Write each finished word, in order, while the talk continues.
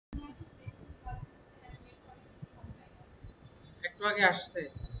আগে আসছে।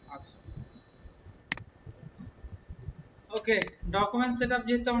 আচ্ছা ওকে, ডকুমেন্ট সেটআপ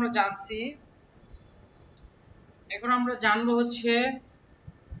যেহেতু আমরা জানছি, এখন আমরা জানবো হচ্ছে,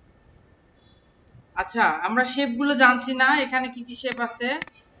 আচ্ছা আমরা শেপ গুলো জানছি না, এখানে কি কি শেপ আছে,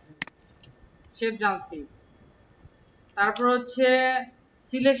 শেপ জানছি। তারপর হচ্ছে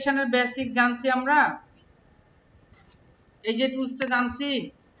সিলেকশনের বেসিক জানছি আমরা, এই যে টুলসটা জানছি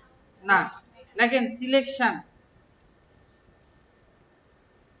না, লেখেন সিলেকশন,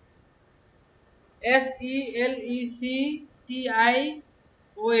 SELECTION,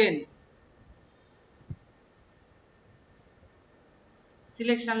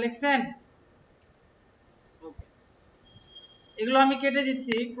 সিলেকশন লিখছেন? ওকে, এগুলো আমি কেটে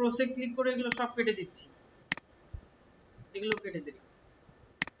দিচ্ছি, ক্রসে ক্লিক করে এগুলো সব কেটে দিচ্ছি, এগুলো কেটে দিলাম।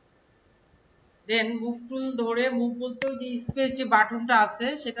 দেন মুভ টুল ধরে, মুভ বলতেও যে স্পেস যে বাটনটা আছে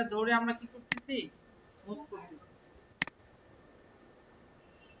সেটা ধরে আমরা কি করতেছি, মুভ করতেছি।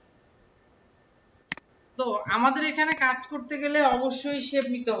 তো আমাদের এখানে কাজ করতে গেলে অবশ্যই শেপ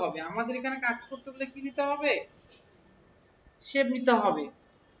নিতে হবে, আমাদের এখানে কাজ করতে গেলে কি নিতে হবে, শেপ নিতে হবে।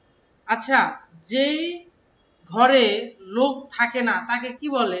 আচ্ছা, যেই ঘরে লোক থাকে না তাকে কি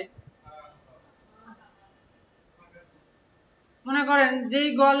বলে, মনে করেন যেই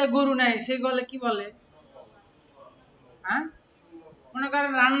গলে গরু নেয় সেই গলে কি বলে, হ্যাঁ, মনে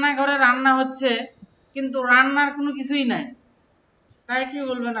করেন রান্নাঘরে রান্না হচ্ছে কিন্তু রান্নার কোনো কিছুই নাই, তাই কি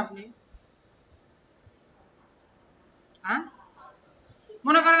বলবেন আপনি, হ্যাঁ,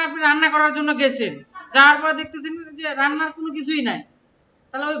 মনে করেন আপনি রান্না করার জন্য গেছেন, যাওয়ার পরে দেখতেছেন যে রান্নার কোনো কিছুই নাই,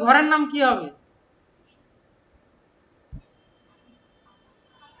 তাহলে ওই ঘরের নাম কি হবে,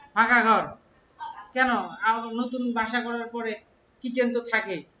 ফাঁকা ঘর। কেন, নতুন বাসা করার পরে কিচেন তো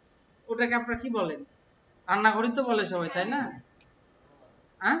থাকে, ওটাকে আপনারা কি বলেন, রান্নাঘরই তো বলে সবাই, তাই না,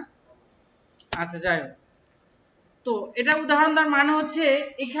 হ্যাঁ, আচ্ছা যাই হোক। তো এটা উদাহরণ দেওয়ার মানে হচ্ছে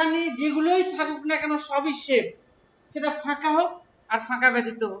এখানে যেগুলোই থাকুক না কেন সবই শেপ, সেটা ফাঁকা হোক আর ফাঁকা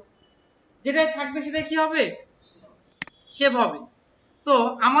ব্যতীত হোক, যেটাই থাকবে সেটাই কি হবে, শেপ হবে। তো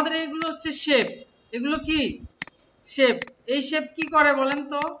আমাদের এগুলো হচ্ছে শেপ, এগুলো কি শেপ, এই শেপ কি করে বলেন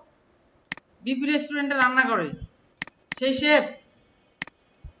তো, বিপি রেস্টুরেন্টে রান্না করে সেই শেপ,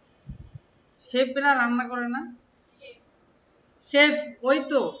 শেফরা রান্না করে না, শেফ ওই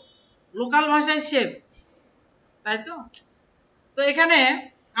তো লোকাল ভাষায় শেফ, তাই তো। তো এখানে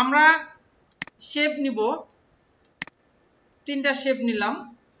আমরা শেপ নিব, তিনটা শেপ নিলাম,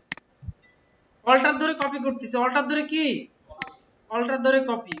 অল্টার ধরে কপি করতেছি, অল্টার ধরে কি, অল্টার ধরে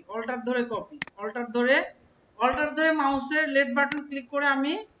কপি, অল্টার ধরে কপি, অল্টার ধরে, অল্টার ধরে মাউসের লেফট বাটন ক্লিক করে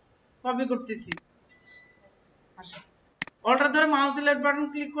আমি কপি করতেছি, অল্টার ধরে মাউসের লেফট বাটন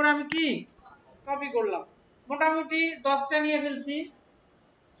ক্লিক করে আমি কি কপি করলাম, মোটামুটি 10টা নিয়ে ফেলছি,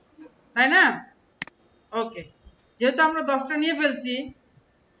 তাই না, ওকে। যেহেতু আমরা 10টা নিয়ে ফেলছি,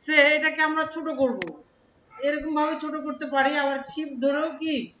 সে এটাকে আমরা ছোট করব, এরকম ভাবে ছোট করতে পারি, আবার শিফট ধরেও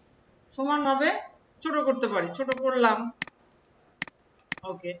কি সমানভাবে ছোট করতে পারি, ছোট করলাম,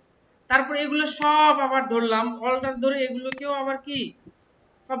 ওকে। তারপর এগুলো সব আবার ধরলাম, অল্টার ধরে এগুলোকেও আবার কি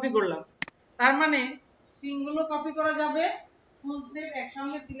কপি করলাম, তার মানে সিঙ্গেলও কপি করা যাবে, ফুল সেট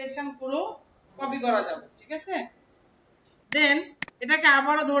একসঙ্গে সিলেকশন করেও কপি করা যাবে, ঠিক আছে। দেন এটাকে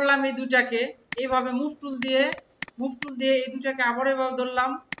আবারও ধরলাম, এই দুটাকে এইভাবে মুভ টুল দিয়ে এই দুটাকে আবারও এভাবে ধরলাম,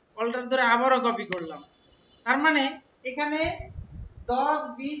 অল্টার ধরে আবারও কপি করলাম, তার মানে এখানে 10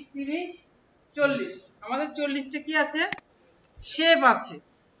 20 30 40, আমাদের 40টা কি আছে, শেপ আছে,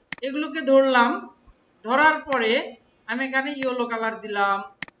 এগুলোকে ধরলাম, ধরার পরে আমি এখানে ইয়েলো কালার দিলাম,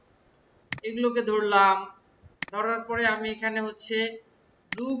 এগুলোকে ধরলাম, ধরার পরে আমি এখানে হচ্ছে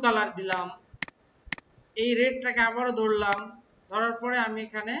ব্লু কালার দিলাম, এই রেডটাকে আবারও ধরলাম, ধরার পরে আমি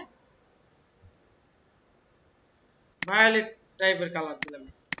এখানে ভায়োলেট টাইপের কালার দিলাম,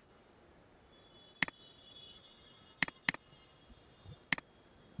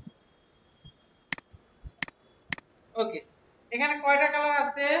 ওকে। এখানে কয়টা কালার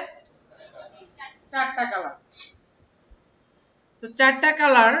আছে, 4টা কালার। তো 4টা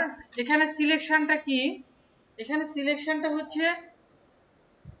কালার, এখানে সিলেকশনটা কি, এখানে সিলেকশনটা হচ্ছে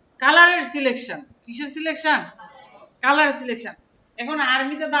কালারের সিলেকশন, কিসের সিলেকশন, কালার সিলেকশন। এখন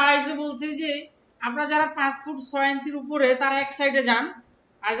আর্মিতে দাঁড়াইছে বলছে যে আপনারা যারা 5 ফুট 6 ইঞ্চির উপরে তারা এক সাইডে যান,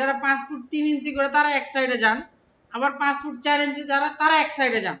 আর যারা 5 ফুট 3 ইঞ্চি করে তারা এক সাইডে যান, আবার 5 ফুট 4 ইঞ্চি যারা তারা এক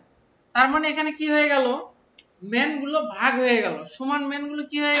সাইডে যান। তার মানে এখানে কি হয়ে গেল, ম্যানগুলো ভাগ হয়ে গেল, সমান ম্যানগুলো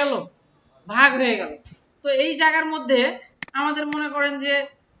কি হয়ে গেল, ভাগ হয়ে গেল। তো এই জায়গার মধ্যে আমাদের মনে করেন যে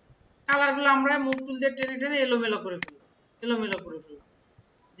কালারগুলো আমরা মুভ টুল দিয়ে টেনে টেনে এলোমেলো করে ফেললাম, এলোমেলো করে ফেললাম,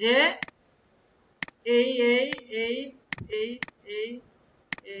 যে এই এই এই এই এই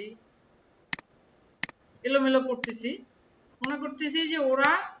এই এলোমেলো করতেছি, মনে করতেছি যে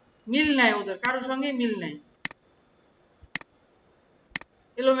ওরা মিল নাই, ওদের কারোর সঙ্গে মিল নাই,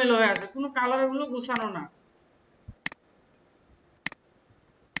 এলোমেলো হয়ে আছে, কোনো কালার গুলো গোছানো না।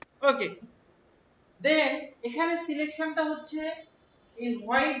 ওকে, দেন এখানে সিলেকশনটা হচ্ছে এই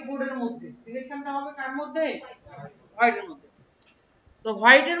হোয়াইট বোর্ডের মধ্যে, সিলেকশনটা হবে কার মধ্যে? হোয়াইটের মধ্যে। তো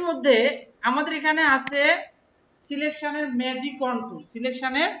হোয়াইটের মধ্যে আমাদের এখানে আছে সিলেকশনের ম্যাজিক কন্ট্রোল,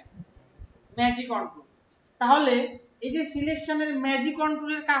 সিলেকশনের ম্যাজিক কন্ট্রোল। তাহলে এই যে সিলেকশনের ম্যাজিক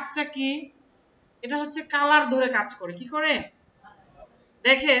কন্ট্রোলের কাজটা কি? এটা হচ্ছে কালার ধরে কাজ করে। কি করে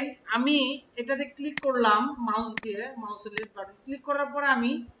দেখেন, আমি এটাতে ক্লিক করলাম মাউস দিয়ে, মাউসের লেফট বাটন ক্লিক করার পরে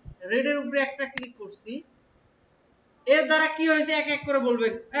আমি রেডের উপরে একটা ক্লিক করছি। এর দ্বারা কি হয়েছে এক এক করে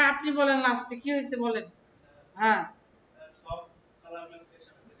বলবেন, আপনি বলেন লাস্টে কি হয়েছে বলেন। হ্যাঁ,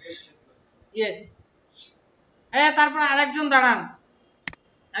 ইয়েস। তারপর আরেকজন দাঁড়ান,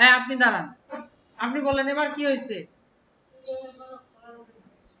 আপনি দাঁড়ান, আপনি বলেন এবার কি হয়েছে।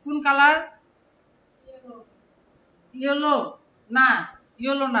 কোন কালার? ইয়েলো না,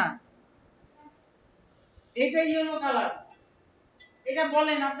 ইয়েলো না, এটা ইয়েলো কালার। এটা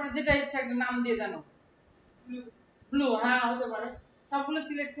বলেন আপনার যেটা ইচ্ছা একটা নাম দিয়ে দেন। ব্লু, হ্যাঁ হতে পারে, সবগুলো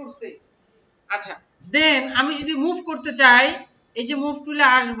সিলেক্ট করছে। আচ্ছা, দেন আমি যদি মুভ করতে চাই, এই যে মুভ টুলে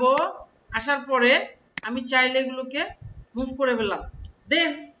আসবো, আসার পরে আমি চাইলে এগুলোকে মুভ করে ফেললাম।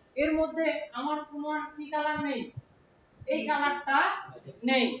 দেন এর মধ্যে আমার কোনো আর কি কালার নেই, এই কালারটা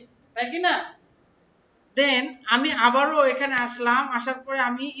নেই, তাই কি না? দেন আমি আবারও এখানে আসলাম, আসার পরে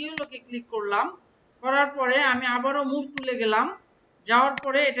আমি ইয়েলোকে ক্লিক করলাম, করার পরে আমি আবারও মুভ টুলে গেলাম, যাওয়ার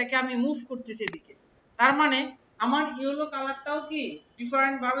পরে এটাকে আমি মুভ করতেছি এদিকে। তার মানে আমার ইয়েলো কালারটাও কি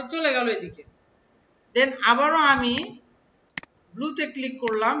ডিফারেন্ট ভাবে চলে গেল এদিকে। দেন আবারও আমি ব্লুতে ক্লিক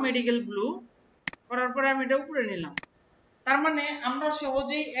করলাম, মেডিকেল ব্লু, করার পরে আমি এটা উপরে নিলাম। তার মানে আমরা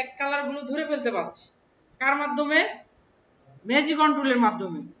সহজেই এক কালার গুলো ধরে ফেলতে পারছি। কার মাধ্যমে? ম্যাজিক কন্ট্রোলের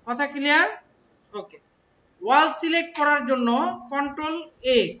মাধ্যমে। কথা ক্লিয়ার? ওকে, ওয়াল সিলেক্ট করার জন্য কন্ট্রোল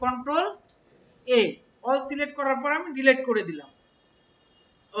এ, কন্ট্রোল এ, অল সিলেক্ট করার পর আমি ডিলিট করে দিলাম।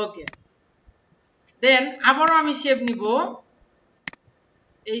 ওকে, দেন আবারও আমি শেপ নিব,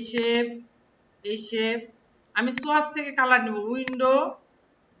 এই শেপ, এই শেপ, আমি সোয়াচ থেকে কালার নিব, উইন্ডো,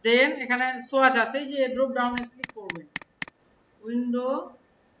 দেন এখানে সোয়াচ আছে, যে ড্রপ ডাউনে ক্লিক করবেন, window,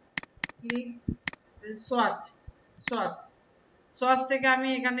 click, swatch, swatch, swatch থেকে আমি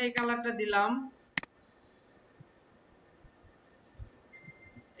এখানে এই কালারটা দিলাম,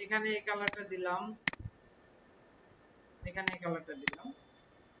 এখানে এই কালারটা দিলাম, এখানে এই কালারটা দিলাম,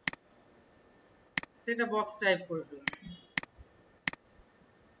 সেটা বক্স টাইপ করে ফেললাম।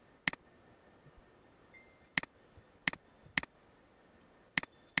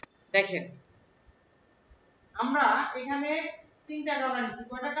 দেখেন আমরা এখানে তিনটা কালার নিচ্ছি,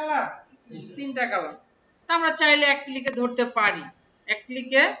 কয়টা কালার? তিনটা কালার। তা আমরা চাইলে এক ক্লিকে ধরতে পারি, এক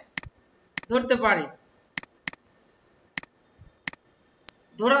ক্লিকে ধরতে পারি।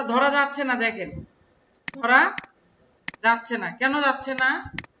 ধরা যাচ্ছে না, দেখেন ধরা যাচ্ছে না, কেন যাচ্ছে না?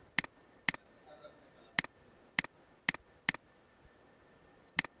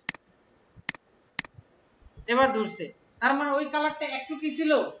 এবার ধরছে, তার মানে ওই কালারটা একটু কি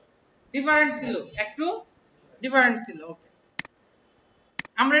ছিল? ডিফারেন্ট ছিল, একটু ডিফারেন্ট ছিল। ওকে,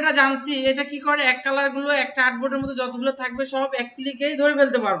 আমরা এটা জানছি, এটা কি করে, এক কালার গুলো একটা আর্টবোর্ডের মধ্যে যতগুলো থাকবে সব এক ক্লিকেই ধরে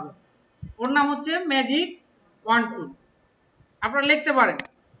ফেলতে পারবো। ওর নাম হচ্ছে ম্যাজিক ওয়ান টুল। আপনারা লিখতে পারেন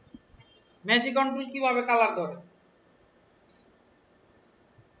ম্যাজিক ওয়ান টুল কিভাবে কালার ধরে।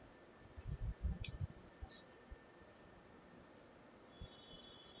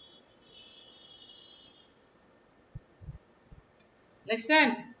 লিখছেন?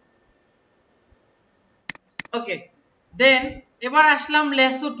 ওকে, দেন এবার আসলাম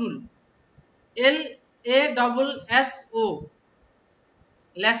লেসো টুল, LASSO,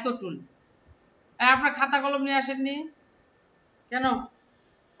 লেসো টুল। আপনার খাতা কলম নিয়ে আসেননি কেন?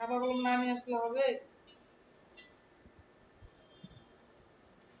 খাতা কলম না নিয়ে আসলে হবে?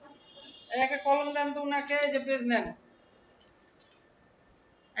 একটা কলম দেন তো উনাকে, যে পেজ নেন,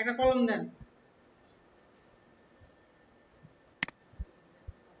 একটা কলম দেন।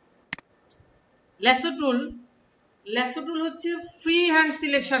 লেসো টুল, লেসো টুল হচ্ছে ফ্রি হ্যান্ড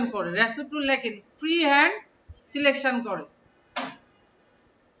সিলেকশন করে। লেসো টুল লেখেন ফ্রি হ্যান্ড সিলেকশন করে,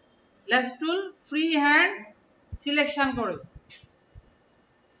 লেসো টুল ফ্রি হ্যান্ড সিলেকশন করে।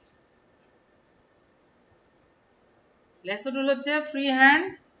 লেসো টুল হচ্ছে ফ্রি হ্যান্ড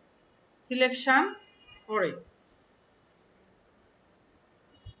সিলেকশন করে।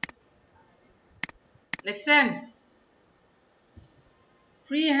 লিখছেন?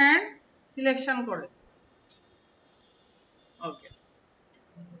 ফ্রি হ্যান্ড সিলেকশন করে। ওকে,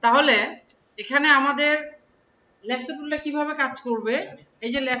 তাহলে এখানে আমাদের ল্যাসো টুলটা কিভাবে কাজ করবে, এই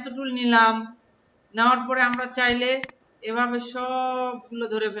যে ল্যাসো টুল নিলাম, নেওয়ার পরে আমরা চাইলে এভাবে সবগুলো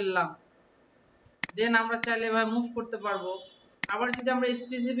ধরে ফেললাম, দেন আমরা চাইলে এভাবে মুভ করতে পারবো। আবার যদি আমরা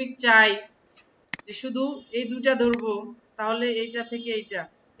স্পেসিফিক চাই যে শুধু এই দুইটা ধরবো, তাহলে এইটা থেকে এইটা,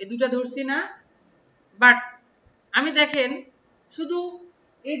 এই দুইটা ধরছি না, বাট আমি দেখেন শুধু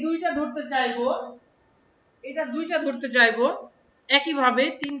এই দুইটা ধরতে চাইবো, এটা দুইটা ধরতে চাইবো, একইভাবে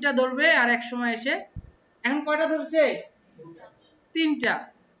তিনটা ধরবে আর এক সময় এসে, এখন কয়টা ধরছে, তিনটা,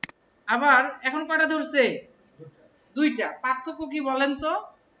 আবার এখন কয়টা ধরছে, দুইটা। পার্থক্য কি বলেন তো?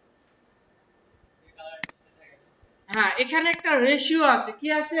 হ্যাঁ, এখানে একটা রেশিও আছে, কি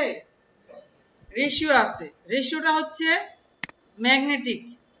আছে, রেশিও আছে। রেশিওটা হচ্ছে ম্যাগনেটিক,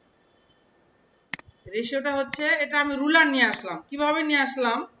 রেশিওটা হচ্ছে, এটা আমি রুলার নিয়ে আসলাম। কিভাবে নিয়ে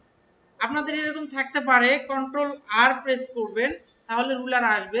আসলাম, আপনাদের এরকম থাকতে পারে, কন্ট্রোল আর প্রেস করবেন তাহলে রুলার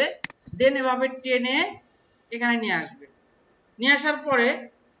আসবে, দেন এভাবে টেনে এখানে নিয়ে আসবে, নিয়ে আসার পরে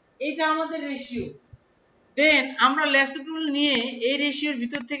এইটা আমাদের রেশিও, দেন আমরা ল্যাসো টুল নিয়ে এই রেশিওর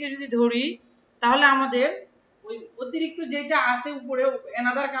ভিতর থেকে যদি ধরি, তাহলে আমাদের ওই অতিরিক্ত যেটা আছে উপরে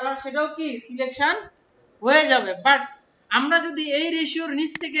অ্যানাদার কালার, সেটাও কি সিলেকশন হয়ে যাবে। বাট আমরা যদি এই রেশিওর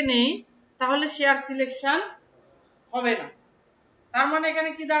নিচ থেকে নেই, তাহলে সে আর সিলেকশন হবে না। তার মানে এখানে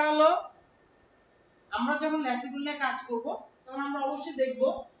কি দাঁড়ালো, আমরা যখন ল্যাসো টুল নিয়ে কাজ করব, তখন আমরা অবশ্যই দেখব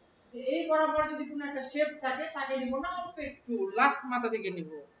যে এই বরাবর যদি কোনো একটা শেপ থাকে, তাকে নিব না, অল্প একটু লাস্ট মাথা থেকে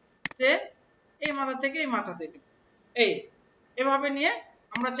নিব, সে এই মাথা থেকে এই মাথা থেকে, এই এভাবে নিয়ে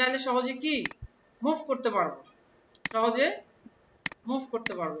আমরা চাইলে সহজে কি মুভ করতে পারবো, সহজে মুভ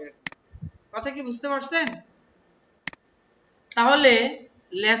করতে পারবো। কথা কি বুঝতে পারছেন? তাহলে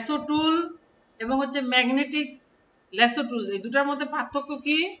ল্যাসো টুল এবং হচ্ছে ম্যাগনেটিক ল্যাসো টুল, এই দুটার মধ্যে পার্থক্য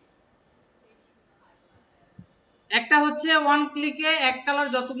কি? একটা হচ্ছে ওয়ান ক্লিকে এক কালার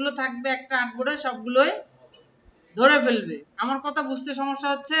যতগুলো থাকবে একটা আর্টবোর্ডে সবগুলোই ধরে ফেলবে। আমার কথা বুঝতে সমস্যা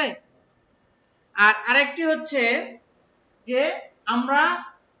হচ্ছে? আর আরেকটি হচ্ছে যে আমরা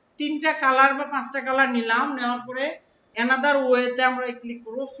তিনটা কালার বা পাঁচটা কালার নিলাম, নেওয়ার পরে অ্যানাদার ওয়েতে আমরা ক্লিক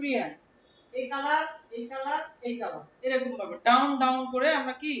করব, ফ্রি হ্যান্ড, এই কালার, এই কালার, এই কালার, এরকম ভাবে ডাউন ডাউন করে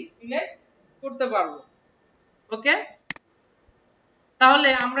আমরা কি সিলেক্ট করতে পারবো। ওকে, তাহলে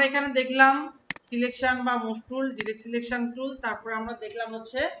আমরা এখানে দেখলাম সিলেকশন বা move tool, direct selection tool, তারপরে আমরা দেখলাম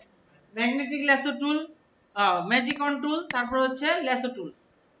হচ্ছে magnetic lasso tool, magic on টুল, তারপর হচ্ছে ল্যাসো টুল।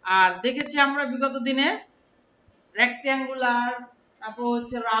 আর দেখেছি আমরা বিগত দিনে রেক্ট্যাঙ্গুলার, তারপর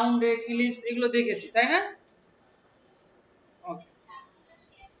হচ্ছে রাউন্ডেড, ইলিপস, এগুলো দেখেছি, তাই না? ওকে,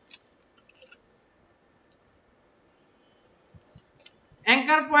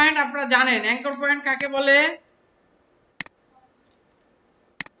 অ্যাঙ্কার পয়েন্ট আপনারা জানেন, অ্যাঙ্কার পয়েন্ট কাকে বলে?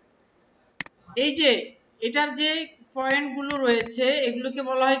 এই যে এটার যে পয়েন্ট গুলো রয়েছে, এগুলোকে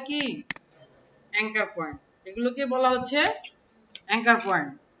বলা হয় কি অ্যাঙ্কার পয়েন্ট, এগুলোকে বলা হচ্ছে অ্যাঙ্কার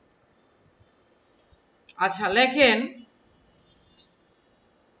পয়েন্ট। আচ্ছা, লেখেন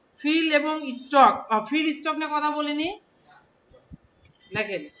ফিল এবং স্টক, ফিল স্টক নিয়ে কথা বলিনি,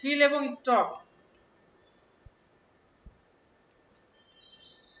 লেখেন ফিল এবং stock.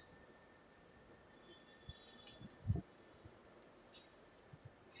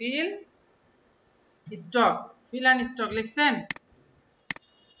 Feel stock, feel and stock লিখছেন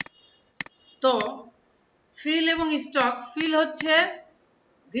তো? ফিল এবং স্টক, ফিল হচ্ছে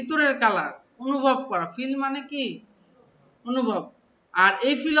ভিতরের কালার, অনুভব করা, ফিল মানে কি অনুভব, আর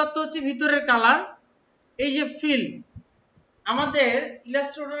এই ফিল অর্থ হচ্ছে ভিতরের কালার। এই যে ফিল, আমাদের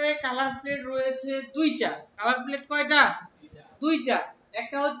ইলাস্ট্রেটরে কালার প্লেট রয়েছে দুইটা, কালার প্লেট কয়টা? দুইটা,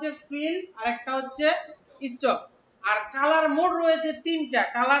 একটা হচ্ছে ফিল আর একটা হচ্ছে স্টক। আর কালার মোড রয়েছে তিনটা,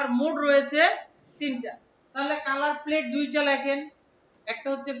 কালার মোড রয়েছে তিনটা, তাহলে কালার প্লেট দুইটা লেখেন, একটা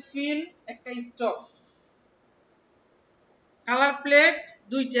হচ্ছে ফিল, একটা স্টক। কালার প্লেট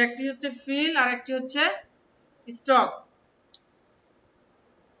দুইটা, একটি হচ্ছে ফিল আর একটি হচ্ছে স্টক।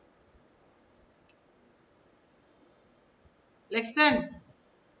 লিখছেন?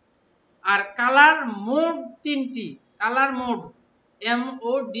 আর কালার মোড তিনটি, colour mode,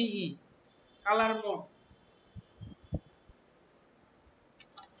 MODE, colour mode.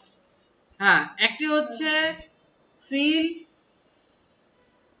 হ্যাঁ, একটি হচ্ছে ফিল,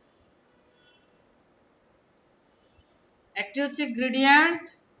 একটি হচ্ছে gradient,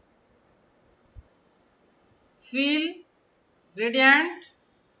 feel gradient,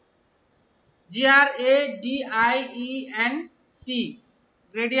 GRADIENT,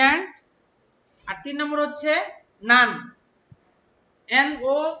 gradient. আর 3 নম্বর হচ্ছে নান,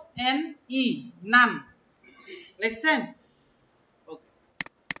 NONE, নান। লিখছেন? ওকে,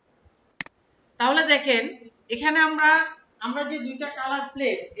 তাহলে দেখেন এখানে আমরা যে দুইটা কালার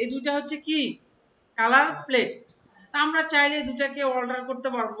প্লেট, এই দুইটা হচ্ছে কি কালার প্লেট। তা আমরা চাইলে দুটাকে অল্টার করতে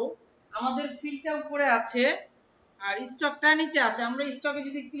পারবো। আমাদের ফিল্ডটা উপরে আছে আর স্টকটা নিচে আছে। আমরা স্টকে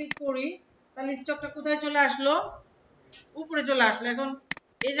যদি ক্লিক করি তাহলে স্টকটা কোথায় চলে আসলো? উপরে চলে আসলো। এখন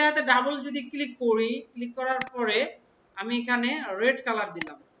এই জায়গাতে ডাবল যদি ক্লিক করি, ক্লিক করার পরে আমি এখানে রেড কালার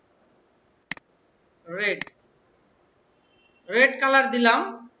দিলাম, রেড কালার দিলাম।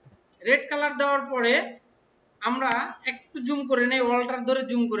 রেড কালার দেওয়ার পরে আমরা একটু জুম করে নেই, অল্টার ধরে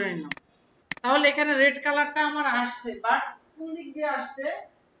জুম করে নিলাম। তাহলে এখানে রেড কালারটা আমার আসছে, বাট কোন দিক দিয়ে আসছে?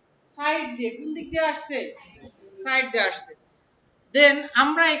 সাইড দিয়ে। কোন দিক দিয়ে আসছে? সাইড দিয়ে আসছে। দেন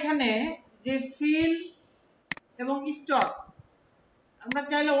আমরা এখানে যে ফিল এবং স্টক আমরা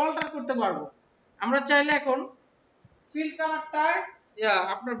চাইলে অল্টার করতে পারবো। আমরা চাইলে এখন ফিল কালারটা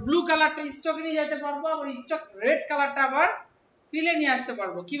আপনার ব্লু কালারটা স্টকে নিয়ে যেতে পারবো, আবার স্টক রেড কালারটা আবার ফিলে নিয়ে আসতে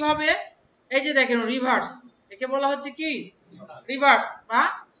পারবো। কিভাবে? এই যে দেখেন রিভার্স, একে বলা হচ্ছে কি রিভার্স বা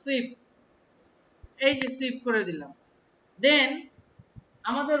সুইপ। এই যে সুইপ করে দিলাম, দেন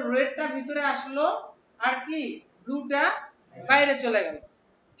আমাদের রেডটা ভিতরে আসলো আর কি ব্লুটা বাইরে চলে গেল।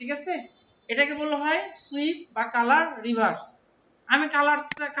 ঠিক আছে, এটাকে বলা হয় সুইপ বা কালার রিভার্স। আমি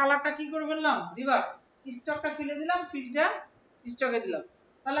কালারটা কি করে বললাম? রিভার্স। স্টকটা ফিলে দিলাম, ফিলটা স্টকে দিলাম।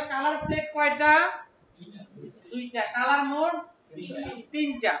 তাহলে কালার প্লেট কয়টা? দুইটা। কালার মোড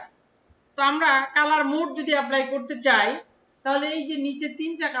তিনটা। তো আমরা কালার মোড যদি অ্যাপ্লাই করতে চাই তাহলে এই যে নিচে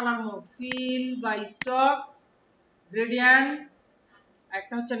তিনটা কালার মোড, ফিল বা স্টক, গ্রেডিয়েন্ট,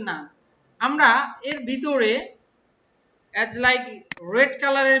 একটা হচ্ছে না। আমরা এর ভিতরে অ্যাজ লাইক রেড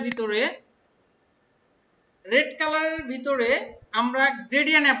কালারের ভিতরে আমরা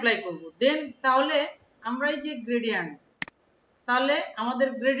গ্রেডিয়েন্ট অ্যাপ্লাই করব। দেন তাহলে আমরা এই যে গ্রেডিয়েন্ট, তাহলে আমাদের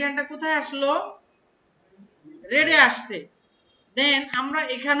গ্রেডিয়েন্টটা কোথায় আসলো? রেডে আসছে। দেন আমরা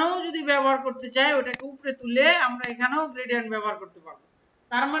এখানেও যদি ব্যবহার করতে চাই, ওটাকে উপরে তুলে আমরা এখানেও গ্রেডিয়েন্ট ব্যবহার করতে পারবো।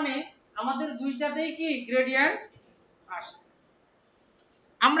 তার মানে আমাদের দুইটাতেই কি গ্রেডিয়েন্ট আসছে।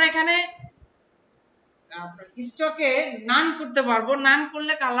 আমরা এখানে স্টকে নান করতে পারবো, নান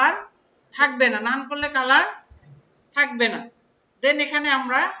করলে কালার থাকবে না, নান করলে কালার থাকবে না। দেন এখানে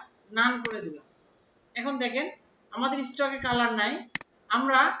আমরা নান করে দিলাম। এখন দেখেন আমাদের স্টকে কালার নাই,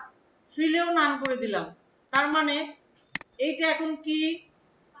 আমরা ফিলেও নান করে দিলাম। তার মানে এইটা এখন কি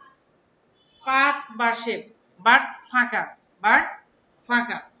পাত বা শেপ, বাট ফাঁকা।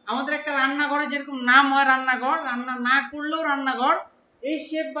 আমাদের একটা রান্নাঘরে যেরকম নাম হয় রান্নাঘর, রান্না না করলেও রান্নাঘর, এই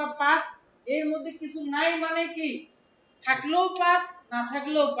শেপ বা পাত এর মধ্যে কিছু নাই মানে কি থাকলেও পাত, না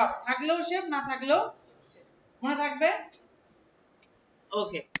থাকলেও পাত, থাকলেও শেপ, না থাকলেও মনে থাকবে।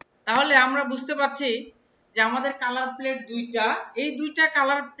 ওকে, তাহলে আমরা বুঝতে পারছি যে আমাদের কালার প্লেট দুইটা, এই দুইটা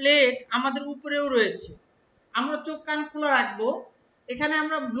কালার প্লেট আমাদের উপরেও রয়েছে। আমরা চোখ কান খোলা রাখবো। এখানে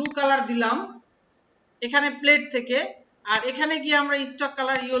আমরা ব্লু কালার দিলাম এখানে প্লেট থেকে, আর এখানে গিয়ে আমরা স্টক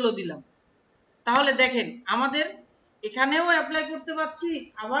কালার ইয়েলো দিলাম। তাহলে দেখেন আমাদের এখানেও অ্যাপ্লাই করতে পারছি,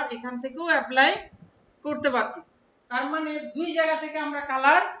 আবার এখান থেকেও অ্যাপ্লাই করতে পারছি। তার মানে দুই জায়গা থেকে আমরা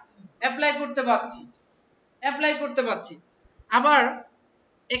কালার অ্যাপ্লাই করতে পারছি। আবার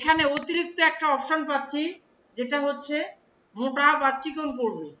এখানে অতিরিক্ত একটা অপশন পাচ্ছি, যেটা হচ্ছে মোটা বা চিকন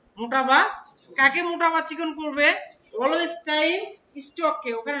করবে। মোটা বা কাকে মোটা বা চিকন করবে? অলওয়েজ টাইম স্টককে,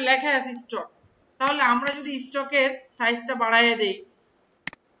 ওখানে লেখা আছে স্টক। তাহলে আমরা যদি স্টকের সাইজটা বাড়াইয়ে দেই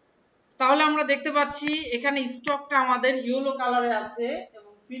তাহলে আমরা দেখতে পাচ্ছি এখানে স্টকটা আমাদের ইয়েলো কালারে আছে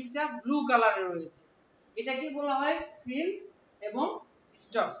এবং ফিলটা ব্লু কালারে রয়েছে। এটাকে বলা হয় ফিল এবং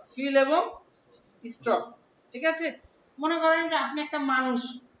স্টক। ঠিক আছে, মনে করেন যে আপনি একটা মানুষ,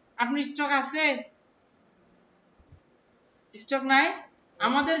 আপনি স্টক আছে? স্টক নাই।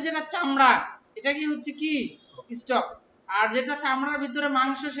 আমাদের যেটা চামড়া, এটা কি হচ্ছে কি স্টক, আর যেটা চামড়ার ভিতরে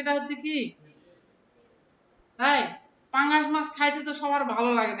মাংস সেটা হচ্ছে কি। তাই পাঙ্গাস মাছ খাইতে তো সবার ভালো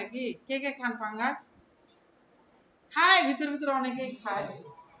লাগে নাকি? কে কে খান পাঙ্গাস? খায়, ভিতর অনেকেই খায়।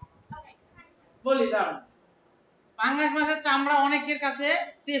 বলি দাঁড়ান, পাঙ্গাস মাছের চামড়া অনেকের কাছে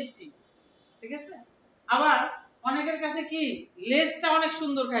টেস্টি, ঠিক আছে। আবার অনেকের কাছে কি লেজটা অনেক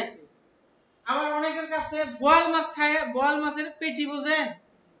সুন্দর খাইতে। আবার অনেকের কাছে বোয়াল মাছ খায়, বোয়াল মাছের পেটি, বোঝেন?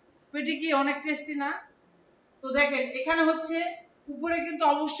 পেটি কি অনেক টেস্টি না? তো দেখেন এখানে হচ্ছে উপরে কিন্তু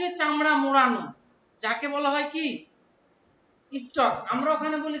অবশ্যই চামড়া মোড়ানো, যাকে বলা হয় কি স্টক। আমরা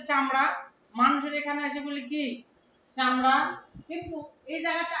ওখানে বলি চামড়া, মানুষের এখানে এসে বলি কি চামড়া, কিন্তু এই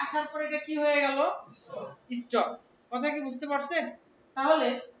জায়গাতে আসার পরে এটা কি হয়ে গেল? স্টক। কথা কি বুঝতে পারছেন? তাহলে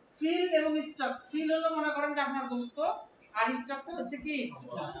ফিল এবং স্টক, ফিল হলো মনে করেন যে আপনার দোস্ত, আর স্টকটা হচ্ছে কি।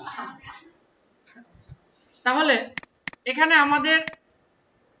 তাহলে এখানে আমাদের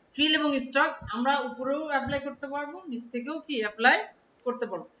ফিল এবং স্টক আমরা উপরেও অ্যাপ্লাই করতে পারবো, নিচ থেকেও কি অ্যাপ্লাই করতে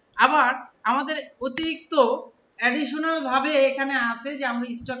পারবো। আবার আমাদের অতিরিক্ত অ্যাডিশনাল ভাবে এখানে আছে যে আমরা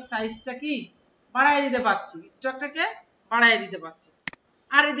স্টক সাইজটা কি বাড়ায় দিতে পারছি, স্টকটাকে বাড়ায় দিতে পারছি।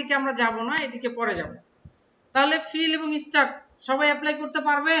 আর এদিকে আমরা যাব না, এদিকে পরে যাব। তাহলে ফিল এবং স্টক সবাই অ্যাপ্লাই করতে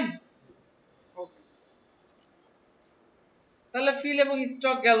পারবেন? তাহলে ফিল এবং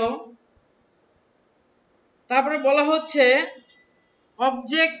স্টক গেল। তারপরে বলা হচ্ছে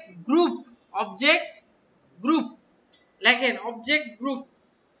অবজেক্ট গ্রুপ। অবজেক্ট গ্রুপ লেখেন, অবজেক্ট গ্রুপ।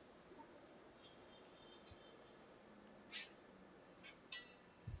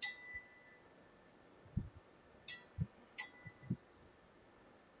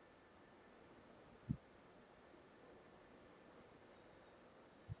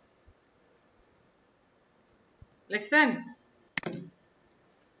 লিখছেন?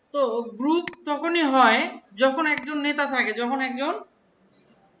 তো গ্রুপ তখনই হয় যখন একজন নেতা থাকে, যখন একজন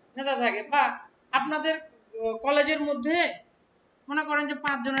নেতা থাকে, বা আপনাদের কলেজের মধ্যে মনে করেন যে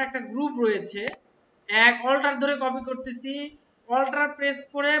 5 জনের একটা গ্রুপ রয়েছে, এক অল্টার ধরে কপি করতেছি, অল্টার প্রেস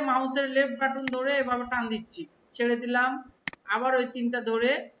করে মাউসের লেফট বাটন ধরে এভাবে টান দিচ্ছি, ছেড়ে দিলাম, আবার ওই 3টা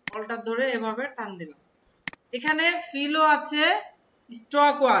ধরে অল্টার ধরে এভাবে টান দিলাম। এখানে ফিলও আছে,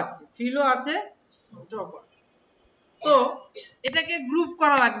 স্টকও আছে, ফিলও আছে, স্টকও আছে। তো এটাকে গ্রুপ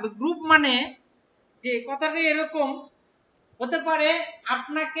করা লাগবে। গ্রুপ মানে যে কথাটা এরকম হতে পারে,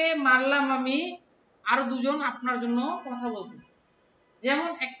 আপনাকে মারলাম আমি, আরো 2 জন আপনার জন্য কথা বলতেছে। যেমন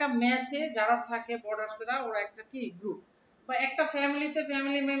একটা মেসে যারা থাকে বর্ডার্সরা, ওরা একটা কি গ্রুপ, বা একটা ফ্যামিলিতে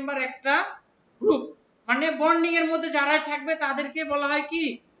ফ্যামিলি মেম্বার একটা গ্রুপ, মানে বন্ডিং এর মধ্যে যারাই থাকবে তাদেরকে বলা হয় কি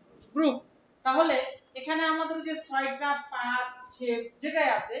গ্রুপ। তাহলে এখানে আমাদের যে 6টা 5 শেপ যেটাই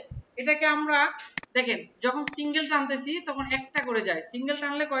আছে, এটাকে আমরা দেখেন যখন সিঙ্গেল টানতেছি তখন একটা করে যায়, সিঙ্গেল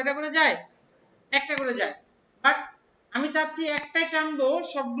টানলে কয়টা করে যায়? একটা করে যায়। বাট আমি চাচ্ছি একটাই টানবো,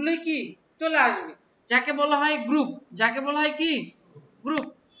 সবগুলোই কি চলে আসবে, যাকে বলা হয় গ্রুপ, যাকে বলা হয় কি গ্রুপ।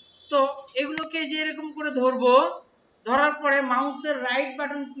 তো এগুলোকে যে এরকম করে ধরবো, ধরার পরে মাউসের রাইট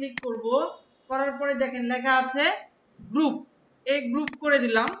বাটন ক্লিক করব, করার পরে দেখেন লেখা আছে গ্রুপ, এই গ্রুপ করে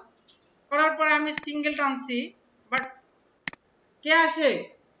দিলাম। করার পরে আমি সিঙ্গেল টানছি, বাট কে আসে?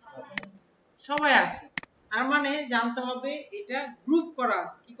 সবাই আসে। তার মানে জানতে হবে এটা গ্রুপ করা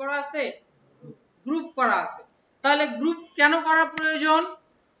আছে। কি করা আছে? গ্রুপ করা আছে। তাহলে গ্রুপ কেন করা প্রয়োজন?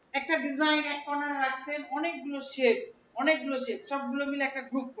 একটা ডিজাইন এক কর্নারে রাখছেন, অনেকগুলো শেপ, অনেকগুলো শেপ, সবগুলো মিলে একটা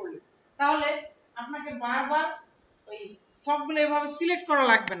গ্রুপ করলেন, তাহলে আপনাকে বারবার ওই সবগুলো এভাবে সিলেক্ট করা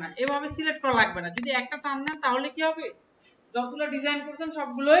লাগবে না, এভাবে সিলেক্ট করা লাগবে না। যদি একটা টান দেন তাহলে কি হবে? যতগুলো ডিজাইন করছেন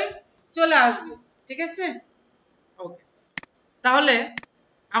সবগুলোই চলে আসবে। ঠিক আছে? ওকে, তাহলে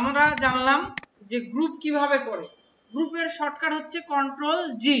আমরা জানলাম যে গ্রুপ কিভাবে করে। গ্রুপের শর্টকাট হচ্ছে কন্ট্রোল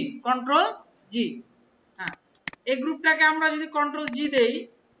জি, কন্ট্রোল জি। হ্যাঁ, এই গ্রুপটাকে আমরা যদি কন্ট্রোল জি দেই,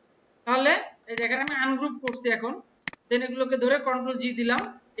 তাহলে এই যে এখানে আমি আনগ্রুপ করছি, এখন দেন এগুলোকে ধরে কন্ট্রোল জি দিলাম,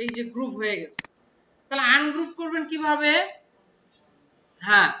 এই যে গ্রুপ হয়ে গেছে। তাহলে আনগ্রুপ করবেন কিভাবে?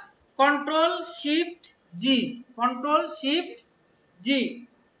 হ্যাঁ, কন্ট্রোল শিফট জি, কন্ট্রোল শিফট জি,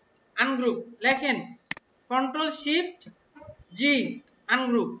 আনগ্রুপ লেখেন, কন্ট্রোল শিফট জি,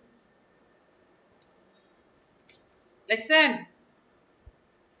 আনগ্রুপ লিখছেন?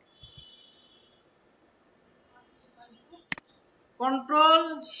 কন্ট্রোল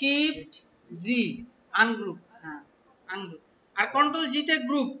শিফট জি, আনগ্রুপ। হ্যাঁ, আনগ্রুপ। আর কন্ট্রোল জি তে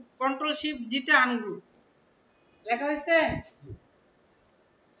গ্রুপ, কন্ট্রোল শিফট জি তে আনগ্রুপ লেখা হয়েছে।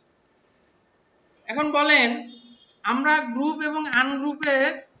 এখন বলেন আমরা গ্রুপ এবং আনগ্রুপের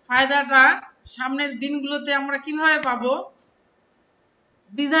ফায়দাটা সামনের দিনগুলোতে আমরা কিভাবে পাবো?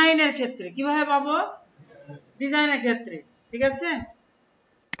 ডিজাইনের ক্ষেত্রে। কিভাবে পাবো? ডিজাইনের ক্ষেত্রে। ঠিক আছে,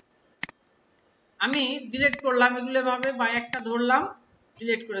 আমি ডিলিট করলাম এগুলো ভাবে, বা একটা ধরলাম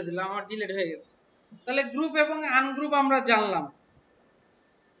ডিলিট করে দিলাম, আমার ডিলিট হয়ে গেছে। তাহলে গ্রুপ এবং আনগ্রুপ আমরা জানলাম।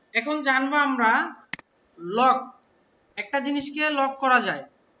 এখন জানবো আমরা লক, একটা জিনিসকে লক করা যায়।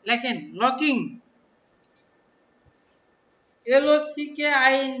 লেখেন locking,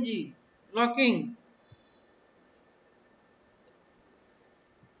 LOCKING, locking.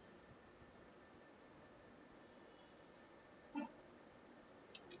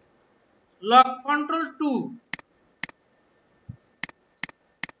 Lock control 2,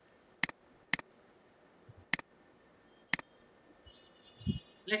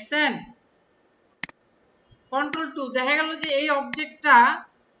 লিখছেন? কন্ট্রোল 2, দেখা গেল যে এই অবজেক্টটা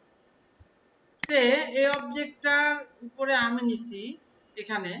এই অবজেক্টটার উপরে আমি নিছি,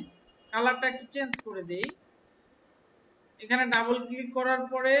 এখানে কালারটা একটু চেঞ্জ করে দেই, এখানে ডাবল ক্লিক করার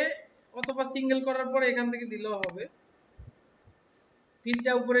পরে অথবা সিঙ্গেল করার পরে এখান থেকে দিলেও হবে।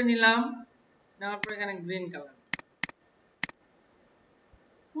 ফিলটা উপরে নিলাম, নেওয়ার পরে এখানে গ্রিন কালার,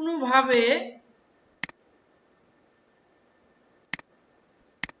 কোনোভাবে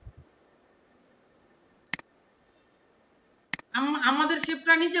আমাদের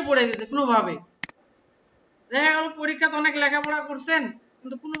শেপটা নিচে পড়ে গেছে কোনোভাবে। দেখা গেল পরীক্ষাতে অনেক লেখাপড়া করছেন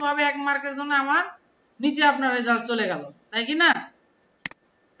কিন্তু কোনোভাবে 1 মার্কের জন্য আমার নিচে আপনার রেজাল্ট চলে গেল, তাই কি না?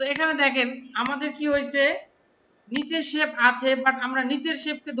 তো এখানে দেখেন আমাদের কি হয়েছে, নিচের শেপ আছে বাট আমরা নিচের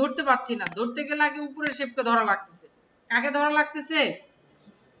শেপকে ধরতে পাচ্ছি না, ধরতে গেলে আগে উপরের শেপকে ধরা লাগতেছে। কাকে ধরা লাগতেছে?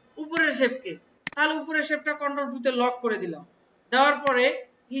 উপরের শেপকে। তাহলে উপরের শেপটা কন্ট্রোল 2 তে লক করে দিলাম, দেওয়ার পরে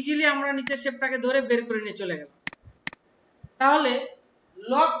ইজিলি আমরা নিচের শেপটাকে ধরে বের করে নিয়ে চলে গেলাম। তাহলে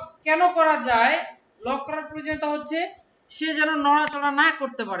লক কেন করা যায়? লক করার প্রয়োজনীয়তা হচ্ছে সে যেন নড়াচড়া না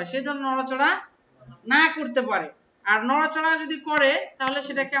করতে পারে, সে যেন নড়াচড়া না করতে পারে। আর নড়াচড়া যদি করে তাহলে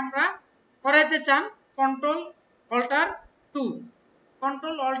সেটাকে আমরা করাইতে চান কন্ট্রোল অল্টার 2,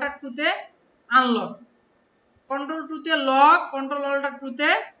 কন্ট্রোল অল্টার 2 তে আনলক, কন্ট্রোল 2 তে লক, কন্ট্রোল অল্টার 2 তে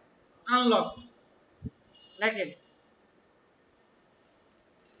আনলক। দেখেন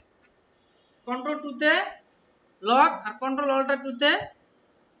কন্ট্রোল 2 তে লক আর কন্ট্রোল অল্টার 2 তে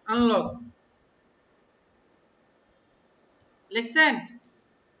আনলক, লিখছেন?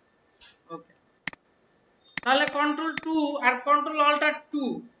 ওকে, তাহলে কন্ট্রোল 2 আর কন্ট্রোল অল্টার 2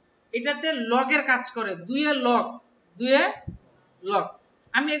 এটাতে লগের কাজ করে, 2 এ লক, 2 এ লক।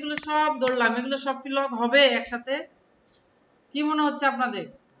 আমি এগুলো সব ধরলাম, এগুলো সব কি লক হবে একসাথে? কি মনে হচ্ছে আপনাদের?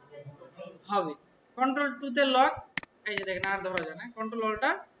 হবে। কন্ট্রোল 2 তে লক, এই যে দেখেন আর ধরা যায় না, কন্ট্রোল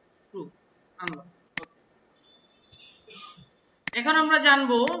অল্টার 2 আনলক। ওকে, এখন আমরা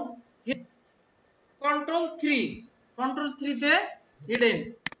জানবো কন্ট্রোল 3, কন্ট্রোল 3 তে হিডেন,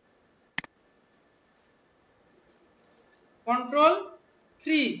 কন্ট্রোল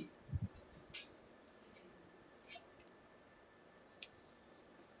 3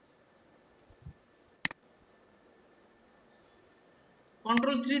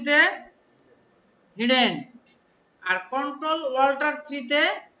 কন্ট্রোল 3 তে হিডেন আর কন্ট্রোল অল্টার 3 তে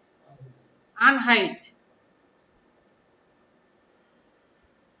আনহাইড,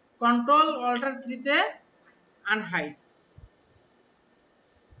 কন্ট্রোল অল্টার 3 তে আনহাইড।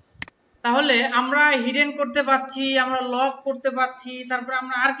 তাহলে আমরা হিডেন করতে পাচ্ছি, আমরা লক করতে পাচ্ছি, তারপর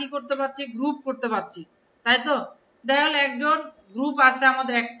আমরা আর কি করতে পাচ্ছি? গ্রুপ করতে পাচ্ছি, তাই তো? দেখা গেল একজন গ্রুপ আছে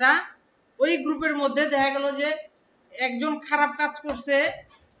আমাদের একটা, ওই গ্রুপের মধ্যে দেখা গেল যে একজন খারাপ কাজ করছে,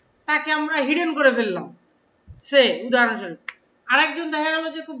 তাকে আমরা হিডেন করে ফেললাম, সে উদাহরণস্বরূপ। আরেকজন দেখা গেল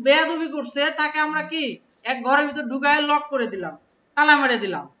যে খুব বেয়াদবি করছে, তাকে আমরা কি এক ঘরের ভিতর ঢুকায় লক করে দিলাম, তালা মেরে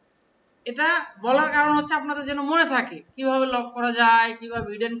দিলাম। এটা বলার কারণ হচ্ছে আপনাদের যেন মনে থাকে কিভাবে লক করা যায়, কিভাবে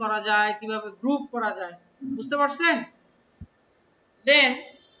হিডেন করা যায়, কিভাবে গ্রুপ করা যায়, বুঝতে পারছেন? দেন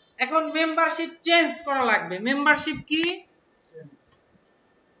এখন মেম্বারশিপ চেঞ্জ করা লাগবে। মেম্বারশিপ কি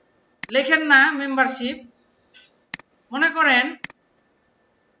লেখেন না? মেম্বারশিপ মনে করেন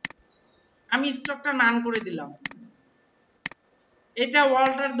আমি স্টকটা নান করে দিলাম, এটা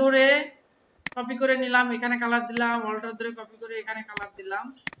ওয়াল্টার ধরে কপি করে নিলাম, এখানে কালার দিলাম, ওয়াল্টার ধরে কপি করে এখানে কালার দিলাম,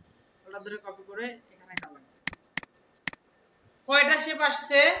 ওয়াল্টার ধরে কপি করে এখানে কালার। কয়টা শেপ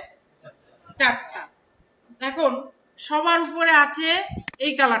আসছে? 4টা। এখন সবার উপরে আছে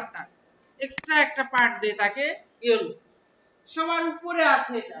এই কালারটা, এক্সট্রা একটা পার্ট দিয়ে তাকে ইয়েলো, সবার উপরে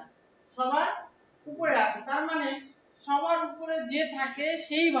আছে, এটা সবার উপরে আছে, তার মানে সবার উপরে যে থাকে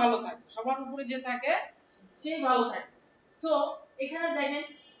সেই ভালো থাকে, সবার উপরে যে থাকে সেই ভালো থাকে। সো এখানে দেখেন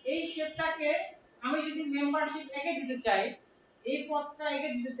এই শেপটাকে আমি যদি মেম্বারশিপ একে দিতে চাই, এই পদটা একে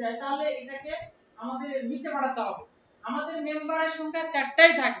দিতে চাই, তাহলে এটাকে আমাদের নিচে বাড়াতে হবে। আমাদের মেম্বারের সংখ্যা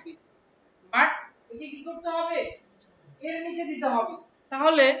 4টাই থাকবে, বাট একে কি করতে হবে? এর নিচে দিতে হবে।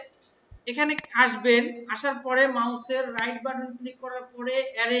 তাহলে এখানে আসবেন, আসার পরে মাউসের রাইট বাটন ক্লিক করার পরে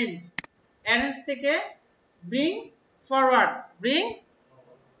অ্যারেঞ্জ, অ্যারেঞ্জ থেকে ব্রিং ফরওয়ার্ড, ব্রিং,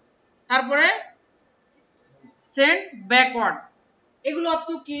 তারপরে সেন্ড ব্যাকওয়ার্ড। এগুলো অর্থ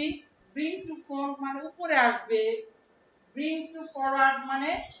কি? ব্রিং টু ফ্রন্ট মানে উপরে আসবে, ব্রিং টু ফরওয়ার্ড মানে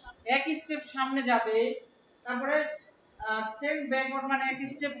এক স্টেপ সামনে যাবে, তারপরে সেন্ড ব্যাকওয়ার্ড মানে এক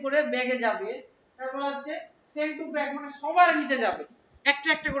স্টেপ করে ব্যাকে যাবে, তারপর হচ্ছে সেন্ড টু ব্যাক মানে সবার নিচে যাবে। একটা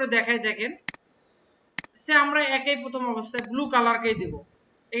একটা করে দেখাই, দেখেন সে আমরা একই প্রথম অবস্থায় ব্লু কালারকেই দেব,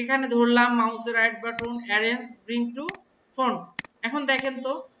 এখানে ধরলাম মাউসের right button arrange bring to front. এখন দেখেন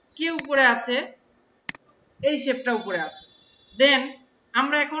তো কি উপরে আছে? এই শেপটা উপরে আছে। দেন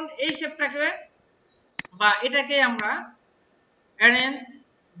আমরা এখন এই শেপটাকে বা এটাকে আমরা অ্যারেঞ্জ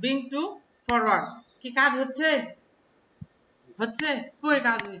ব্রিং টু ফরওয়ার্ড। কি কাজ হচ্ছে? হচ্ছে? কই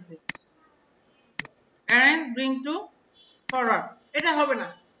কাজ হয়েছে? অ্যারেঞ্জ ব্রিং টু ফরওয়ার্ড, এটা হবে না।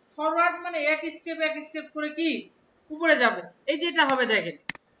 ফরওয়ার্ড মানে এক স্টেপ করে কি উপরে যাবে, এই যে এটা হবে। দেখেন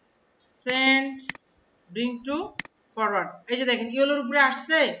সেন্ড ব্রিং টু ফরওয়ার্ড, এই যে দেখেন ইয়েলোর উপরে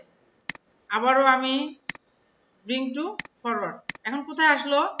আসছে, আবারও আমি ব্রিং টু ফরওয়ার্ড, এখন কোথায়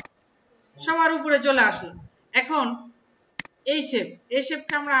আসলো? সবার উপরে চলে আসলো। এখন এই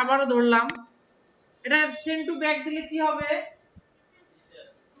শেপটা আমরা আবারও ধরলাম, এটা সেন্ড টু ব্যাক দিলে কি হবে?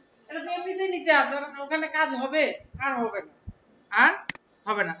 এটা তো এমনিতেই নিচে আছে, ওখানে কাজ হবে? আর হবে না, আর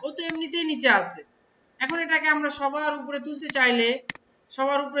হবে না, ও তো এমনিতেই নিচে আছে। এখন এটাকে আমরা সবার উপরে তুলতে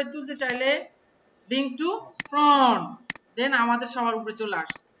চাইলে ব্রিং টু ফ্রন্ট, দেন আমাদের সবার উপরে চলে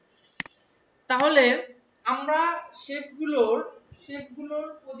আসছে। তাহলে আমরা শেপগুলোর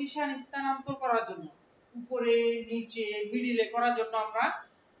পজিশন স্থানান্তর করার জন্য, উপরে নিচে মিডিলে করার জন্য আমরা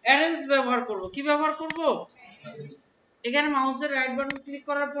অ্যারেঞ্জ ব্যবহার করব। কি ব্যবহার করব? এখানে মাউসের রাইট বাটন ক্লিক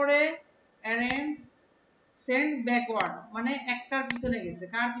করার পরে অ্যারেঞ্জ সেন্ড ব্যাকওয়ার্ড, মানে একটার পিছনে গেছে।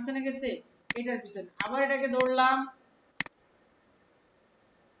 কার পিছনে গেছে? এটার পিছনে। আবার এটাকে ধরলাম,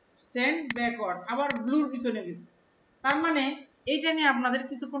 সেন্ড ব্যাকওয়ার্ড, আবার ব্লুর পিছনে গেছে। তার মানে এইটা নিয়ে আপনাদের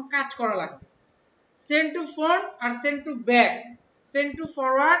কিছুক্ষণ কাজ করা লাগবে। Send to front R send to back, send to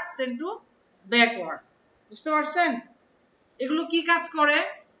forward, send to backward. বুঝতে পারছেন? এগুলো কি কাজ করে?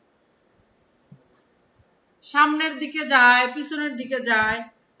 সামনের দিকে যায়, পিছনের দিকে যায়,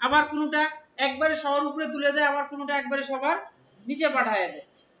 আবার কোনটা একবারে সবার উপরে তুলে দেয়, আবার কোনটা একবারে সবার নিচে পাঠায় দেয়।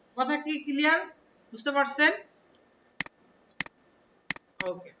 কথা কি ক্লিয়ার? বুঝতে পারছেন?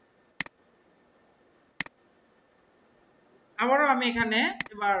 ওকে, আবারও আমি এখানে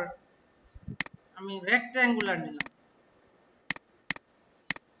এবার আমি রেক্ট্যাঙ্গুলার নিলাম।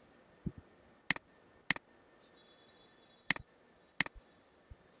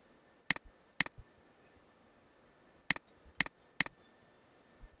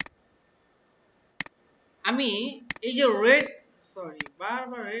 আমি এই যে রেড,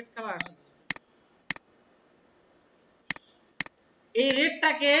 বারবার রেড কালার আসে, এই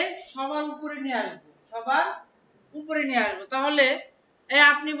রেডটাকে সবার উপরে নিয়ে আসবো। তাহলে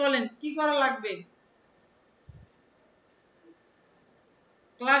আপনি বলেন কি করা লাগবে?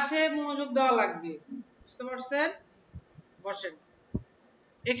 ক্লাসে মনোযোগ দেওয়া লাগবে। বুঝতে পারছেন? বসেন।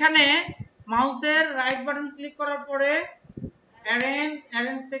 এখানে মাউসের রাইট বাটন ক্লিক করার পরে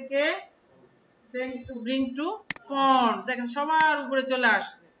অ্যারেঞ্জ থেকে send to bring to front, দেখেন সবার উপরে চলে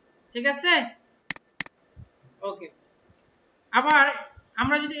আসছে। ঠিক আছে? ওকে, আবার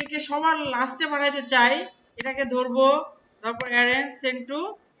আমরা যদি একে সবার লাস্টে পাঠাইতে চাই, এটাকে ধরবো, তারপর অ্যারেঞ্জ সেন্ড টু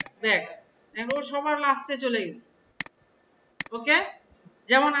ব্যাক, ও সবার লাস্টে চলে গেছে। ওকে,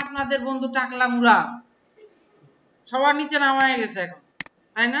 যেমন আপনাদের বন্ধু টাকলা মুরা সবার নিচে নামায় গেছে এখন,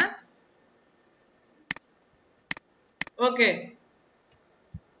 তাই না? ওকে,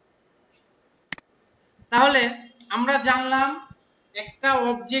 তাহলে আমরা জানলাম একটা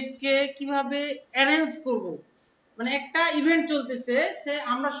অবজেক্টকে কিভাবে অ্যারেঞ্জ করব। মানে একটা ইভেন্ট চলতেছে, সে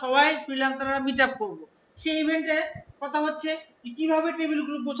আমরা সবাই ফ্রিল্যান্সাররা মিটআপ করব। সেই ইভেন্টে কথা হচ্ছে কিভাবে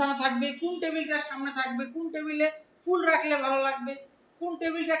টেবিলগুলো গোছানো থাকবে, কোন টেবিলটা সামনে থাকবে, কোন টেবিলে ফুল রাখলে ভালো লাগবে, কোন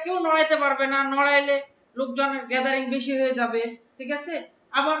টেবিলটা কেউ নড়াইতে পারবে না, নড়াইলে লোকজনের গ্যাদারিং বেশি হয়ে যাবে। ঠিক আছে?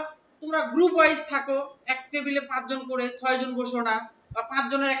 আবার তোমরা গ্রুপ ওয়াইজ থাকো, এক টেবিলে 5 জন করে, 6 জন বসো না, বা 5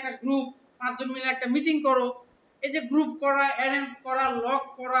 জনের একটা গ্রুপ, 5 জন মিলে একটা মিটিং করো। এই যে গ্রুপ করা, অ্যারেঞ্জ করা, লক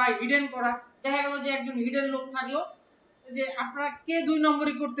করা, হিডেন করা, দেখা গেল যে একজন হিডেন লোক থাকলো, যে আপনারা কে 2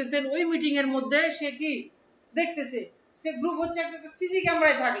 নম্বরই করতেছেন ওই মিটিং এর মধ্যে সে কি দেখতেছে, সে গ্রুপ হচ্ছে একটা সিসি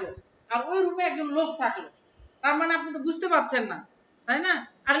ক্যামেরায় থাকলো, আর ওই রুমে একজন লোক থাকলো। তার মানে আপনি তো বুঝতে পারছেন না, তাই না?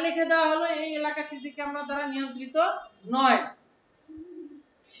 আর লিখে দেওয়া হলো এই এলাকা সিসি ক্যামেরা দ্বারা নিয়ন্ত্রিত নয়।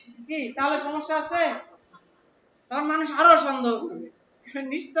 কি তাহলে সমস্যা আছে? তখন মানুষ আরো সন্দেহ করবে,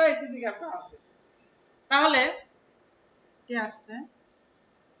 নিশ্চয়ই সিসি ক্যামেরা আছে। তাহলে কে আসছে?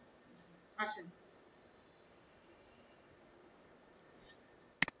 আসেন।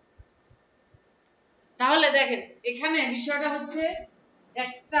 তাহলে দেখেন এখানে বিষয়টা হচ্ছে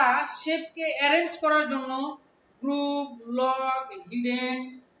একটা শেপকে অ্যারেঞ্জ করার জন্য গ্রুপ, লক, হিডেন,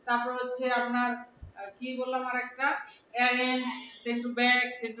 তারপর হচ্ছে আপনার কি বললাম আরেকটা, arrange, send to back,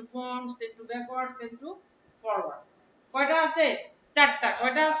 send to front, send to backward, send to forward. কয়টা আছে? 4টা।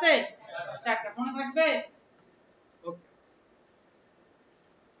 কয়টা আছে? 4টা। মনে থাকবে? ওকে,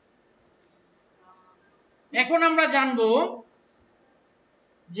 এখন আমরা জানবো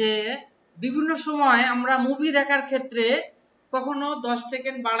যে বিভিন্ন সময় আমরা মুভি দেখার ক্ষেত্রে কখনো 10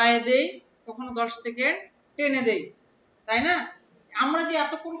 সেকেন্ড বাড়ায় দেই, কখনো 10 সেকেন্ড টেনে দেই, তাই না? আমরা যে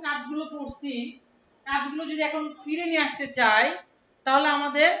এতক্ষণ কাজগুলো করছি, কাজগুলো যদি এখন ফিরে নিয়ে আসতে চাই, তাহলে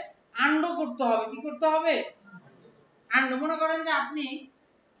আমাদের আন্ডু করতে হবে। কি করতে হবে? আন্ডু। মনে করেন যে আপনি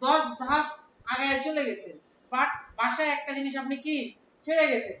 10 ধাপ আগে চলে গেছেন, বাট বাসায় একটা জিনিস আপনি কি ছেড়ে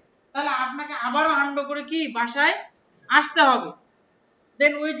গেছেন, তাহলে আপনাকে আবারও আন্ডু করে কি বাসায় আসতে হবে,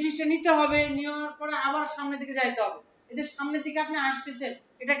 দেন ওই জিনিসটা নিতে হবে, নেওয়ার পরে আবার সামনের দিকে যাইতে হবে। এই যে সামনের দিকে আপনি আসতেছেন,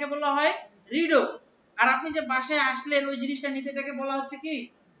 এটাকে বলা হয় রিডো। আর আপনি যে বাসায় আসলেন ওই জিনিসটা নিতে, এটাকে বলা হচ্ছে কি?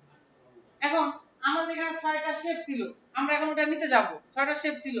 এখন আমাদের এখানে 6টা শেপ ছিল, আমরা এখন ওটা নিতে যাব, 6টা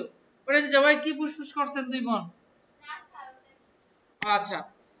শেপ ছিল, করে দিতে ভাই, কি ফুসফুস করছেন দুই বোন? আচ্ছা,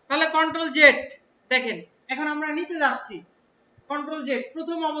 তাহলে কন্ট্রোল জেড দেখেন, এখন আমরা নিতে যাচ্ছি কন্ট্রোল জেড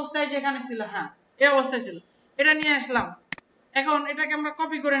প্রথম অবস্থায় যেখানে ছিল, হ্যাঁ এই অবস্থায় ছিল, এটা নিয়ে আসলাম। এখন এটাকে আমরা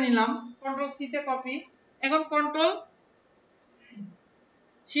কপি করে নিলাম, কন্ট্রোল সি তে কপি। এখন কন্ট্রোল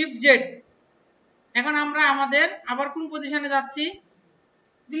শিফট জেড, এখন আমরা আমাদের আবার কোন পজিশনে যাচ্ছি?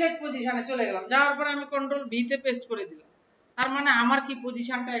 ডিলিট পজিশনে চলে গেলাম। যাওয়ার পরে আমি কন্ট্রোল ভি তে পেস্ট করে দিলাম। তার মানে আমার কি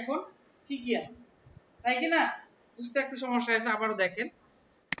পজিশনটা এখন ঠিকই আছে, তাই কি না? বুঝতে একটু সমস্যা হয়েছে, আবারও দেখেন।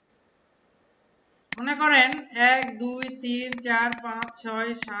 মনে করেন 1 2 3 4 5 6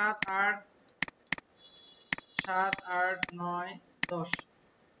 7 8 7 8 9 10,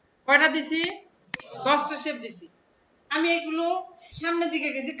 কয়টা দিছি? 10টা শেপ দিছি। আমি এগুলো সামনের দিকে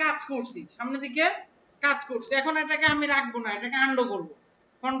গেছি, কাজ করছি, সামনের দিকে কাজ করছি। এখন এটাকে আমি রাখবো না, এটাকে আন্ডু করব,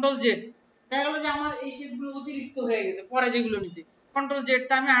 কন্ট্রোল জেড। দেখা গেল যে আমার এই শেপগুলো অতিরিক্ত হয়ে গেছে, পরে যেগুলো নিছি, কন্ট্রোল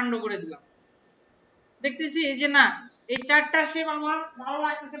জেডটা আমি আন্ডু করে দিলাম। দেখতেছি এই যে না, এই 4টা শেপ আমার ভালো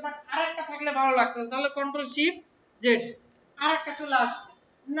লাগতেছে, বাট আরেকটা থাকলে ভালো লাগতো, তাহলে কন্ট্রোল শিফট জেড, আরেকটা চলে আসছে,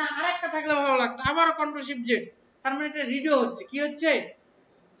 না আরেকটা থাকলে ভালো লাগতো, আবারও কন্ট্রোল শিফট জেড। তার মানে এটা রিডো হচ্ছে, কি হচ্ছে?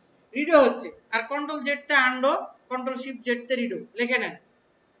 রিডো হচ্ছে। আর কন্ট্রোল জেড তে আন্ডো, কন্ট্রোল শিফট জেড তে রিডো, লিখে নেন।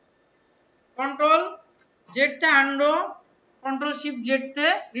 কন্ট্রোল জেড তে আন্ডো, কন্ট্রোল শিফট জেড তে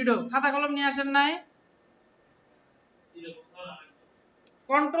রিডো। খাতা কলম নিয়ে আসেন নাই?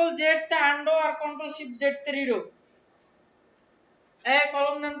 কন্ট্রোল জেড তে আন্ডো আর কন্ট্রোল শিফট জেড তে রিডো। এই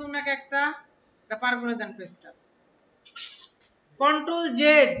কলম দেন তো উনাকে একটা, পার করে দেন পেজটা। কন্ট্রোল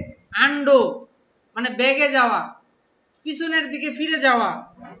জেড আন্ডো মানে ব্যাগে যাওয়া, পিছনের দিকে ফিরে যাওয়া,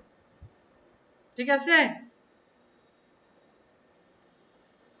 ঠিক আছে?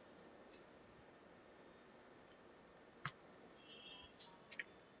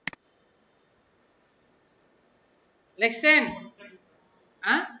 লিখছেন?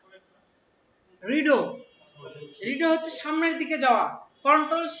 হ্যাঁ, রিডো, রিডো হচ্ছে সামনের দিকে যাওয়া,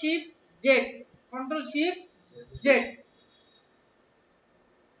 control shift Z, control shift Z,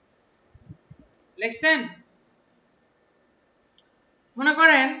 লিখছেন? মনে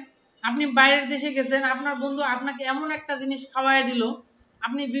করেন আপনি বাইরের দেশে গেছেন, আপনার বন্ধু আপনাকে এমন একটা জিনিস খাওয়াই দিল,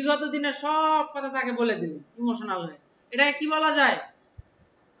 আপনি বিগত দিনের সব কথা তাকে বলে দিলেন ইমোশনাল হয়ে, এটাকে কি বলা যায়?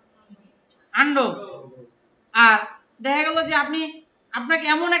 আন্ডো। আর দেখা গেল যে আপনি, আপনাকে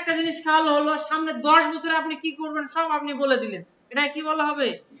এমন একটা জিনিস খাওয়ালো হলো, সামনে 10 বছরে আপনি কি করবেন সব আপনি বলে দিলেন, এটা কি বলা হবে?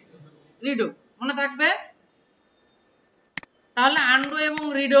 রিডো। মনে থাকবে? তাহলে আন্ডো এবং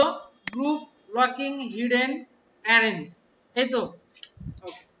রিডো, গ্রুপ, লকিং, হিডেন, অ্যারেঞ্জ, এই তো।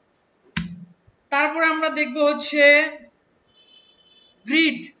 তারপর আমরা দেখব হচ্ছে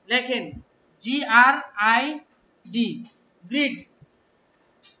গ্রিড, লেখেন GRID, grid.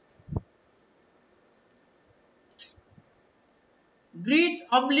 Grid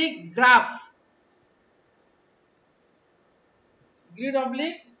oblique graph, grid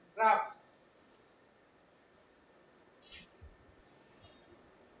oblique graph.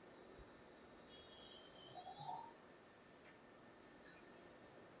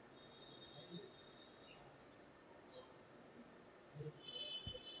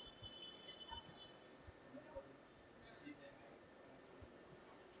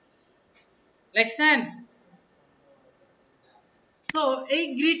 লেখছেন? তো এই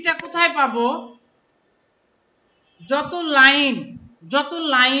গ্রিডটা কোথায় পাবো? যত লাইন, যত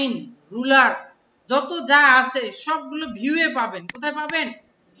লাইন, রুলার, যত যা আছে সবগুলো ভিউয়ে পাবেন। কোথায় পাবেন?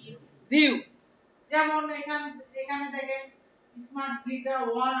 ভিউ। যেমন এখানে দেখেন স্মার্ট গ্রিডটা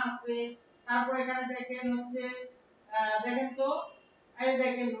 1 আছে, তারপর এখানে দেখেন হচ্ছে দেখেন তো, এই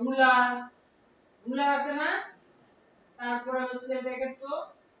দেখেন রুলার, রুলার আছে না? তারপরে হচ্ছে দেখেন তো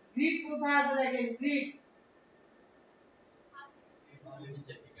গ্রিড কোথায় আছে, দেখেন গ্রিড।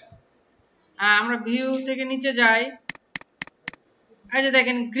 আমরা ভিউ থেকে নিচে যাই, এই যে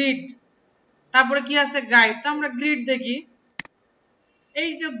দেখেন গ্রিড, তারপরে কি আছে? গাইড। তো আমরা গ্রিড দেখি, এই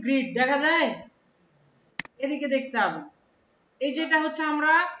যে গ্রিড দেখা যায়, এদিকে দেখতে হবে। এই যেটা হচ্ছে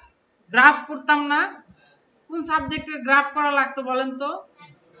আমরা গ্রাফ করতাম না, কোন সাবজেক্টের গ্রাফ করা লাগতো বলেন তো?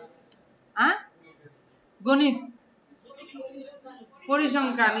 হ্যাঁ, গণিত,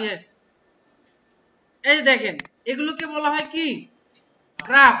 পরিসংখ্যান, ইয়েস। এই দেখেন এগুলোকে বলা হয় কি?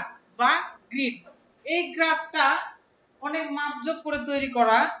 গ্রাফ বা গ্রিড। এই গ্রাফটা অনেক মাপজোক করে তৈরি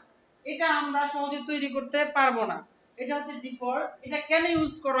করা, এটা আমরা সহজে তৈরি করতে পারবো না, এটা হচ্ছে ডিফল্ট। এটা কেন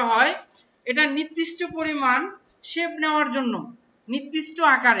ইউজ করা হয়? এটা নির্দিষ্ট পরিমাণ শেপ নেওয়ার জন্য, নির্দিষ্ট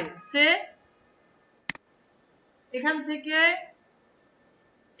আকারে। সে এখান থেকে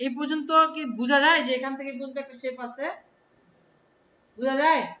এই পর্যন্ত কি বোঝা যায় যে এখান থেকে পর্যন্ত একটা শেপ আছে? বোঝা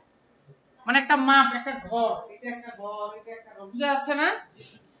যায়? মানে একটা মাপ, একটা ঘর, এটা একটা ঘর, এটা একটা ঘর, বোঝা যাচ্ছে না?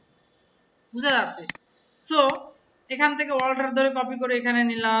 বুঝা যাচ্ছে? সো এখান থেকে অল্টার ধরে কপি করে এখানে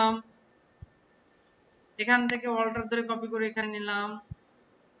নিলাম, এখান থেকে অল্টার ধরে কপি করে এখানে নিলাম,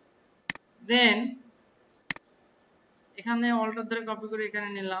 দেন এখানে অল্টার ধরে কপি করে এখানে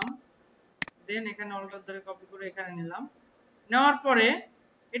নিলাম, দেন এখানে অল্টার ধরে কপি করে এখানে নিলাম, নেওয়ার পরে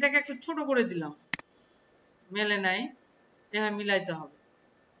এটাকে একটু ছোট করে দিলাম, মেলে নাই, এভাবে মিলাইতে হবে।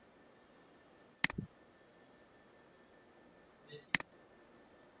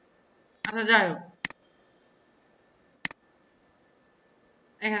 আচ্ছা যাই হোক,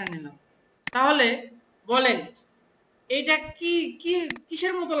 এখানে নিলাম। তাহলে বলেন এইটা কি কি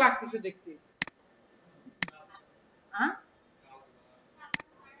কিসের মতো লাগতেছে দেখতে? হ্যাঁ,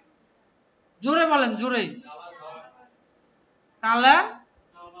 জোরে বলেন, জোরে। কালার,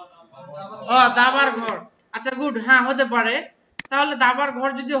 ও দাবার ঘর। আচ্ছা গুড, হ্যাঁ হতে পারে। তাহলে দাবার ঘর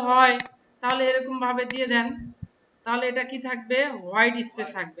যদি হয় তাহলে এরকম ভাবে দিয়ে দেন, তাহলে এটা কি থাকবে? হোয়াইট স্পেস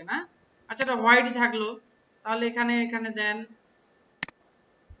থাকবে না? আচ্ছা এটা হোয়াইটই থাকলো, তাহলে এখানে এখানে দেন,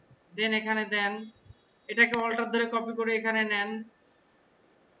 দেন এখানে দেন, এটাকে অল্টার ধরে কপি করে এখানে নেন,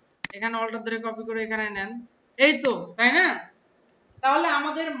 এখানে অল্টার ধরে কপি করে এখানে নেন, এই তো, তাই না? তাহলে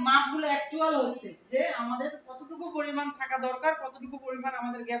আমাদের মাপগুলো অ্যাকচুয়াল হচ্ছে যে আমাদের কতটুকু পরিমাণ থাকা দরকার, কতটুকু পরিমাণ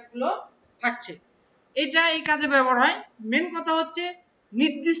আমাদের গ্যাপগুলো থাকছে, এটা এই কাজে ব্যবহার হয়। মেন কথা হচ্ছে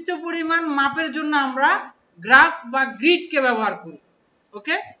নির্দিষ্ট পরিমাণ মাপের জন্য আমরা গ্রাফ বা গ্রিডকে ব্যবহার করি।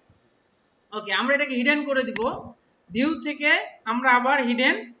 ওকে ওকে, আমরা এটাকে হিডেন করে দিব, ভিউ থেকে আমরা আবার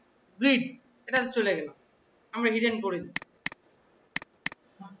হিডেন গ্রিড এটা চলে গেলাম, আমরা হিডেন করে দিচ্ছি।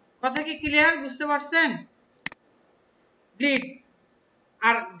 কথা কি ক্লিয়ার, বুঝতে পারছেন? গ্রিড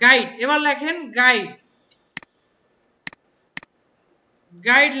আর গাইড, এবার লেখেন গাইড,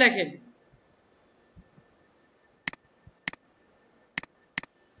 গাইড লেখেন,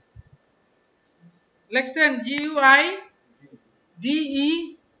 লেখছেন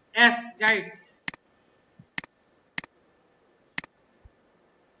GUIDES, গাইডস।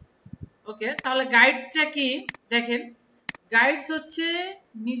 ওকে, তাহলে গাইডসটা কি দেখেন, গাইডস হচ্ছে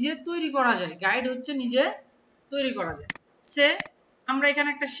নিজে তৈরি করা যায়, গাইড হচ্ছে নিজে তৈরি করা যায়। সে আমরা এখানে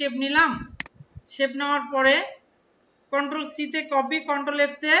একটা শেপ নিলাম, শেপ নেওয়ার পরে কন্ট্রোল সি তে কপি, কন্ট্রোল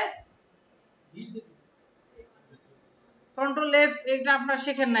এফ তে, কন্ট্রোল এফ এটা আপনারা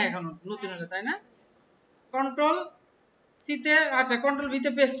শেখেন না এখনো, নতুন হলে, তাই না? কন্ট্রোল সি তে, আচ্ছা কন্ট্রোল ভি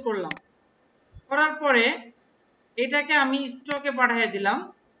তে পেস্ট করলাম, করার পরে এটাকে আমি স্টকে পাঠিয়ে দিলাম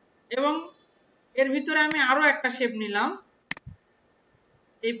এবং এর ভিতরে আমি আরো একটা শেপ নিলাম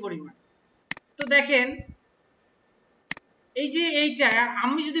এই পরিমাণ। তো দেখেন এই যে এইটা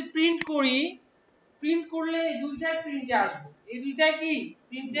আমি যদি প্রিন্ট করি, প্রিন্ট করলে এই দুইটাই প্রিন্টে আসবে, এই দুইটাই কি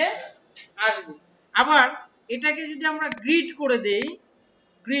প্রিন্টে আসবে। আবার এটাকে যদি আমরা গ্রিড করে দেই,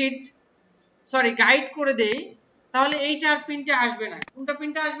 গ্রিড সরি গাইড করে দেই, তাহলে এইটা আর প্রিন্টে আসবে না। কোনটা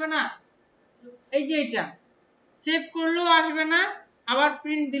প্রিন্টে আসবে না? এই যে এটা সেভ করলেও আসবে না, আবার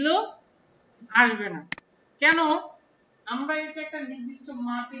প্রিন্ট দিলেও আসবে না। কেন? আমরা এটা একটা নির্দিষ্ট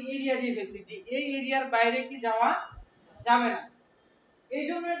মাপে এরিয়া দিয়ে ফেলছি যে এই এরিয়ার বাইরে কি যাওয়া যাবে না। এই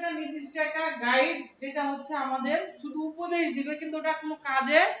জন্য এটা নির্দিষ্ট একটা গাইড, যেটা হচ্ছে আমাদের শুধু উপদেশ দিবে, কিন্তু ওটা কোনো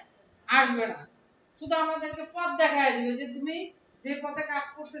কাজে আসবে না, শুধু আমাদেরকে পথ দেখায় দিবে যে তুমি যে পথে কাজ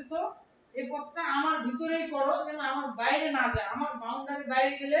করতেছো এই পথটা আমার ভিতরেই করো, যেন আমার বাইরে না যায়। আমার বাউন্ডারি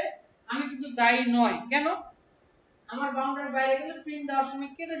বাইরে গেলে আমি কিন্তু দায়ী নয়। কেন? আমার বাউন্ডারি বাইরে গেলে প্রিন্ট দেওয়ার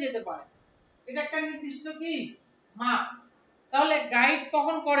সময় কেটে যেতে পারে। এটা একটা নির্দিষ্ট কি মাপ। তাহলে গাইড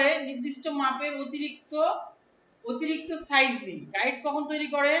কখন করে? নির্দিষ্ট মাপের অতিরিক্ত অতিরিক্ত সাইজ নিয়ে গাইড কখন তৈরি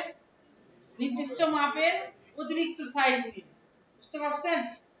করে? নির্দিষ্ট মাপের অতিরিক্ত সাইজ নিয়ে। বুঝতে পারছেন?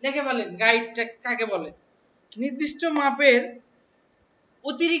 লিখে বলেন গাইডটা কাকে বলে? নির্দিষ্ট মাপের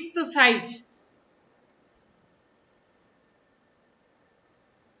অতিরিক্ত সাইজ।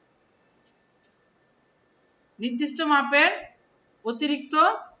 নির্দিষ্ট মাপের অতিরিক্ত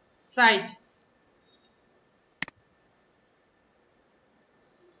সাইজ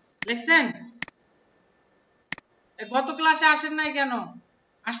লিখছেন? গত ক্লাসে আসেন নাই কেন?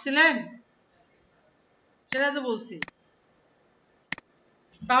 আসছিলেন? সেটা তো বলছি।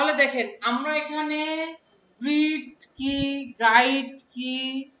 তাহলে দেখেন আমরা এখানে গ্রিড কি, গাইড কি,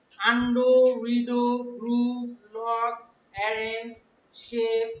 undo, রিডো, group, lock, arrange,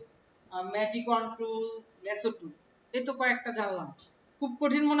 shape, magic control, lasso টুল, এই তো কয়েকটা জানলাম। খুব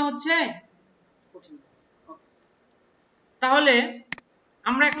কঠিন মনে হচ্ছে? কঠিন। তাহলে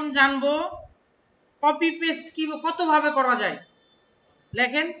আমরা এখন জানবো কপি পেস্ট কি কত ভাবে করা যায়।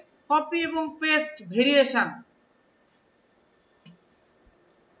 লেখেন কপি এবং পেস্ট ভেরিয়েশন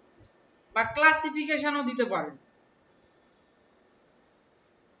বা ক্লাসিফিকেশনও দিতে পারেন।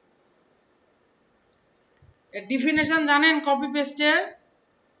 এর ডেফিনেশন জানেন কপি পেস্টের?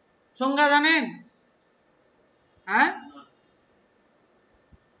 সংজ্ঞা জানেন? হ্যাঁ,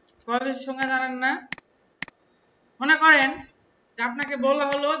 কপির সংজ্ঞা জানেন না? মনে করেন যে আপনাকে বলা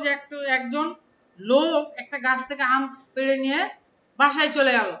হলো যে একজন লোক একটা গাছ থেকে আম পেড়ে নিয়ে বাসায়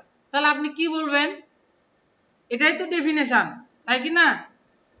চলে গেল, তাহলে আপনি কি বলবেন? এটাই তো ডেফিনেশন, তাই কি না?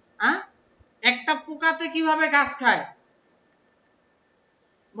 হ্যাঁ, একটা পোকাতে কিভাবে গাছ খায়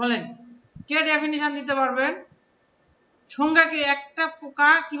বলেন, কে ডেফিনেশন দিতে পারবেন? সংজ্ঞা কি? একটা পোকা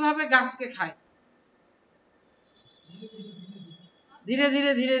কিভাবে গাছকে খায়? ধীরে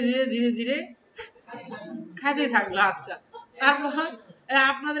ধীরে ধীরে ধীরে ধীরে ধীরে খাইতে থাকলো। আচ্ছা, তারপর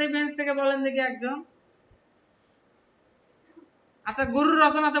আপনাদের এই বেঞ্চ থেকে বলেন দেখি একজন। আচ্ছা, গরুর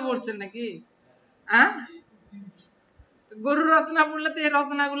রচনাতে পড়ছেন নাকি? হ্যাঁ, গরুর রচনা পড়লে তো এই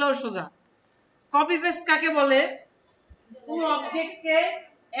রচনাগুলোও সোজা। কপি পেস্ট কাকে বলে? কোন অবজেক্টকে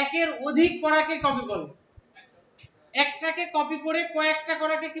একের অধিক করাকে কপি বলে। একটাকে কপি করে কয়েকটা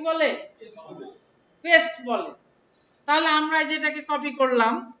করাকে কি বলে? পেস্ট বলে। তাহলে আমরা যেটাকে কপি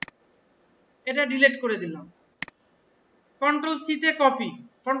করলাম এটা ডিলিট করে দিলাম, কন্ট্রোল সি তে কপি।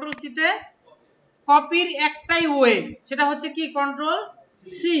 কন্ট্রোল সি তে কপির একটাই ওয়ে, সেটা হচ্ছে কি? Control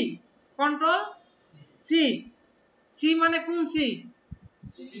C. Control C. C মানে কোন সি?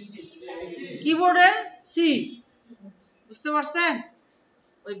 কিবোর্ডের সি। বুঝতে পারছেন?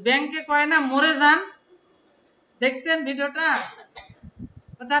 ওই ব্যাংকে কয় না মরে যান, দেখছেন ভিডিওটা?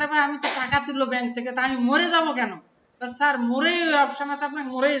 আরে ভাই, আমি তো টাকা তুললো ব্যাংক থেকে, তা আমি মরে যাব কেন? স্যার, মরেই অপশন আছে, আপনাকে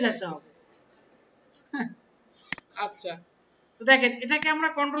মরেই যেতে হবে। আচ্ছা, তো দেখেন এটাকে আমরা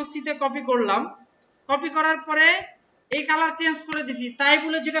কন্ট্রোল সি তে কপি করলাম। কপি করার পরে এই কালার চেঞ্জ করে দিছি, তাই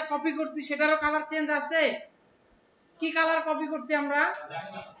বলে যেটা কপি করছি সেটারও কালার চেঞ্জ আছে। কি কালার কপি করছি আমরা?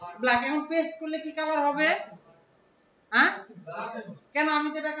 ব্ল্যাক। এখন পেস্ট করলে কি কালার হবে? হ্যাঁ, কেন? আমি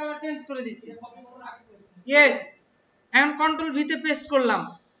তো এটা কালার চেঞ্জ করে দিছি। ইয়েস। এখন কন্ট্রোল ভি তে পেস্ট করলাম।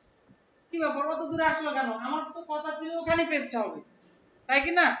 কি ব্যাপার, অত দূরে আসলো কেন? আমার তো কথা ছিল ওখানে পেস্ট হবে, তাই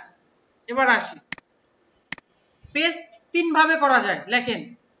কি না? এবার আসি, পেস্ট তিন ভাবে করা যায়। লেখেন,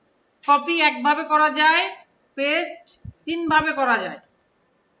 কপি এক ভাবে করা যায়, পেস্ট তিন ভাবে করা যায়।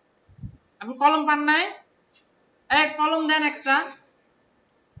 আপনি কলম পান নাই? এক কলম দেন, একটা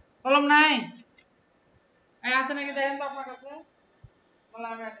কলম নাই? এই আছে নাকি দেখেন তো আপনার কাছে।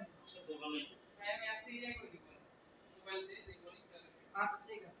 আচ্ছা,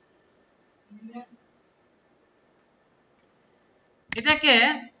 ঠিক আছে। এটাকে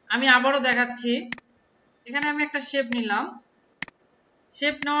আমি আবারও দেখাচ্ছি। এখানে আমি একটা শেপ নিলাম।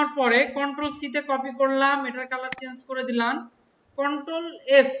 শেপ নেওয়ার পরে কন্ট্রোল সি তে কপি করলাম, এটার কালার চেঞ্জ করে দিলাম। Control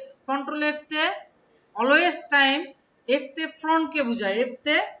F. কন্ট্রোল এফ তে অলওয়েজ টাইম এফ তে ফ্রন্ট কে বোঝায়, এফ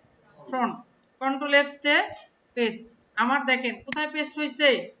তে ফ্রন্ট। কন্ট্রোল এফ তে পেস্ট। আমার দেখেন কোথায় পেস্ট হয়েছে?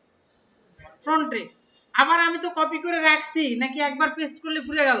 ফ্রন্টে। আবার আমি তো কপি করে রাখছি, নাকি একবার পেস্ট করলে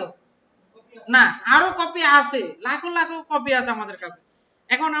ফুরে গেল? না, আরো কপি আছে, লাখো লাখো কপি আছে আমাদের কাছে।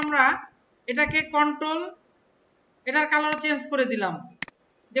 এখন আমরা এটাকে কন্ট্রোল, এটার কালার চেঞ্জ করে দিলাম,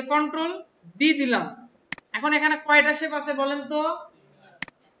 যে কন্ট্রোল বি দিলাম। এখন এখানে কয়টা শেপ আছে বলেন তো?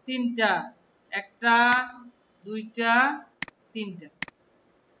 তিনটা। একটা, দুইটা, তিনটা।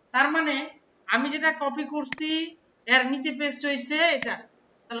 তার মানে আমি যেটা কপি করছি এর নিচে পেস্ট হয়েছে এটা।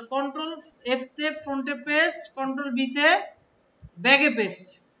 তাহলে কন্ট্রোল এফ তে ফ্রন্টে পেস্ট, কন্ট্রোল বি তে ব্যাকে পেস্ট।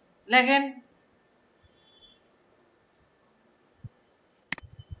 লেখেন,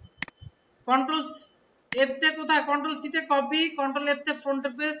 কন্ট্রোল এফ তে কোথায়? কন্ট্রোল সি তে কপি, কন্ট্রোল এফ তে ফ্রন্টে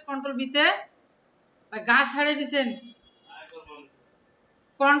পেস্ট, কন্ট্রোল বি তে গাছ হারিয়ে দিয়েছেন।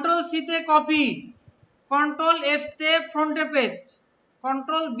 কন্ট্রোল সি তে কপি, কন্ট্রোল এফ তে ফ্রন্টে পেস্ট,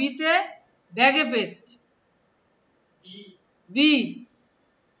 কন্ট্রোল বি তে ব্যাগে পেস্ট। বি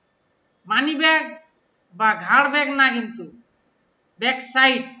মানি ব্যাগ বা ঘাড় ব্যাগ না, কিন্তু ব্যাক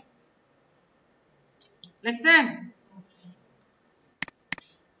সাইড। লিখছেন?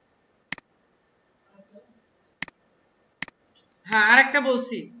 হ্যাঁ, আরেকটা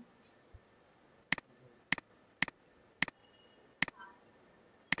বলছি।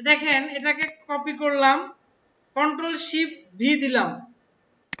 দেখেন এটাকে কপি করলাম, কন্ট্রোল শিফট ভি দিলাম,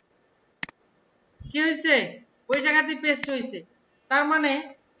 কি হয়েছে? ওই জায়গাতে পেস্ট হয়েছে। তার মানে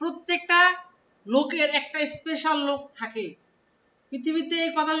প্রত্যেকটা লোকের একটা স্পেশাল লোক থাকে। পৃথিবীতে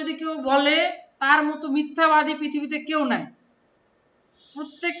এই কথা যদি কেউ বলে, তার মতো মিথ্যাবাদী পৃথিবীতে কেউ নাই।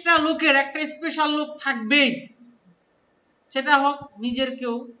 প্রত্যেকটা লোকের একটা স্পেশাল লোক থাকবেই, সেটা হোক নিজের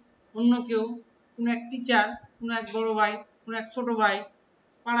কেউ, অন্য কেউ, কোন এক টিচার, কোন এক বড় ভাই, কোন এক ছোট ভাই,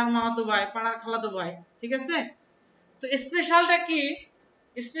 পাড়ার মামাতো ভাই, পাড়ার খালাতো ভাই। ঠিক আছে? তো স্পেশালটা কি?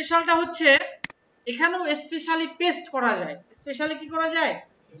 স্পেশালটা হচ্ছে এখানেও স্পেশালি পেস্ট করা যায়। স্পেশালি কি করা যায়?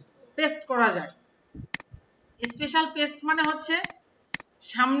 পেস্ট করা যায়। স্পেশাল পেস্ট মানে হচ্ছে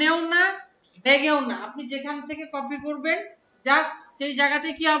সামনেও না ব্যাগেও না, আপনি যেখান থেকে কপি করবেন জাস্ট সেই জায়গাতে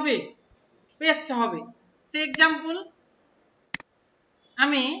কি হবে, পেস্ট হবে। সে এক্সাম্পল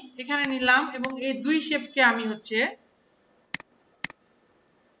আমি এখানে নিলাম এবং এই দুই শেপকে আমি হচ্ছে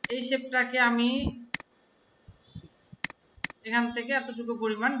এই শেপটাকে আমি এখান থেকে এতটুকু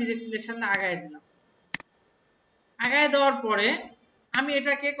পরিমাণ ডিরেক্ট সিলেকশন দিয়ে আগায় দিলাম। আগায় দেওয়ার পরে আমি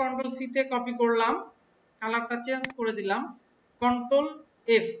এটাকে কন্ট্রোল সি তে কপি করলাম, কালারটা চেঞ্জ করে দিলাম, কন্ট্রোল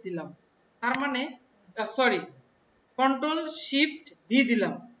এফ দিলাম, তার মানে সরি কন্ট্রোল শিফট ভি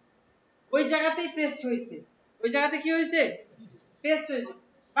দিলাম, ওই জায়গাতেই পেস্ট হয়েছে, ওই জায়গাতে কি হয়েছে, পেস্ট হয়েছে।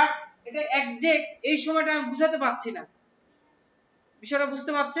 বাট এটা একজ্যাক্ট এই সময়টা আমি বুঝাতে পারছি না, বিষয়টা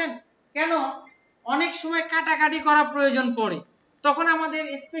বুঝতে পারছেন? কেন, অনেক সময় কাটাকাটি করা প্রয়োজন পড়ে, তখন আমাদের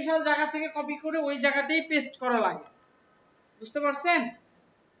স্পেশাল জায়গা থেকে কপি করে ওই জায়গাতেই পেস্ট করা লাগে। বুঝতে পারছেন?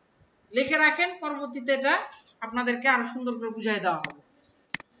 লিখে রাখেন, পরবর্তীতে এটা আপনাদেরকে আরো সুন্দর করে বুঝিয়ে দেওয়া হবে।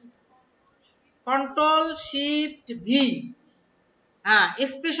 কন্ট্রোল শিফট ভি, হ্যাঁ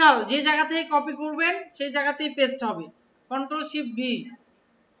স্পেশাল যে জায়গা থেকে কপি করবেন সেই জায়গাতেই পেস্ট হবে। Control shift V.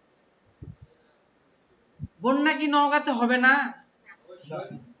 বন্যা কি নওগাঁতে হবে না?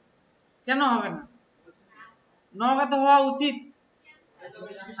 কেন হবে না? নওগাঁতে হওয়া উচিত।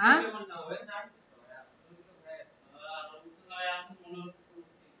 হ্যাঁ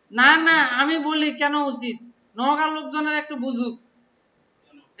না না, আমি বলি কেন উচিত, নওগাঁর লোকজনের একটু বুঝুক,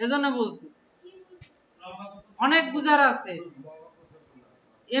 এজন্য বলছি। অনেক বুঝার আছে,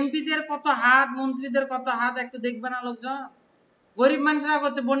 এমপিদের কত হাত, মন্ত্রীদের কত হাত, একটু দেখবে না লোকজন? গরিব মানুষরা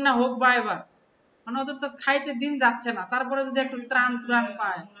করছে বন্যা হোক বা এবার, মানে ওদের তো খাইতে দিন যাচ্ছে না, তারপরে যদি একটু ত্রাণ ত্রাণ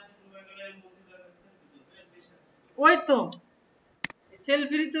পায়। ওই তো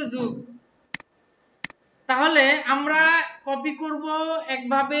সেলফিরই তো যুগ। তাহলে আমরা কপি করব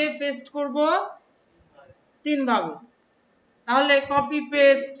একভাবে, পেস্ট করব তিন ভাবে। তাহলে কপি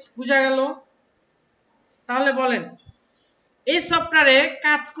পেস্ট বুঝা গেল। তাহলে বলেন এই সফটওয়্যারে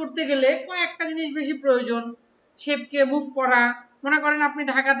কাজ করতে গেলে কয়েকটা জিনিস বেশি প্রয়োজন। শেপকে মুভ করা, মনে করেন আপনি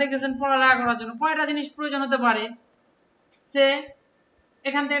ঢাকাতে গেছেন পড়ালেখা করার জন্য, কয়টা জিনিস প্রয়োজন হতে পারে? সে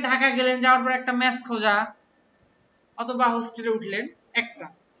এখান থেকে ঢাকা গেলেন, যাওয়ার পর একটা মেস খোঁজা, অথবা হোস্টেলে উঠলেন একটা,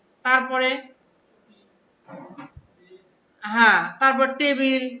 তারপরে হ্যাঁ তারপর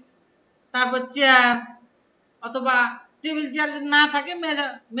টেবিল, তারপর চেয়ার, অথবা টেবিল চেয়ার যদি না থাকে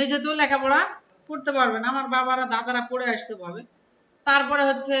মেঝেতেও লেখাপড়া করতে পারবেন, আমার বাবারা দাদারা পড়ে আসতে পারবে। তারপরে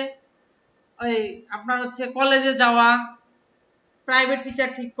হচ্ছে ওই আপনার হচ্ছে কলেজে যাওয়া, প্রাইভেট টিচার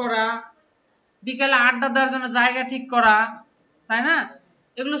ঠিক করা, বিকালে আড্ডা দেওয়ার জন্য জায়গা ঠিক করা, তাই না?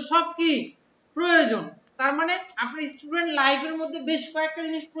 এগুলো সব কি প্রয়োজন। তার মানে আপনার স্টুডেন্ট লাইফের মধ্যে বেশ কয়েকটা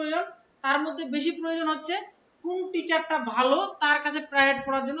জিনিস প্রয়োজন, তার মধ্যে বেশি প্রয়োজন হচ্ছে কোন টিচারটা ভালো তার কাছে প্রাইভেট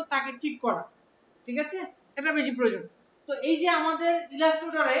পড়ার জন্য তাকে ঠিক করা, ঠিক আছে, এটা বেশি প্রয়োজন। তো এই যে আমাদের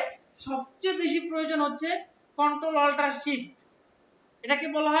ইলাস্ট্রেটরে সবচেয়ে বেশি প্রয়োজন হচ্ছে কন্ট্রোল অল্টার শিফট, এটাকে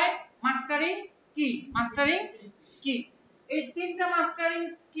বলা হয় মাস্টারিং কি, মাস্টারিং কি। এই তিনটা মাস্টারিং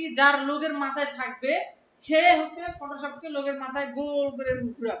কি যার লোগের মাথায় থাকবে সে হচ্ছে ফটোশপকে লোগের মাথায় গোল করে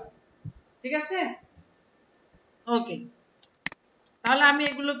ঘুরাবে, ঠিক আছে? ওকে, তাহলে আমি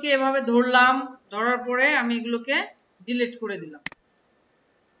এগুলোকে এভাবে ধরলাম, ধরার পরে আমি এগুলোকে ডিলিট করে দিলাম।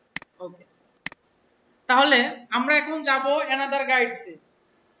 ওকে, তাহলে আমরা এখন যাব অ্যানাদার গাইডসে।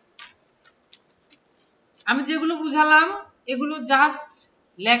 আমি যেগুলো বুঝালাম এগুলো জাস্ট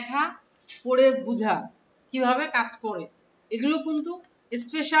লেখা পড়ে বুঝা কিভাবে কাজ করে, এগুলো কিন্তু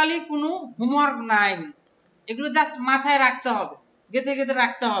স্পেশালি কোনো হোমওয়ার্ক নাই, এগুলো জাস্ট মাথায় রাখতে হবে, গেঁথে গেঁথে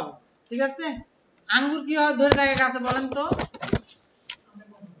রাখতে হবে, ঠিক আছে? আঙ্গুর কিভাবে ধরে থাকে গাছে বলেন তো?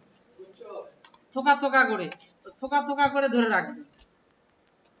 থোকা থোকা করে, থোকা থোকা করে ধরে রাখবে।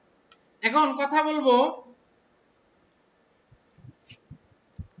 এখন কথা বলবো,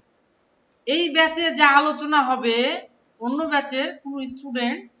 এই ব্যাচে যা আলোচনা হবে অন্য ব্যাচের কোন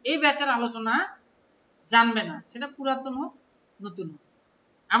স্টুডেন্ট এই ব্যাচের আলোচনা জানবে না, সেটা পুরাতন হোক নতুন হোক।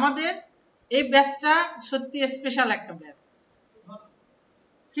 আমাদের এই ব্যাচটা সত্যি স্পেশাল একটা ব্যাচ,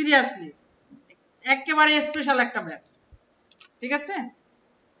 সিরিয়াসলি একেবারে স্পেশাল একটা ব্যাচ, ঠিক আছে?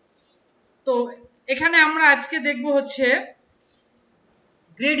 তো এখানে আমরা আজকে দেখব হচ্ছে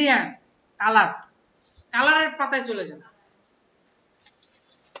গ্রেডিয়েন্ট, কালার। কালারের পাতায় চলে যান।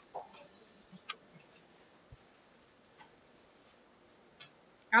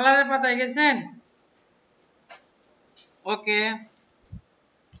 কালারের পাতায় গেছেন? ওকে,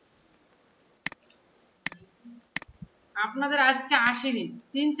 আপনাদের আজকে আসেনি,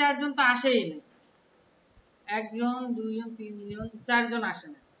 3-4 জন তো আসেই না, 1 জন 2 জন 3 জন 4 জন আসে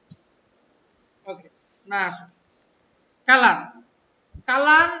না। ওকে, না আসুন। কালার,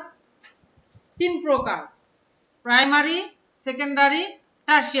 কালার 3 প্রকার, প্রাইমারি, সেকেন্ডারি,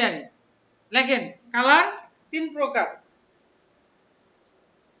 টারশিয়ারি। লেখেন কালার তিন প্রকার।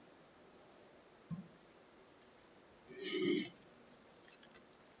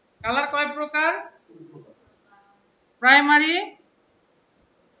 কালার কয় প্রকার? Primary,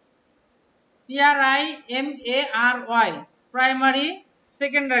 PRIMARY primary,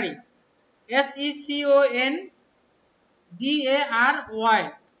 secondary SECONDARY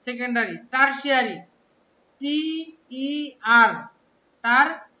secondary, tertiary TER টার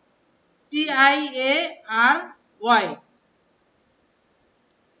TIARY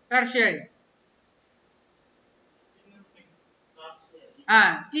টারশিয়ারি।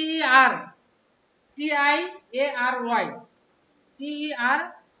 হ্যাঁ TER TIARY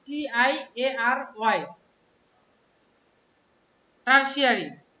টারশিয়ারি।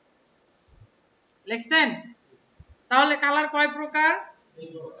 লিখছেন? তাহলে কালার কয় প্রকার?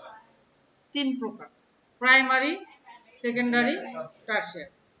 তিন প্রকার, প্রাইমারি, সেকেন্ডারি,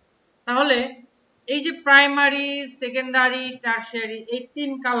 টারশিয়ারি। তাহলে এই যে প্রাইমারি, সেকেন্ডারি, টারশিয়ারি এই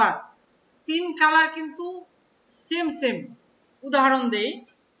তিন কালার কিন্তু সেম সেম। উদাহরণ দেই,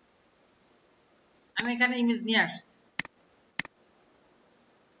 আমি এখানে ইমেজ নিয়ে আসছি।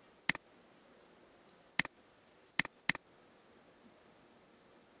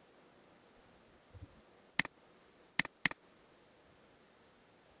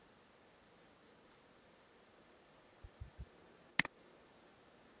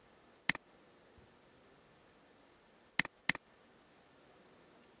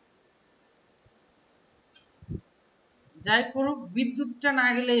 যাই করুক বিদ্যুৎটা না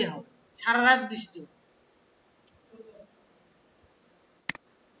গেলেই হবে, সারা রাত বৃষ্টি।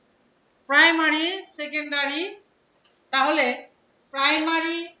 Primary, secondary. তাহলে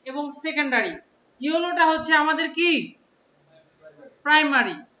প্রাইমারি এবং সেকেন্ডারি, ইয়েলোটা হচ্ছে আমাদের কি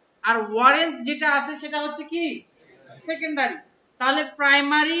প্রাইমারি, আর অরেঞ্জ যেটা আছে সেটা হচ্ছে কি সেকেন্ডারি। তাহলে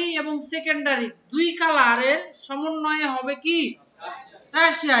প্রাইমারি এবং সেকেন্ডারি দুই কালারের সমন্বয়ে হবে কি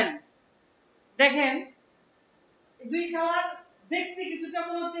টারশিয়ারি। দেখেন দুই কালার দেখতে কিছুটা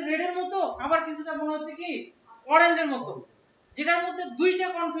মনে হচ্ছে রেডের মতো, আবার কিছুটা মনে হচ্ছে কি অরেঞ্জের মতো। যেটার মধ্যে দুইটা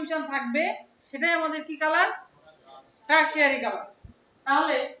কনফিউশন থাকবে সেটাই আমাদের কি কালার? Tertiary colour.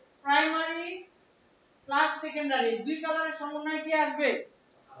 তাহলে প্রাইমারি প্লাস সেকেন্ডারি দুই কালারের সমন্বয়ে কি আসবে?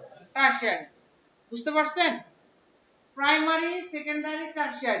 টারশিয়ারি। বুঝতে পারছেন? Primary, secondary,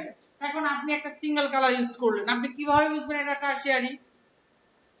 tertiary. এখন আপনি একটা সিঙ্গেল কালার ইউজ করলেন, আপনি কিভাবে বুঝবেন এটা টারশিয়ারি?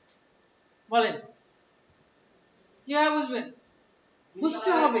 বলেন কিভাবে বুঝবেন?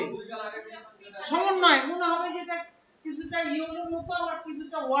 বুঝতে হবে সমন্বয়, মনে হবে যেটা কিছুটা ইয়েলোর মতো আবার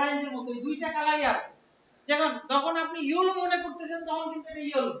কিছুটা অরেঞ্জের মতো, দুইটা কালারই আছে। যখন আপনি ইয়েলো মনে করতেছেন তখন কিন্তু এটা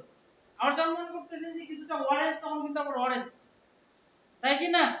ইয়েলো, আর যখন মনে করতেছেন যে কিছুটা অরেঞ্জ তখন কিন্তু আবার অরেঞ্জ। তাই কি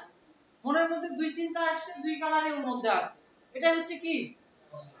না? মনের মধ্যে দুই চিন্তা আসছে, দুই কালারের মধ্যে আছে, এটা হচ্ছে কি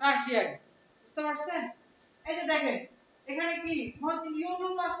টারশিয়ারি। বুঝতে পারছেন? এই যে দেখেন এখানে কি হচ্ছে ইয়েলো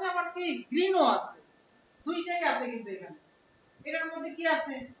আছে আবার কি গ্রিনও আছে, দুইটাই আছে কিন্তু এখানে। এটার মধ্যে কি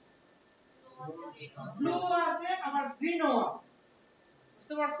আছে? ব্লু আছে আবার গ্রিনও আছে।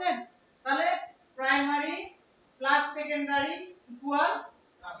 বুঝতে পারছেন? তাহলে primary plus secondary equal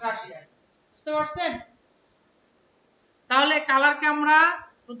tertiary. বুঝতে পারছেন? তাহলে কালারকে আমরা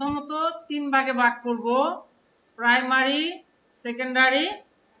প্রথমত তিন ভাগে ভাগ করব, প্রাইমারি, সেকেন্ডারি,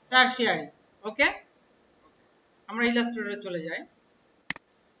 টারশিয়ারি। ওকে, আমরা ইলাস্ট্রেটরে চলে যাই।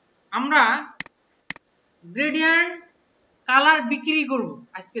 আমরা গ্রেডিয়েন্ট কালার বিক্রি করব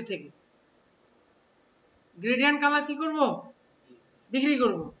আজকে থেকে। গ্রেডিয়েন্ট কালার কি করব? বিক্রি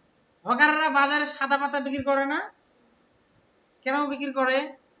করব। হকাররা বাজারে সাদা পাতা বিক্রি করে না? কেন বিক্রি করে?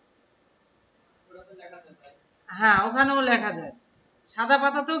 হ্যাঁ, ওখানেও লেখা যায়, সাদা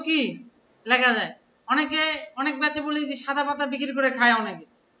পাতাতেও কি লেখা যায়। অনেক ব্যাচে বলি যে সাদা পাতা বিক্রি করে খায়,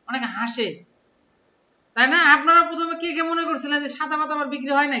 অনেকে হাসে, তাই না? আপনারা প্রথমে কে মনে করছিলেন যে সাদা পাতা আবার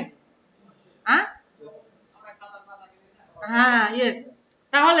বিক্রি হয় নাই? হ্যাঁ, ইয়েস।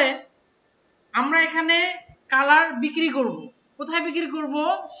 তাহলে আমরা এখানে কালার বিক্রি করব, কোথায় বিক্রি করব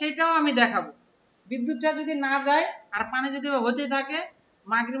সেটাও আমি দেখাবো। বিদ্যুৎটা যদি না যায় আর পানি যদি হতেই থাকে,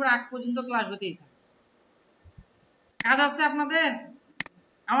 মাগরিবের আগ পর্যন্ত ক্লাস হতেই থাকে। কাজ আছে আপনাদের?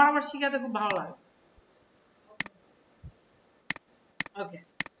 আমার আবার শিখাতে খুব ভালো লাগে। ওকে,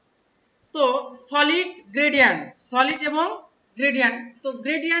 তো সলিড গ্রেডিয়েন্ট, সলিড এবং গ্রেডিয়েন্ট। তো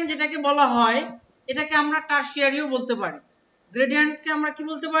গ্রেডিয়েন্ট যেটাকে বলা হয় এটাকে আমরা টারশিয়ারিও বলতে পারি। গ্রেডিয়েন্টকে আমরা কি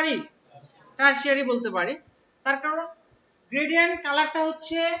বলতে পারি? টারশিয়ারি বলতে পারি। তার কারণ গ্রেডিয়েন্ট কালারটা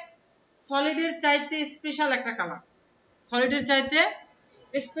হচ্ছে সলিডের চাইতে স্পেশাল একটা কালার, সলিডের চাইতে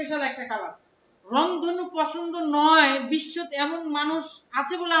স্পেশাল একটা কালার। রংধনু পছন্দ নয় বিশ্বত এমন মানুষ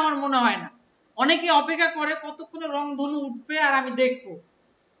আছে বলে আমার মনে হয় না। অনেকে অপেক্ষা করে কতক্ষণে রংধনু উঠবে আর আমি দেখবো,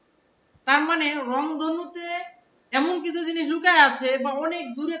 তার মানে রংধনুতে এমন কিছু জিনিস লুকায় আছে বা অনেক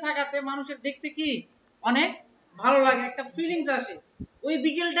দূরে থাকাতে মানুষের দেখতে কি অনেক ভালো লাগে, একটা ফিলিংস আসে। ওই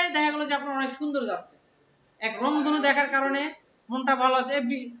বিকেলটাই দেখা গেল যে আপনার অনেক সুন্দর যাচ্ছে, এক রংধনু দেখার কারণে মনটা ভালো আছে।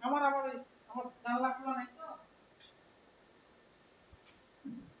 আমার আবার আমার জানলা খোলা নাই তো।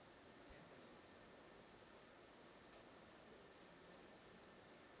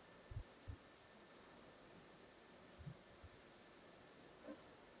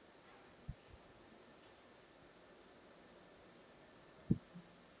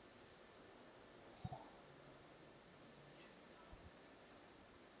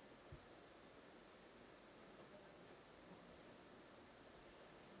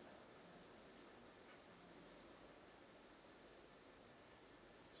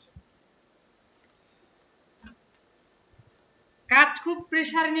 কাজ খুব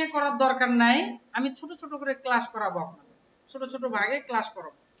প্রেসার নিয়ে করার দরকার নাই, আমি ছোট ছোট করে ক্লাস করাবো আপনাদের, ছোট ছোট ভাগে ক্লাস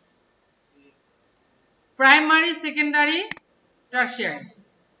করাবো। Primary, secondary, tertiary.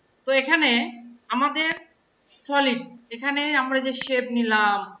 তো এখানে আমাদের সলিড, এখানে আমরা যে শেপ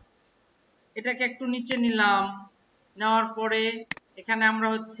নিলাম, এটাকে একটু নিচে নিলাম, নেওয়ার পরে এখানে আমরা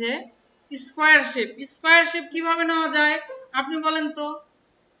হচ্ছে স্কোয়ার শেপ। স্কোয়ার শেপ কিভাবে নেওয়া যায় আপনি বলেন তো?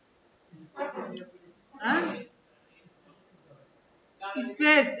 হ্যাঁ,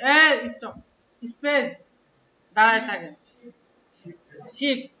 স্পেস, স্টপ, স্পেস, দাঁড়ায় থাকেন,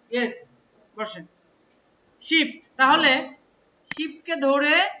 শিফট, ইয়েস, বসেন, শিফট। তাহলে শিফটকে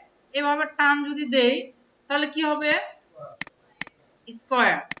ধরে এভাবে টান যদি দেই তাহলে কি হবে?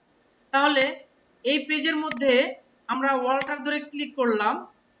 স্কয়ার। তাহলে এই পেজের মধ্যে আমরা ওয়ালটার ধরে ক্লিক করলাম,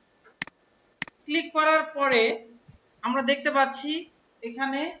 ক্লিক করার পরে আমরা দেখতে পাচ্ছি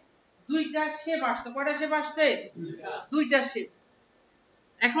এখানে দুইটা শেপ আসছে। কয়টা শেপ আসছে? দুইটা শেপ।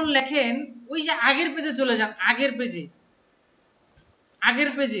 এখন লেখেন, ওই যে আগের পেজে চলে যান, আগের পেজে, আগের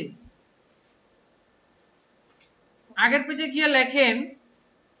পেজে, আগের পেজে গিয়ে লেখেন,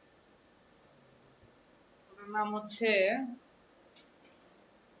 ওটার নাম হচ্ছে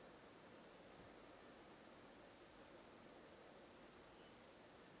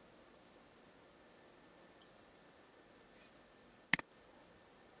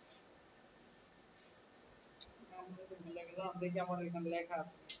দেখি আমার এখানে লেখা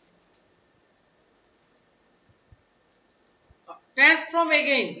আছে, ট্রান্সফর্ম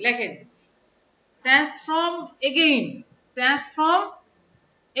এগেইন। লেখেন ট্রান্সফর্ম এগেইন, ট্রান্সফর্ম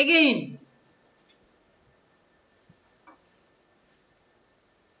এগেইন।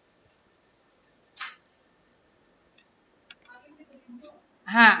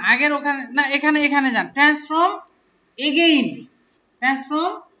 হ্যাঁ, আগের ওখানে না, এখানে, এখানে যান, ট্রান্সফর্ম এগেইন,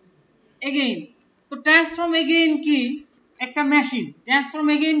 ট্রান্সফর্ম এগেইন। তো ট্রান্সফর্ম এগেইন কি? একটা মেশিন। ট্রান্সফর্ম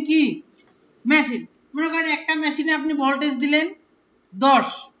এগেইন কি? মেশিন। মনে করেন একটা মেশিনে আপনি ভোল্টেজ দিলেন 10,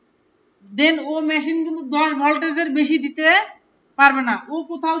 দেন ও মেশিন কিন্তু 10 ভোল্টেজের বেশি দিতে পারবে না। ও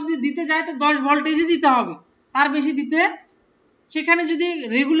কোথাও যদি দিতে যায় তো 10 ভোল্টেজই দিতে হবে, তার বেশি দিতে। সেখানে যদি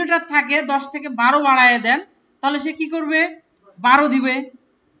রেগুলেটর থাকে 10 থেকে 12 বাড়ায় দেন তাহলে সে কি করবে? 12 দিবে,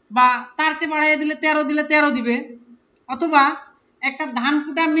 বা তার চেয়ে বাড়াইয়া দিলে 13 দিলে 13 দিবে। অথবা একটা ধান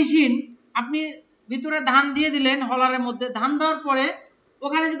কুটা মেশিন, আপনি ভিতরে ধান দিয়ে দিলেন, হলারের মধ্যে ধান দেওয়ার পরে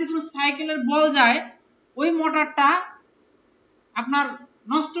ওখানে যদি কোনো সাইকেলের বল যায়, ওই মোটরটা আপনার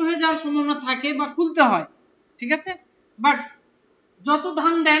নষ্ট হয়ে যাওয়ার সম্ভাবনা থাকে বা খুলতে হয়, ঠিক আছে? বাট যত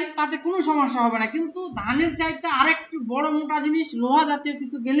ধান দেন তাতে কোনো সমস্যা হবে না। কিন্তু ধানের চাইতে আরেকটু বড় মোটা জিনিস, লোহা জাতীয়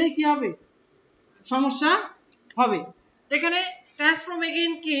কিছু গেলেই কি হবে? সমস্যা হবে। এখানে ট্রান্সফর্ম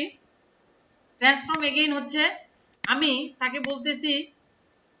এগেইন কি? ট্রান্সফর্ম এগেইন হচ্ছে, আমি তাকে বলতেছি,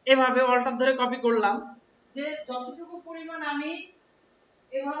 এভাবে অল্টার ধরে কপি করলাম, যে যতটুকু পরিমাণ আমি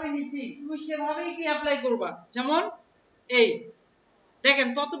এভাবে নিছি তুমি সেভাবেই কি অ্যাপ্লাই করবা। যেমন এই দেখেন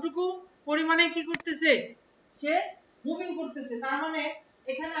ততটুকু পরিমাণে কি করতেছে, সে মুভিং করতেছে। তার মানে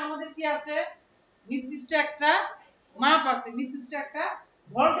এখানে আমাদের কি আছে? নির্দিষ্ট একটা মাপ আছে, নির্দিষ্ট একটা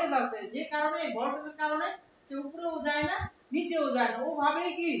ভোল্টেজ আছে, যে কারণে ভোল্টেজের কারণে সে উপরেও যায় না নিচেও যায় না,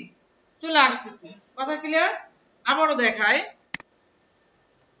 ওভাবেই কি চলে আসতেছে। কথা ক্লিয়ার? আবারও দেখায়,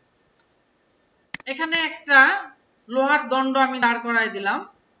 এখানে একটা লোহার দণ্ড আমি দাঁড় করাই দিলাম।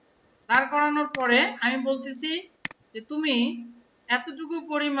 দাঁড় করানোর পরে আমি বলতেছি যে তুমি এতটুকু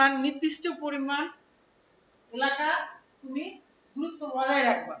পরিমাণ, নির্দিষ্ট পরিমাণ এলাকা তুমি দূরত্ব বজায়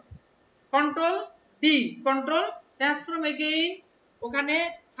রাখবা। Control D, control, transform again, ওখানে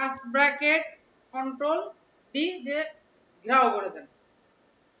ফার্স্ট ব্র্যাকেট, কন্ট্রোল ডি দিয়ে ঘেরাও করে দেন,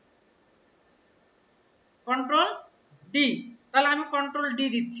 কন্ট্রোল ডি। তাহলে আমি কন্ট্রোল ডি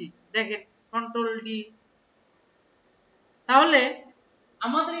দিচ্ছি, দেখেন কন্ট্রোল ডি। তাহলে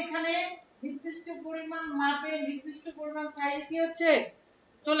আমাদের এখানে নির্দিষ্ট পরিমাণ মাপে, নির্দিষ্ট পরিমাণ সাইজে কি হচ্ছে?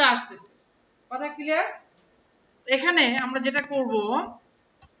 চলে আসতেছে। কথা ক্লিয়ার? এখানে আমরা যেটা করব,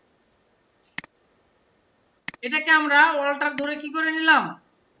 এটাকে আমরা অল্টার ধরে কি করে নিলাম,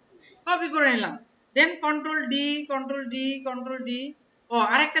 কপি করে নিলাম। দেন control D, control D, control D. ও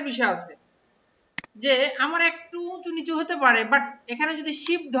আরেকটা বিষয় আছে যে আমার একটু উঁচু নিচু হতে পারে, বাট এখানে যদি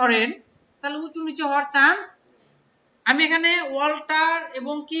শিফট ধরেন তাহলে উঁচু নিচু হওয়ার চান্স। আমি এখানে অল্টার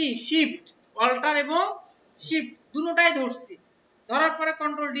এবং কি শিফট, অল্টার এবং শিফট দুটোটাই ধরছি, ধরার পরে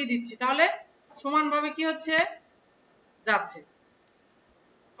কন্ট্রোল ডি দিচ্ছি, তাহলে সমানভাবে কি হচ্ছে, যাচ্ছে।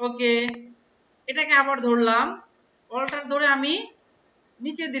 ওকে, এটাকে আবার ধরলাম, অল্টার ধরে আমি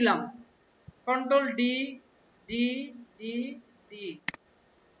নিচে দিলাম, control D, D, D, D,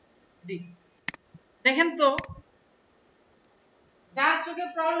 D. দেখেন তো, যার চোখে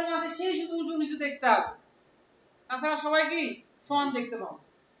প্রবলেম আছে সেই শুধু উঁচু নিচু দেখতে হবে, তাছাড়া সবাই কি সমান দেখতে পাবো।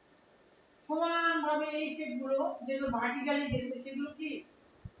 সমান ভাবে এই শেপগুলো যেগুলো ভার্টিক্যালি গেছে সেগুলো কি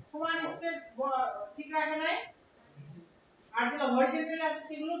সমান স্পেস ঠিক রাখে নাই, আর যেগুলো হরিজন্টালি আছে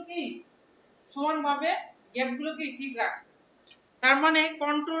সেগুলো কি সমান ভাবে গ্যাপগুলো কি ঠিক রাখছে। তার মানে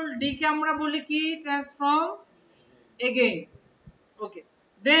কন্ট্রোল ডি কে আমরা বলি কি ট্রান্সফর্ম এগেইন। ওকে,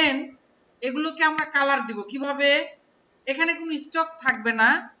 দেন এগুলোকে আমরা কালার দিব কিভাবে, এখানে কোনো স্টক থাকবে না,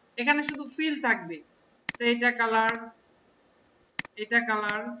 এখানে শুধু ফিল থাকবে। সেইটা কালার, এটা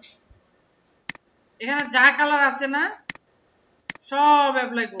কালার, এখানে যা কালার আছে না সব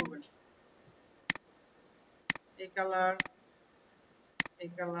অ্যাপ্লাই করবেন। এই কালার, এই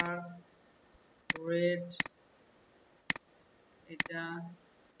কালার, রেড, এটা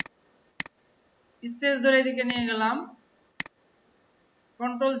স্পেস ধরে এদিকে নিয়ে গেলাম,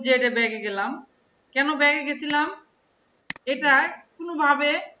 কন্ট্রোল জেড এ ব্যাগে গেলাম। কেন ব্যাগে গেছিলাম, এটা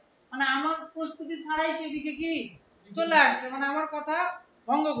কোনোভাবে মানে আমার প্রস্তুতি ছাড়াই সেদিকে কি চলে আসছে, মানে আমার কথা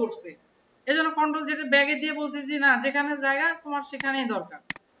ভঙ্গ করছে। এজন্য কন্ট্রোল জেড এ ব্যাগে দিয়ে বলছি যে না, যেখানে জায়গা তোমার সেখানেই দরকার,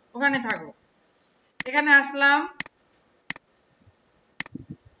 ওখানে থাকো। এখানে আসলাম,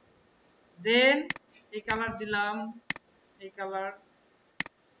 দেন এই কালার দিলাম, এই কালার,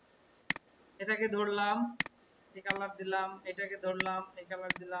 এটাকে ধরলাম, এই কালার দিলাম, এটাকে ধরলাম, এই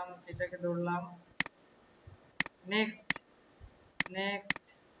কালার দিলাম, এটাকে ধরলাম। নেক্সট, নেক্সট,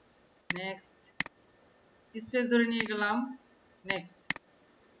 নেক্সট, স্পেস ধরে নিয়ে গেলাম, নেক্সট।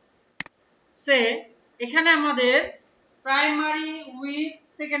 সে এখানে আমাদের primary with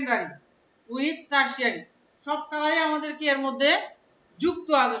secondary with tertiary সব কালারই আমাদের কি এর মধ্যে যুক্ত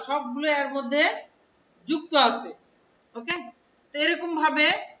আছে, সবগুলো এর মধ্যে যুক্ত আছে। ওকে, তো এরকম ভাবে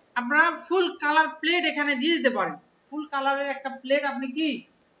আপনারা ফুল কালার প্লেট এখানে দিয়ে দিতে পারেন, ফুল কালারের একটা প্লেট আপনি কি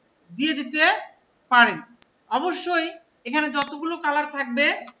দিয়ে দিতে পারেন। অবশ্যই এখানে যতগুলো কালার থাকবে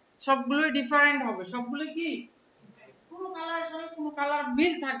সবগুলোই ডিফারেন্ট হবে, সবগুলো কি কোনো কালারের সঙ্গে কোনো কালার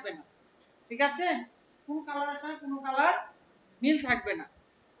মিল থাকবে না, ঠিক আছে, কোনো কালারের সঙ্গে কোনো কালার মিল থাকবে না,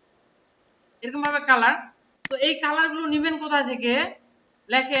 এরকম ভাবে কালার। তো এই কালারগুলো নেবেন কোথা থেকে,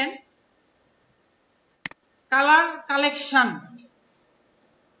 লেখেন colour collection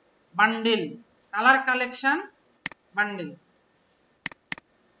bundle, colour collection bundle.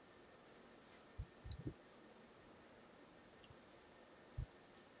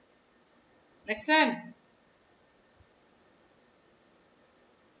 দেখছেন,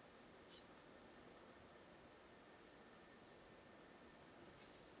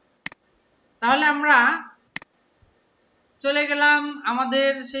 তাহলে আমরা চলে গেলাম আমাদের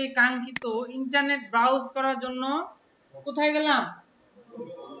সেই কাঙ্ক্ষিত ইন্টারনেট ব্রাউজ করার জন্য, কোথায় গেলাম,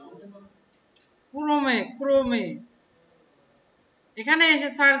 ক্রোমে, ক্রোমে। এখানে এসে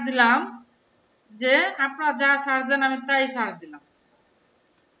সার্চ দিলাম, যে আপনারা যা সার্চ দেন আমি তাই সার্চ দিলাম,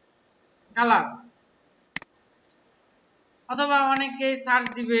 কালার, অথবা অনেকে সার্চ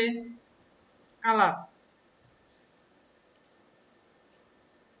দিবে কালার।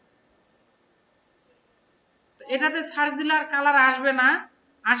 এটাতে সার্চ দিলে আর কালার আসবে না,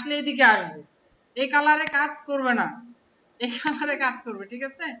 আসলে এদিকে আসবে, এই কালারে কাজ করবে না, এই কালারে কাজ করবে, ঠিক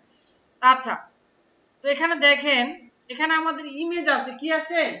আছে। আচ্ছা, তো এখানে দেখেন, এখানে আমাদের ইমেজ আছে, কি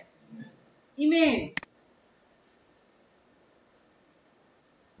আছে, ইমেজ।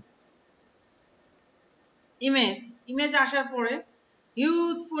 ইমেজ, ইমেজ আসার পরে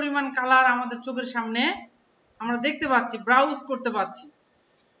হিউজ পরিমাণ কালার আমাদের চোখের সামনে আমরা দেখতে পাচ্ছি, ব্রাউজ করতে পাচ্ছি।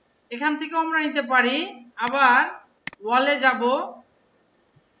 এখান থেকেও আমরা নিতে পারি, আবার ওয়ালে যাব,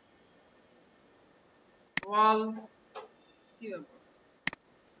 ওয়াল, কি ব্যাপার,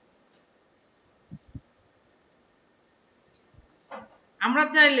 আমরা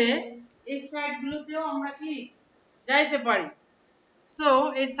চাইলে এই সাইড গুলোতেও আমরা কি যাইতে পারি। সো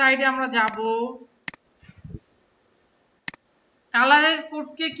এই সাইডে আমরা যাব, কালারের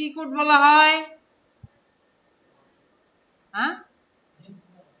কোডকে কি কোড বলা হয়, হ্যাঁ,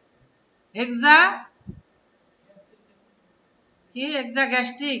 হেক্সা কি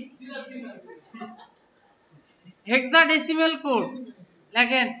হেক্সাগ্যাস্টিক হেক্সাডেসিমেল কোড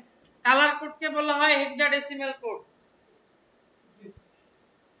লেখেন। কালার কোডকে বলা হয় হেক্সাডেসিমেল কোড।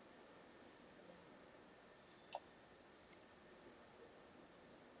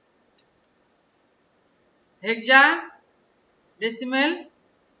 হেক্সাডেসিমেল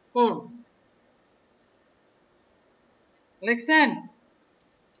কোড লিখছেন?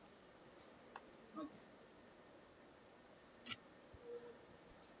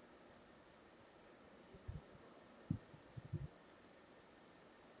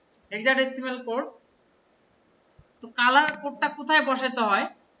 Hexadecimal code. তো কালার কোডটা কোথায় বসাতে হয়,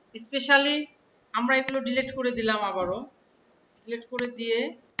 স্পেশালি আমরা এগুলো ডিলিট করে দিলাম, আবারও ডিলিট করে দিয়ে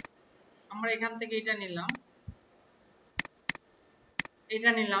আমরা এখান থেকে এটা নিলাম,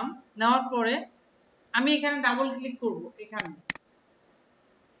 নেওয়ার পরে আমি এখানে ডাবল ক্লিক করব। এখানে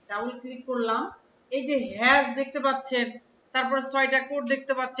ডাবল ক্লিক করলাম, এই যে হ্যাশ দেখতে পাচ্ছেন, তারপরে 6টা কোড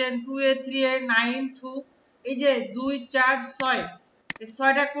দেখতে পাচ্ছেন, 2A 3A 9 2, এই যে 2 4 6, এই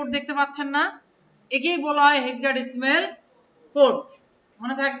 6টা কোড দেখতে পাচ্ছেন না, একেই বলা হয় হেক্সাডেসিমেল কোড।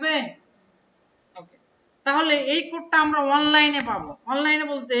 মনে থাকবে? ওকে, তাহলে এই কোডটা আমরা অনলাইনে পাবো। অনলাইনে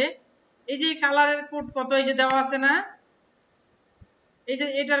বলতে এই যে কালারের কোড কত এই যে দেওয়া আছে না, এই যে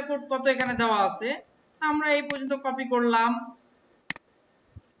এটার কোড কত এখানে দেওয়া আছে, আমরা এই পর্যন্ত কপি করলাম,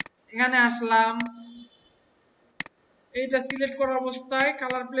 এখানে আসলাম, এইটা সিলেক্ট করা অবস্থায়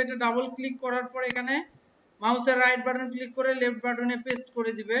কালার প্লেটে ডাবল ক্লিক করার পর এখানে মাউসের রাইট বাটন ক্লিক করে লেফট বাটনে পেস্ট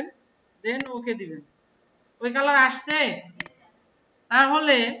করে দিবেন, দেন ওকে দিবেন। ওই কালার আসছে?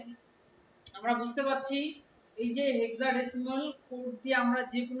 তাহলে আমরা বুঝতে পারছি এই যে হেক্সাডেসিমাল কোড দিয়ে আমরা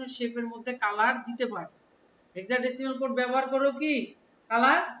যে কোনো শেপের মধ্যে কালার দিতে পারি। হেক্সাডেসিমাল কোড ব্যবহার করে কি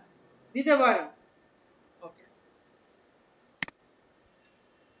কালার দিতে পারি। ওকে,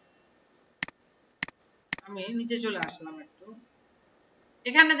 আমি নিচে চলে আসলাম একটু।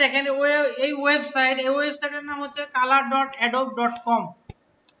 এখানে দেখেন এই ওয়েবসাইটের নাম হচ্ছে color.adobe.com।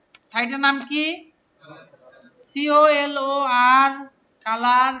 সাইটের নাম কি? COLOR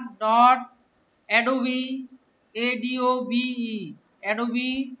color.adobe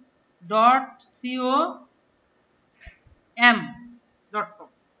adobe.com।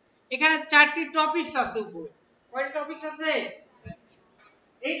 এখানে 4টি টপিকস আছে উপরে। কয়টা টপিকস আছে?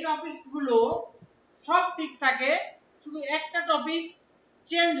 এই টপিকস গুলো সব ঠিক থাকে, শুধু একটা টপিক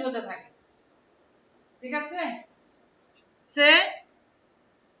চেঞ্জ হতে থাকে। ঠিক আছে? সে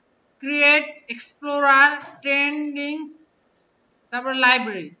ক্রিয়েট, এক্সপ্লোরার, ট্রেন্ডিংস, তারপর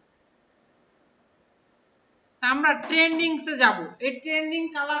লাইব্রেরি। আমরা ট্রেন্ডিংসে যাব। এই ট্রেন্ডিং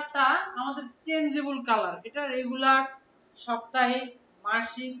কালারটা আমাদের চেঞ্জেবল কালার, এটা রেগুলার, সাপ্তাহিক,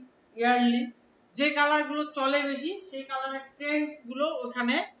 মাসিক, ইয়ারলি, যে কালারগুলো চলে বেশি সেই কালারের ট্রেন্ডস গুলো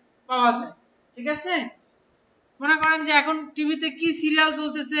ওখানে পাওয়া যায়। ঠিক আছে? মনে করেন যে এখন টিভিতে কি সিরিয়াল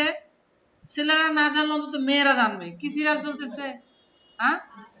চলতেছে, ছেলেরা না জানলে অন্তত মেয়েরা জানবে কি সিরিয়াল চলতেছে। হ্যাঁ,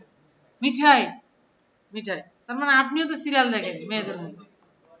 মিঠাই। মিঠাই, তার মানে আপনিও তো সিরিয়াল দেখেন মেয়েদের মতো।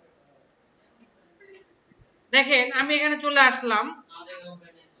 দেখেন আমি এখানে চলে আসলাম,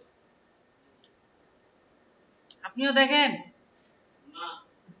 আপনিও দেখেন।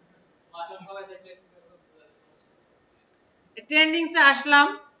 ট্রেন্ডিংসে আসলাম,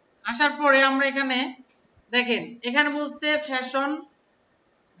 আসার পরে আমরা এখানে দেখেন, এখানে বলছে fashion,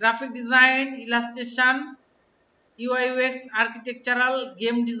 graphic design, illustration, UI UX, architectural,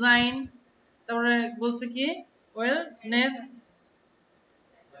 game design, তারপরে বলছে কি ওয়েলনেস,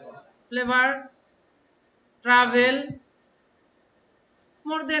 ফ্লেভার, ট্রাভেল,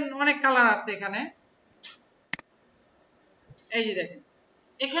 মোর দেন অনেক কালার আছে এখানে। এই যে দেখেন,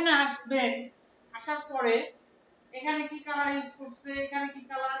 এখানে আসবেন, আসার পরে এখানে কি কালার ইউজ করছে, এখানে কি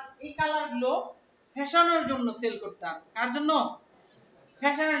কালার, এই কালারগুলো ফ্যাশনের জন্য সেল করতে হবে। কার জন্য?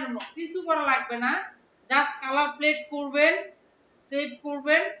 ফ্যাশনের জন্য। কিছু করা লাগবে না, জাস্ট কালার প্লেট করবেন, সেভ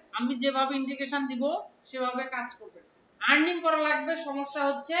করবেন, আমি যেভাবে ইন্ডিকেশন দিব সেভাবে কাজ করবেন। আর্নিং করা লাগবে, সমস্যা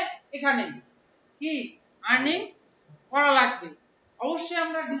হচ্ছে এখানে কি আর্নিং করা লাগবে। অবশ্যই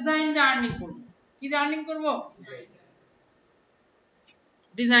আমরা ডিজাইন দিয়ে আর্নিং করব। কি দিয়ে আর্নিং করব?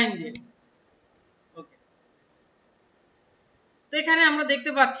 ডিজাইন দিয়ে। ওকে, তো এখানে আমরা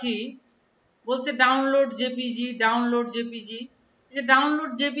দেখতে পাচ্ছি বলছে ডাউনলোড জেপিজি, ডাউনলোড জেপিজি। এই যে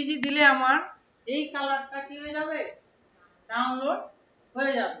ডাউনলোড জেপিজি দিলে আমার এই কালারটা কি হয়ে যাবে? ডাউনলোড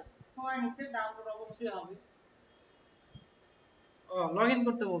হয়ে যাবে। সময় নিচ্ছে, ডাউনলোড অবশ্যই হবে। ও, লগইন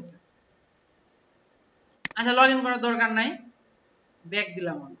করতে বলছে। আচ্ছা, লগইন করার দরকার নাই, ব্যাক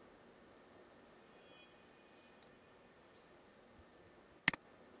দিলাম আমি।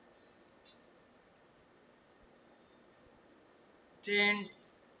 ট্রেন্ডস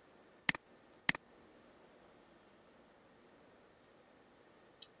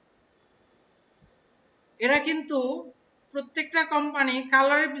এরা কিন্তু প্রত্যেকটা কোম্পানি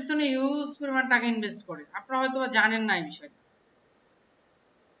কালারের পিছনে হিউজ পরিমাণ টাকা ইনভেস্ট করে, আপনারা হয়তো জানেন না এই বিষয়টা।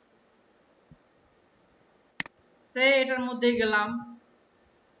 সে এটার মধ্যেই গেলাম,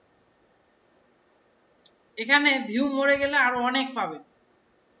 এখানে ভিউ মরে গেলে আরো অনেক পাবেন।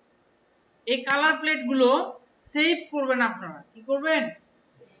 এই কালার প্লেট গুলো সেভ করবেন আপনারা, কি করবেন?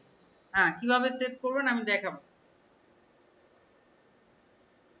 হ্যাঁ, কিভাবে সেভ করবেন আমি দেখাবো।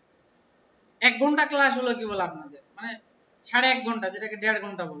 1 ঘন্টা ক্লাস হলো কি বলে আপনাদের, মানে 1.5 ঘন্টা, যেটাকে 1.5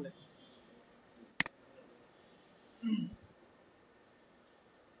 ঘন্টা বলে।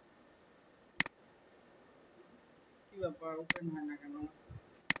 কি ব্যাপার, ওপেন হয় না কেন?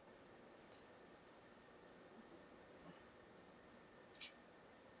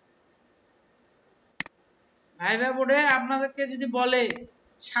 ভাইবা বোর্ডে আপনাদেরকে যদি বলে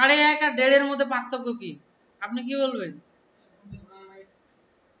 1.5 আর 1.5 মধ্যে পার্থক্য কি, আপনি কি বলবেন?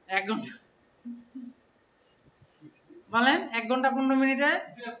 1 ঘন্টা বলেন, 1 ঘন্টা 15 মিনিটে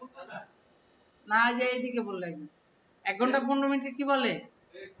না, যে এইদিকে বললে 1 ঘন্টা 15 মিনিটে কি বলে?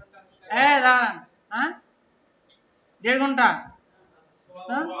 হ্যাঁ দাঁড়ান, হ্যাঁ 1.5 ঘন্টা,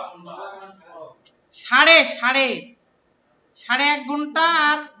 সাড়ে 1.5 ঘন্টা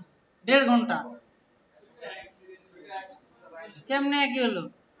আর 1.5 ঘন্টা কেমনে কি হলো?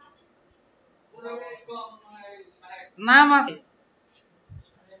 নাম আছে,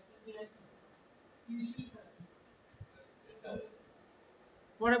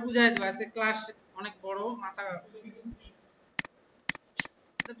 পরে বুঝাই দেবো, আজকে ক্লাস অনেক বড়, মাথা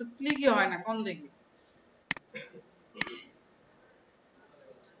এটা তো ক্লিকই হয় না কোন দেখি।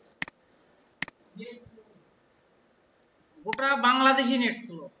 গোটা Bangladeshi net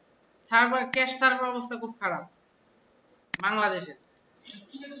slow, server cash server অবস্থা খুব খারাপ বাংলাদেশের।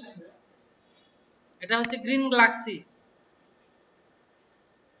 এটা হচ্ছে গ্রিন গ্যালাক্সি।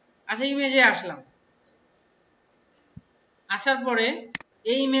 আচ্ছা, ইমেজে আসলাম, আসার পরে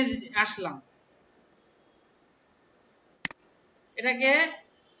এই ইমেজ আসলাম,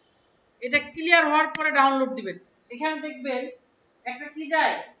 এটা ক্লিয়ার হওয়ার পরে ডাউনলোড দিবেন। এখানে দেখবেন একটা কি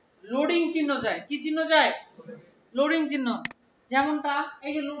যায়, লোডিং চিহ্ন যায়। কি চিহ্ন যায়? লোডিং চিহ্ন। যেমনটা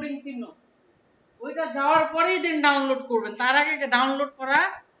এই যে লোডিং চিহ্ন, ওইটা যাওয়ার পরেই দেন ডাউনলোড করবেন, তার আগে ডাউনলোড করা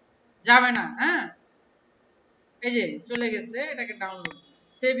যাবে না। হ্যাঁ, এই যে চলে গেছে, এটাকে ডাউনলোড,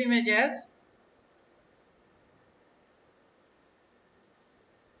 সেভ ইমেজ অ্যাজ,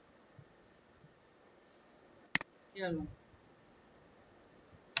 কি হলো,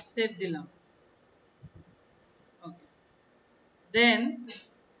 সেভ দিলাম। ওকে, দেন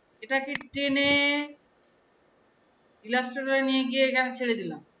এটাকে টেনে ইলাস্ট্রেটরে নিয়ে গিয়ে এখানে ছেড়ে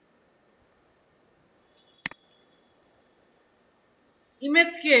দিলাম।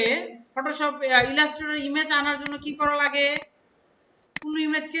 ইমেজকে ফটোশপ ইলাস্ট্রেটর ইমেজ আনার জন্য কি করা লাগে? কোন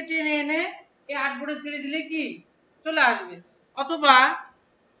ইমেজকে টেনে এনে এই আর্টবোর্ডে ছেড়ে দিলে কি চলে আসবে, অথবা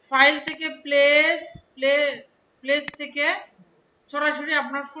ফাইল থেকে প্লেস থেকে সরাসরি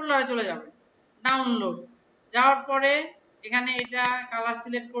আপনার ফোল্ডারে চলে যাবে। ডাউনলোড যাওয়ার পরে এখানে এটা কালার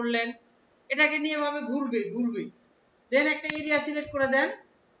সিলেক্ট করলেন, এটাকে নিয়ে এভাবে ঘুরবে, দেন একটা এরিয়া সিলেক্ট করে দেন,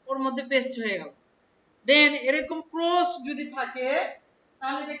 ওর মধ্যে পেস্ট হয়ে গেল। দেন এরকম ক্রস যদি থাকে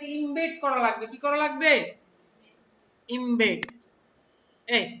তাহলে এটাকে ইমবেড করা লাগবে। কি করা লাগবে? ইমবেড।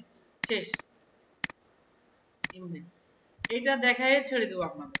 এই শেষ, ইমবেড। এটা দেখায় ছেড়ে দেবো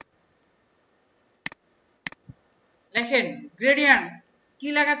আপনাদের। লেখেন গ্রেডিয়েন্ট, কি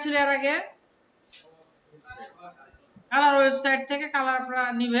লেখা ছিল এর আগে? কালার ওয়েবসাইট থেকে কালার আপনারা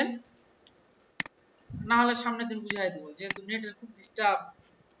নেবেন, না হলে সামনের দিন বুঝাই দেবো, যেহেতু নেটের খুব ডিস্টার্ব।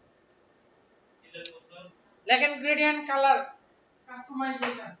 লেখেন গ্রেডিয়েন্ট কালার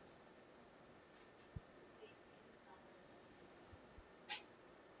কাস্টমাইজেশন।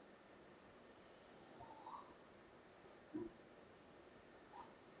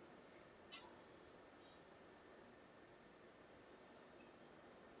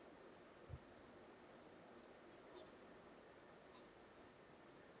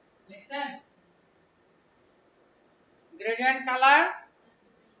 লিখছেন? Gradient colour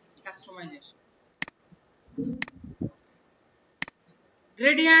customisation.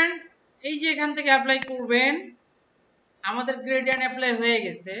 গ্রেডিয়েন্ট এই যে এখান থেকে অ্যাপ্লাই করবেন, আমাদের গ্রেডিয়েন্ট অ্যাপ্লাই হয়ে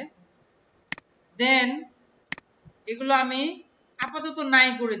গেছে। দেন এগুলো আমি আপাতত নাই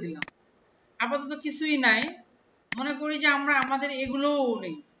করে দিলাম, আপাতত কিছুই নাই, মনে করি যে আমরা আমাদের এগুলোও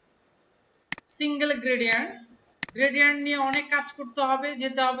নেই। সিঙ্গেল গ্রেডিয়েন্ট নিয়ে অনেক কাজ করতে হবে,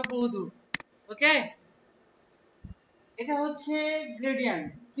 যেতে হবে বহুদূর। ওকে, এটা হচ্ছে গ্রেডিয়েন্ট।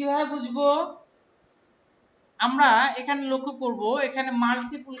 কিভাবে বুঝবো? আমরা এখানে লক্ষ্য করব, এখানে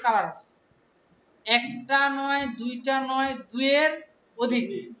মাল্টিপল কালার আছে, একটা নয়, দুইটা নয়, দুইয়ের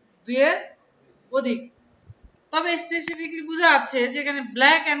অধিক। তবে স্পেসিফিকলি বোঝা যাচ্ছে যে এখানে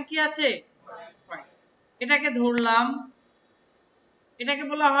ব্ল্যাক এন্ড কি আছে, হোয়াইট। এটাকে ধরলাম, এটাকে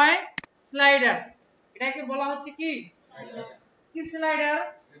বলা হয় স্লাইডার। এটাকে বলা হচ্ছে কি কি slider,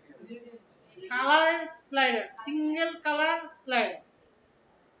 colour slider, single colour slider.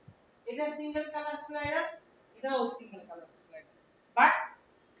 এটা সিঙ্গেল কালার স্লাইডার, এটাও single colour slider, but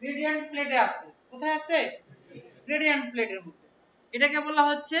gradient প্লেটে আছে। কোথায় আছে? গ্রেডিয়েন্ট প্লেটের মধ্যে। এটাকে বলা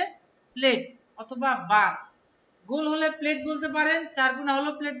হচ্ছে প্লেট অথবা বার। গোল হলে প্লেট বলতে পারেন, চার কোণা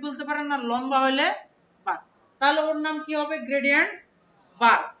হলে প্লেট বলতে পারেন, আর লম্বা হলে বার। তাহলে ওর নাম কি হবে? গ্রেডিয়েন্ট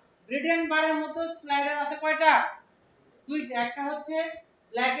বার। গ্রেডিয়েন্ট বারের মতো স্লাইডার আছে কয়টা? দুইটা। একটা হচ্ছে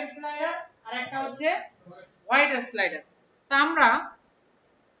ব্ল্যাক এর স্লাইডার আর একটা হচ্ছে হোয়াইট এর স্লাইডার। তা আমরা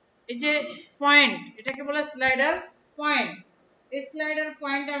এই যে পয়েন্ট, এটাকে বলে স্লাইডার পয়েন্ট। এই স্লাইডার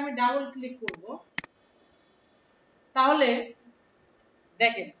পয়েন্টে আমি ডাবল ক্লিক করব, তাহলে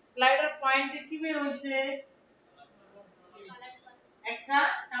দেখেন স্লাইডার পয়েন্টে কি বের হইছে? একটা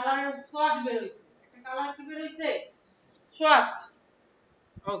কালারের সোয়াচ বের হইছে। একটা কালার কি বের হইছে? সোয়াচ।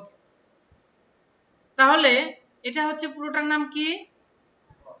 ওকে, তাহলে এটা হচ্ছে পুরোটার নাম কি?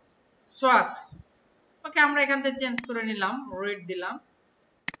 সোয়াচ। ওকে, আমরা এখান থেকে চেঞ্জ করে নিলাম, রেড দিলাম।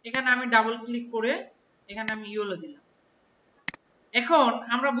 এখানে আমি ডাবল ক্লিক করে এখানে আমি ইয়েলো দিলাম। এখন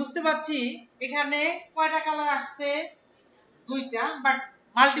আমরা বুঝতে পারছি এখানে কয়টা কালার আসছে? দুইটা, বাট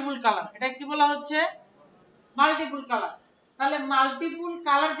মাল্টিপল কালার। এটা কি বলা হচ্ছে? Multiple colour. তাহলে মাল্টিপল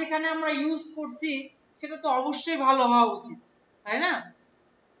কালার যেখানে আমরা ইউজ করছি সেটা তো অবশ্যই ভালো হওয়া উচিত, তাই না?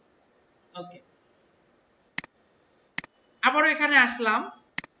 ওকে, আবারও এখানে আসলাম,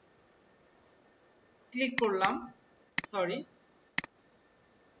 ক্লিক করলাম, সরি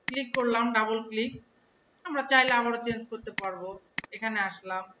ক্লিক করলাম, ডাবল ক্লিক। আমরা চাইলে আবারও চেঞ্জ করতে পারবো। এখানে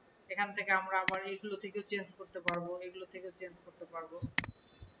আসলাম, এখান থেকে আমরা আবার এগুলো থেকেও চেঞ্জ করতে পারবো, এগুলো থেকেও চেঞ্জ করতে পারবো।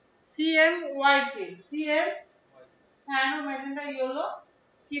 CMYK, CM cyano, magenta, yellow,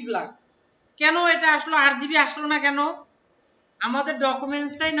 কি ব্ল্যাক। কেন এটা আসলো? RGB আসলো না কেন? আমাদের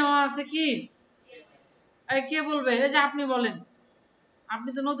ডকুমেন্টসটাই নেওয়া আছে কি, কে বলবে? এই যে আপনি বলেন, আপনি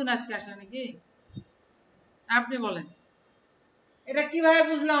তো নতুন আজকে আসলেন নাকি, আপনি বলেন এটা কিভাবে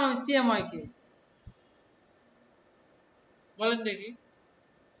বুঝলাম আমি CMYK? বলেন দেখি,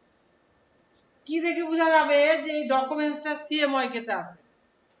 কি দেখে বোঝা যাবে যে এই ডকুমেন্টসটা CMYK তে আছে?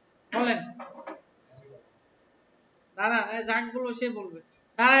 বলেন, দাঁড়ান, যাক বলবো সে বলবে,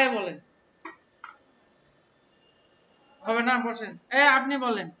 দাঁড়ায় বলেন। হবে না, বসেন। আপনি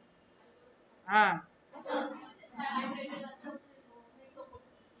বলেন। হ্যাঁ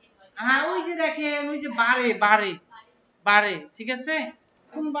হ্যাঁ, ওই যে দেখেন, ওই যে বারে বারে বারে, ঠিক আছে?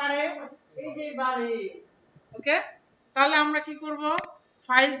 কোন বারে? এই যে বারে। ওকে, তাহলে আমরা কি করব?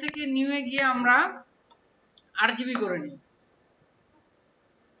 ফাইল থেকে নিউ এ গিয়ে আমরা RGB করে নিই,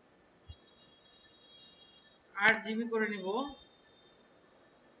 RGB করে নিব।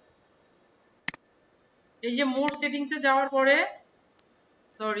 এই যে মোড সেটিংসে যাওয়ার পরে,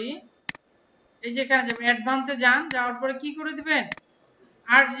 সরি, এই যে এখানে যাবেন, অ্যাডভান্সে যান, যাওয়ার পরে কি করে দিবেন?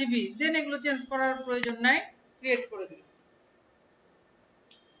 RGB। দেন এগুলো চেঞ্জ করার প্রয়োজন নাই, ক্রিয়েট করে দিবেন।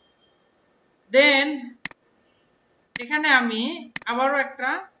 দেন এখানে আমি আবারও একটা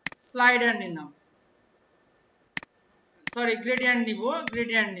স্লাইডার নিলাম, সরি গ্রেডিয়েন্ট নিব,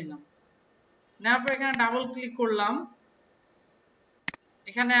 গ্রেডিয়েন্ট নিলাম। নেওয়ার পর এখানে ডাবল ক্লিক করলাম,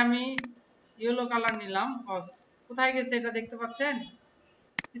 এখানে আমি ইয়েলো কালার নিলাম। কোথায় গেছে এটা দেখতে পাচ্ছেন?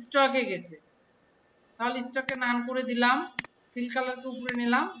 স্টকে গেছে। তাহলে স্টককে নান করে দিলাম, ফিল কালারকে উপরে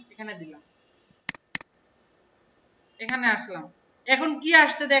নিলাম, এখানে দিলাম, এখানে আসলাম। এখন কি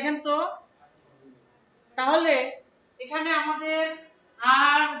আসছে দেখেন তো? তাহলে এখানে আমাদের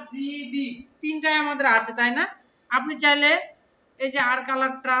RGB তিনটাই আমাদের আছে, তাই না? আপনি চাইলে এই যে আর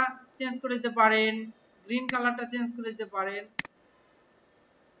কালারটা চেঞ্জ করে দিতে পারেন, গ্রিন কালারটা চেঞ্জ করে দিতে পারেন।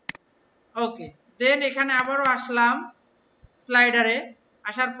 ওকে, দেন এখানে আবারও আসলাম স্লাইডারে।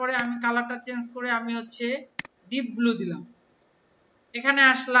 আসার পরে আমি কালারটা চেঞ্জ করে আমি হচ্ছে ডিপ ব্লু দিলাম। এখানে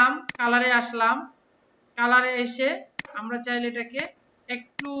আসলাম, কালারে আসলাম, কালারে এসে আমরা চাইলে এটাকে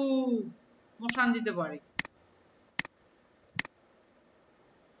একটু মোশান দিতে পারি।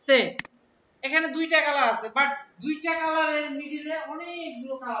 সে এখানে দুইটা কালার আছে, বাট দুইটা কালারের মিডিলে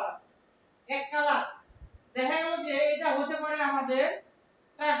অনেকগুলো কালার আছে। এক কালার দেখা গেল যে এটা হতে পারে আমাদের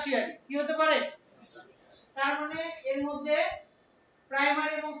টারশিয়ারি। কি হতে পারে? তার মানে এর মধ্যে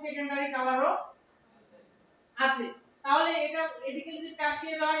প্রাইমারি এবং সেকেন্ডারি কালারও আছে। তাহলে এটা এদিকে যদি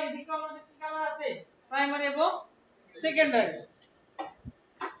টারশিয়ারি হয়, এদিকে আমাদের কি কালার আছে? প্রাইমারি এবং সেকেন্ডারি।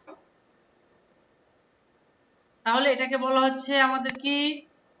 তাহলে এটাকে বলা হচ্ছে আমাদের কি?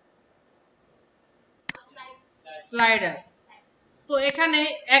 স্লাইডার। তো এখানে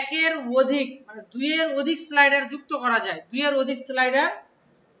একের অধিক মানে দুইয়ের অধিক স্লাইডার যুক্ত করা যায়, দুইয়ের অধিক স্লাইডার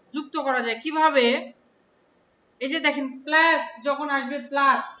যুক্ত করা যায় কিভাবে? এই যে দেখেন প্লাস যখন আসবে,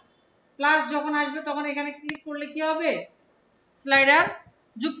 প্লাস যখন আসবে তখন এখানে ক্লিক করলে কি হবে? স্লাইডার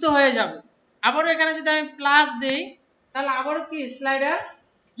যুক্ত হয়ে যাবে। আবারও এখানে যদি আমি প্লাস দেই তাহলে আবারও কি স্লাইডার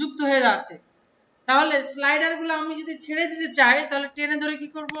যুক্ত হয়ে যাচ্ছে। তাহলে স্লাইডার গুলো আমি যদি ছেড়ে দিতে চাই তাহলে টেনে ধরে কি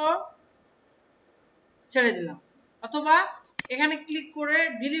করব? ছেড়ে দিলাম। অথবা এখানে ক্লিক করে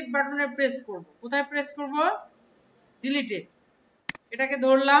ডিলিট বাটনে প্রেস করব। কোথায় প্রেস করব? ডিলিটে। এটাকে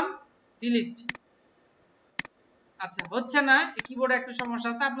ধরলাম, ডিলিট। আচ্ছা হচ্ছে না, এই কিবোর্ডে একটা সমস্যা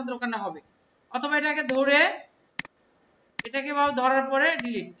আছে, আপনাদের ওখানে হবে। অথবা এটাকে ধরে, এটাকে ভাবে ধরার পরে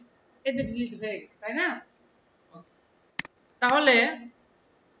ডিলিট। এই যে ডিলিট হয়ে গেছে, তাই না? তাহলে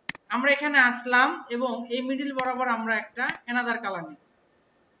আমরা এখানে আসলাম এবং এই মিডল বরাবর আমরা একটা অ্যানাদার কালার নিব।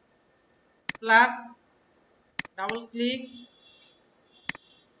 Plus, double click.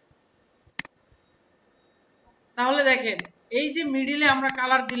 তাহলে দেখেন এই যে মিডলে আমরা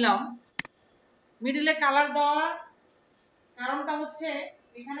কালার দিলাম, মিডলে কালার দেওয়ার কারণটা হচ্ছে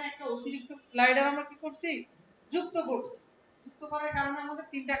এখানে একটা অতিরিক্ত স্লাইডার আমরা কি করছি? যুক্ত করছি। যুক্ত করার কারণে আমাদের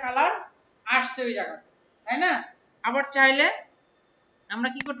তিনটা কালার আসছে ওই জায়গায়, তাই না? আবার চাইলে আমরা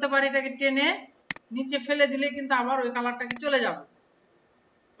কি করতে পারি? এটাকে টেনে নিচে ফেলে দিলে কিন্তু আবার ওই কালারটাকে চলে যাবে।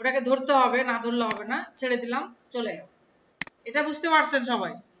 ওটাকে ধরতে হবে, না ধরলে হবে না। ছেড়ে দিলাম, চলে গেল। এটা বুঝতে পারছেন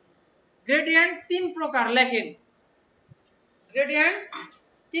সবাই? গ্রেডিয়েন্ট তিন প্রকার লেখেন। গ্রেডিয়েন্ট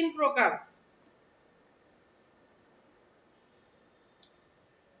তিন প্রকার।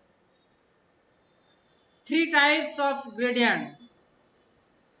 Three types of gradient,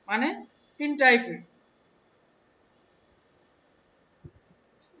 মানে তিন টাইপের।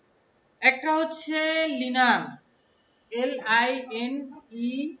 একটা হচ্ছে লিনার, LINER,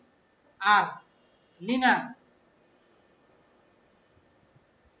 লিনার।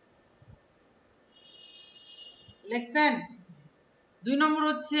 লিখছেন? দুই নম্বর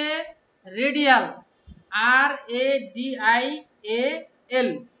হচ্ছে radial, RADIAL,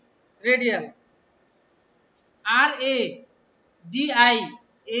 radial,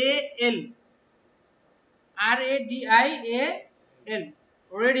 RADIAL,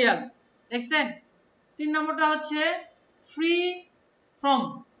 radial. দেখছেন? তিন নম্বরটা হচ্ছে free from,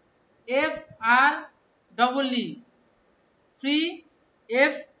 FREE, free,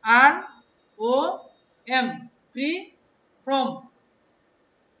 FROM, free from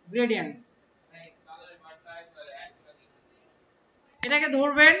gradient. এটাকে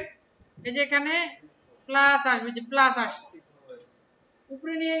ধরবেন, এই যে এখানে প্লাস আসবে, যে প্লাস আসছে,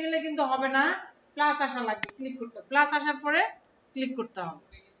 উপরে নিয়ে গেলে কিন্তু হবে না, প্লাস আসা লাগবে, ক্লিক করতে হবে। প্লাস আসার পরে ক্লিক করতে হবে।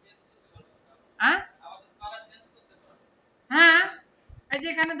 হ্যাঁ, এই যে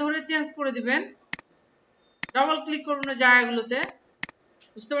এখানে ধরে চেঞ্জ করে দিবেন, ডাবল ক্লিক করুন ওই জায়গাগুলোতে।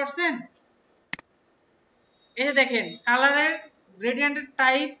 বুঝতে পারছেন? এই যে দেখেন কালারের গ্রেডিয়েন্টের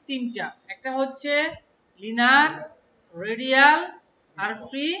টাইপ তিনটা, একটা হচ্ছে liner, radial R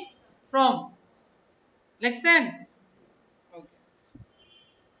free from. লিখছেন?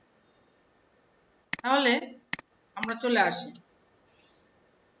 তাহলে আমরা চলে আসি,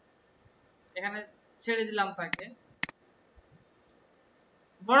 এখানে ছেড়ে দিলাম তাকে।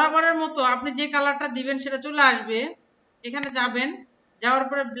 বরাবরের মতো আপনি যে কালারটা দিবেন সেটা চলে আসবে। এখানে যাবেন, যাওয়ার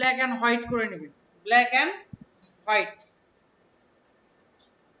পরে ব্ল্যাক এন্ড হোয়াইট করে নেবেন, ব্ল্যাক এন্ড হোয়াইট।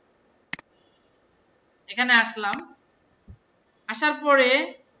 এখানে আসলাম, আসার পরে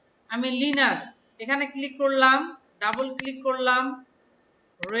আমি লিনার, এখানে ক্লিক করলাম, ডাবল ক্লিক করলাম,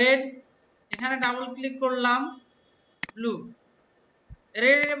 রেড, এখানে ডাবল ক্লিক করলাম, ব্লু।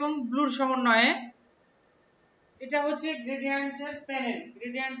 রেড এবং ব্লুর সমন্বয়ে এটা হচ্ছে গ্রেডিয়েন্টের প্যানেল,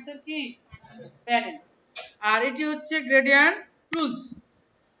 গ্রেডিয়েন্টসের কি প্যানেল। আর এটি হচ্ছে গ্রেডিয়েন্ট টুলস,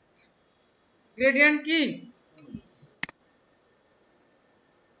 গ্রেডিয়েন্ট কি,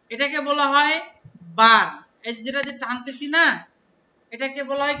 এটাকে বলা হয় বার। এই যেটা যে টানতেছি না, এটাকে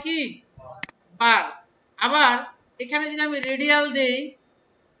বলা হয় কি বার। আবার এখানে যদি আমি রেডিয়াল দেই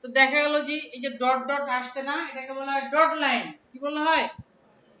তো দেখা গেল যে এই যে ডট ডট আসছে না, এটাকে বলা হয় ডট লাইন। কি বলা হয়?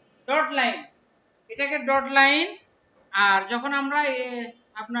 Dot line. এটাকে ডট লাইন। আর যখন আমরা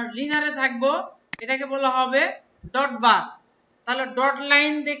আপনার লিনারে থাকবো এটাকে বলা হবে ডট বার। তাহলে ডট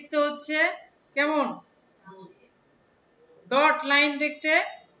লাইন দেখতে হচ্ছে কেমন? ডট লাইন দেখতে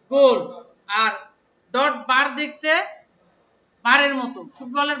গোল, আর ডট বার দেখতে বারের মতো,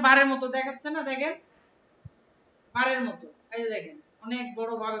 ফুটবলের বারের মতো দেখাচ্ছে না, দেখেন বারের মতো। এই যে দেখেন অনেক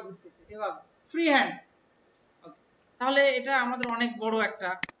বড় ভাবে ঘুরতেছে এভাবে, ফ্রি হ্যান্ড। তাহলে এটা আমাদের অনেক বড় একটা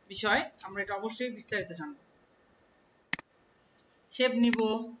বিষয়, আমরা এটা অবশ্যই বিস্তারিত জানব। শেপ নিব,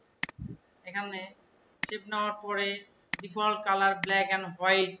 এখানে শেপ নেওয়ার পরে default colour black and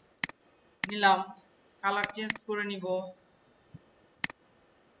white নিলাম, কালার চেঞ্জ করে নিব,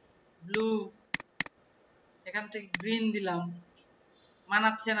 ব্লু, এখান থেকে গ্রিন দিলাম,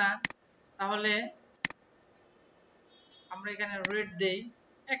 মানাচ্ছে না তাহলে আমরা এখানে রেড দেই,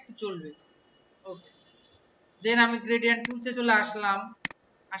 একটু চলবে। ওকে, দেন আমি গ্রেডিয়েন্ট টুলসে চলে আসলাম,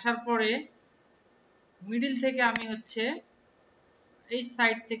 আসার পরে মিডিল থেকে আমি হচ্ছে এই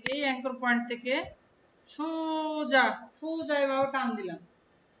সাইড থেকে এই অ্যাঙ্কর পয়েন্ট থেকে সোজা সোজা এভাবে টান দিলাম।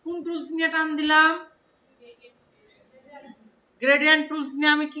 কোন টুলস নিয়ে টান দিলাম? গ্রেডিয়েন্ট টুলস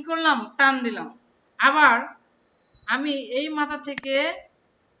নিয়ে আমি কি করলাম? টান দিলাম। আবার আমি এই মাথা থেকে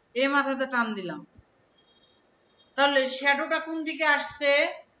এই মাথাতে টান দিলাম, তাহলে শ্যাডোটা কোন দিকে আসছে?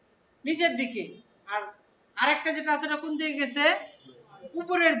 নিচের দিকে। আর আরেকটা যেটা আছে ওটা কোন দিকে গেছে?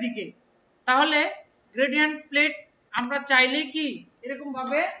 উপরের দিকে। তাহলে গ্রেডিয়েন্ট প্লেট আমরা চাইলে কি এরকম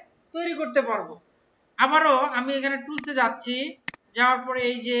ভাবে তৈরি করতে পারবো। আবারও আমি এখানে টুলসে যাচ্ছি, যাওয়ার পরে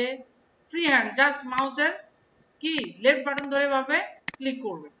এই যে ফ্রি হ্যান্ড জাস্ট মাউসের কি লেফট বাটন ধরে এভাবে ক্লিক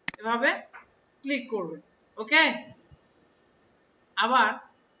করবে, এভাবে ক্লিক করবে। ওকে, আবার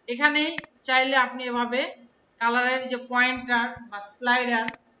এখানে চাইলে আপনি এভাবে কালারের যে পয়েন্টার বা স্লাইডার,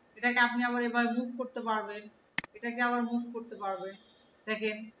 এটাকে আপনি আবার এভাবে মুভ করতে পারবেন, এটাকে আবার মুভ করতে পারবেন।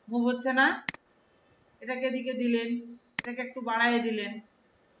 দেখেন মুভ হচ্ছে না? এটাকে এদিকে দিলেন, এটাকে একটু বাড়াইয়ে দিলেন,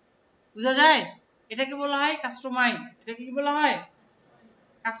 বুঝা যায়? এটাকে বলা হয় কাস্টমাইজ। এটাকে কি বলা হয়?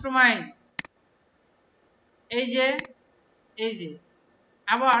 কাস্টমাইজ। এই যে এই যে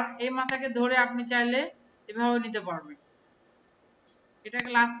আবার এই মাথাকে ধরে আপনি চাইলে এভাবে নিতে পারবেন, এটাকে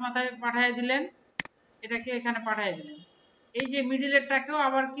লাস্ট মাথায় পাঠিয়ে দিলেন, এটাকে এখানে পাঠিয়ে দিলেন। এই যে মিডিলেরটাকেও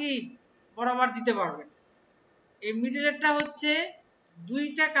আবার কি বরাবর দিতে পারবেন। এই মিডিলেরটা হচ্ছে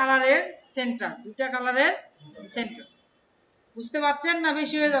দুইটা কালারের সেন্টার, দুইটা কালারের সেন্টার। বুঝতে পারছেন না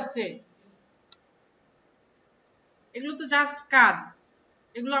বেশি হয়ে যাচ্ছে? এগুলো তো জাস্ট কাজ,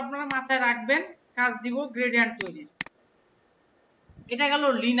 এগুলো আপনারা মাথায় রাখবেন, কাজ দিব গ্রেডিয়েন্ট তৈরি। এটা গেল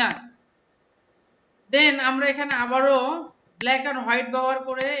লিনার। দেন আমরা এখানে আবারও ব্ল্যাক অ্যান্ড হোয়াইট ব্যবহার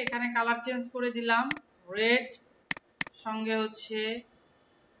করে এখানে কালার চেঞ্জ করে দিলাম, রেড সঙ্গে হচ্ছে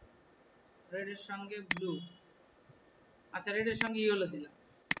রেডের সঙ্গে ব্লু, আচ্ছা রেডের সঙ্গে ইয়েলো দিলাম।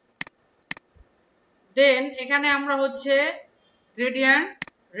 দেন এখানে আমরা হচ্ছে গ্রেডিয়েন্ট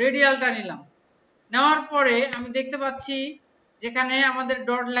রেডিয়ালটা নিলাম, নেওয়ার পরে আমি দেখতে পাচ্ছি যেখানে আমাদের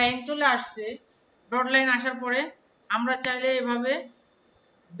ডট লাইন চলে আসছে। ডট লাইন আসার পরে আমরা চাইলে এভাবে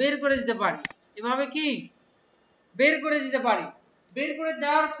বের করে দিতে পারি, এভাবে কি বের করে দিতে পারি। বের করে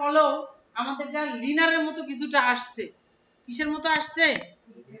দেওয়ার ফলেও আমাদের যা লিনারের মতো কিছুটা আসছে। কিসের মতো আসছে?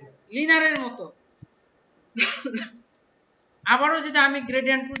 লিনারের মতো। আবারও যদি আমি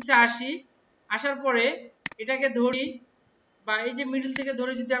গ্রেডিয়েন্ট টুলসে আসি, আসার পরে এটাকে ধরি বা এই যে মিডল থেকে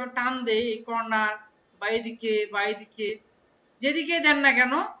ধরে যদি আমি টান দেই এই কর্নার বা এদিকে বা এদিকে, যেদিকে দেন না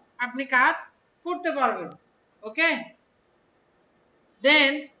কেন আপনি কাজ করতে পারবেন। ওকে,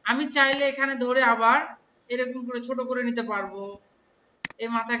 দেন আমি চাইলে এখানে ধরে আবার এরকম করে ছোট করে নিতে পারবো, এই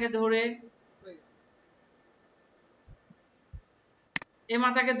মাথাকে ধরে এই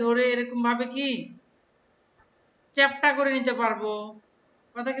মাথাকে ধরে এরকম ভাবে কি চ্যাপটা করে নিতে পারবো।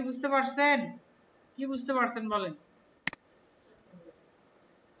 কথা কি বুঝতে পারছেন? কি বুঝতে পারছেন বলেন?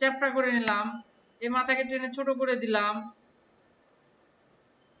 চ্যাপটা করে নিলাম, এই মাথাকে টেনে ছোট করে দিলাম।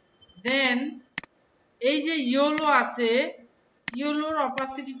 দেন এই যে ইয়েলো আছে, ইয়েলোর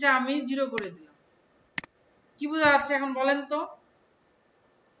অপাসিটিটা আমি 0 করে দিলাম। কি বোঝা যাচ্ছে এখন বলেন তো?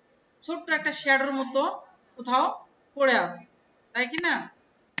 ছোট্ট একটা শ্যাডোর মতো কোথাও পড়ে আছে, তাই কি না?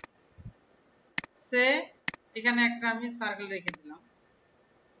 সে এখানে একটা আমি সার্কেল রেখে দিলাম,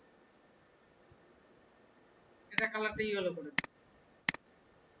 এটা কালারটা ইয়েলো করে দিলাম।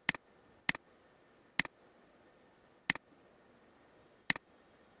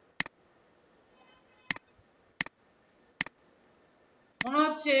 মনে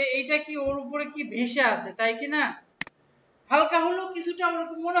হচ্ছে এইটা কি ওর উপরে কি ভেসে আছে, তাই কি না? হালকা হলেও কিছুটা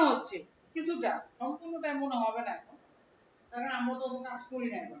ওরকম মনে হচ্ছে, কিছুটা, সম্পূর্ণটাই মনে হবে না এখন, কারণ আমরা তো কাজ করি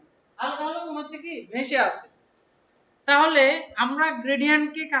না এখন। হালকা হলেও মনে হচ্ছে কি ভেসে আছে। তাহলে আমরা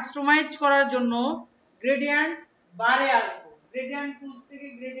গ্রেডিয়েন্টকে কাস্টমাইজ করার জন্য গ্রেডিয়েন্ট বারে আসবো, গ্রেডিয়েন্ট টুলস থেকে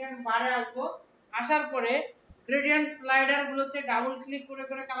গ্রেডিয়েন্ট বারে আসবো, আসার পরে গ্রেডিয়েন্ট স্লাইডার গুলোতে ডাবল ক্লিক করে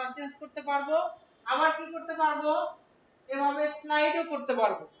করে কালার চেঞ্জ করতে পারবো। আবার কি করতে পারবো? এভাবে স্লাইডও করতে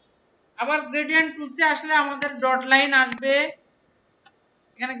পারবো। আবার গ্রেডিয়েন্ট টুলসে আসলে আমাদের ডট লাইন আসবে,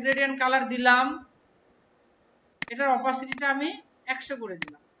 এখানে গ্রেডিয়েন্ট কালার দিলাম, এটার অপাসিটিটা আমি 100 করে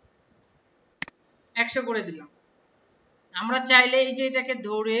দিলাম, 100 করে দিলাম। আমরা চাইলে এই যে এটাকে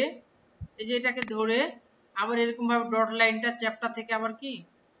ধরে এই যে এটাকে ধরে আবার এরকম ভাবে ডট লাইনটা চ্যাপটা থেকে আবার কি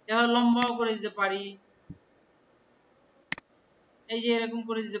এভাবে লম্বাও করে দিতে পারি, এই যে এরকম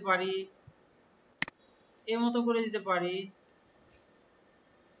করে দিতে পারি, এর মতো করে দিতে পারি।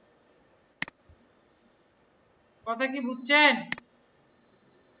 কথা কি বুঝছেন?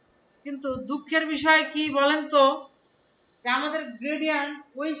 কিন্তু দুঃখের বিষয় কি বলেন তো, যে আমাদের গ্রেডিয়েন্ট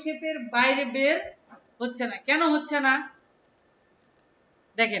ওই শেপের বাইরে বের হচ্ছে না। কেন হচ্ছে না?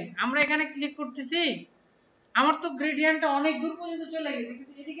 দেখেন আমরা এখানে ক্লিক করতেছি, আমার তো গ্রেডিয়েন্টটা অনেক দূর পর্যন্ত চলে গেছে,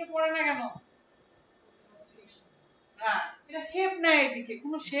 কিন্তু এদিকে পড়ে না কেন? হ্যাঁ, এটা শেপ নাই, এদিকে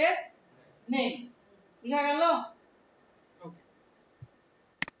কোনো শেপ নেই। বুঝা গেল? ওকে,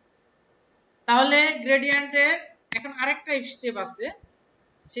 তাহলে গ্রেডিয়েন্টের এখন আরেকটা স্টেপ আছে।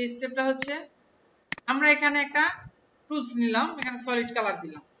 সেই স্টেপটা হচ্ছে, আমরা এখানে একটা টুলস নিলাম, এখানে সলিড কালার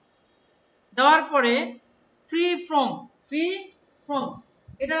দিলাম, দেওয়ার পরে ফ্রি ফ্রম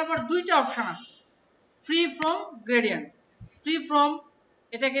এটার আবার দুইটা অপশন আছে, free from gradient. Free from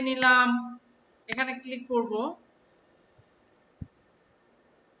এটাকে নিলাম, এখানে ক্লিক করব,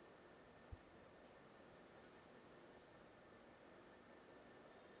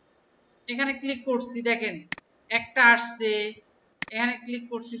 এখানে ক্লিক করছি, দেখেন একটা আসছে, এখানে ক্লিক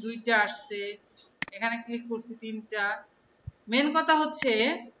করছি দুইটা আসছে, এখানে ক্লিক করছি তিনটা। মেন কথা হচ্ছে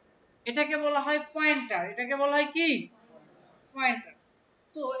এটাকে বলা হয় পয়েন্টার। এটাকে বলা হয় কি? পয়েন্টার।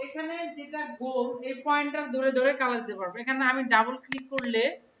 তো এখানে যেটা গোল, এই পয়েন্টার ধরে ধরে কালার দিতে পারবো। এখানে আমি ডাবল ক্লিক করলে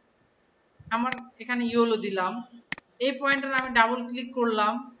আমার এখানে ইয়েলো দিলাম, এই পয়েন্টার আমি ডাবল ক্লিক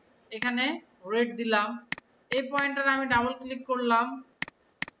করলাম, এখানে রেড দিলাম, এই পয়েন্টার আমি ডাবল ক্লিক করলাম,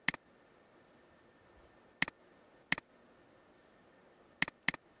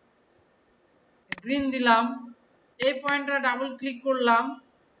 গ্রিন দিলাম, এই পয়েন্টার ডাবল ক্লিক করলাম,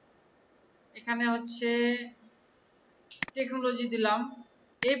 এখানে হচ্ছে টেকনোলজি দিলাম,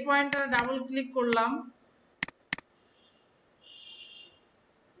 এই পয়েন্টার ডাবল ক্লিক করলাম,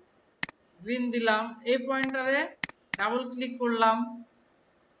 গ্রিন দিলাম, এই পয়েন্টারে ডাবল ক্লিক করলাম,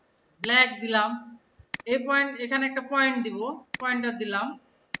 ব্ল্যাক দিলাম, এই পয়েন্ট, এখানে একটা পয়েন্ট দিব, পয়েন্টার দিলাম,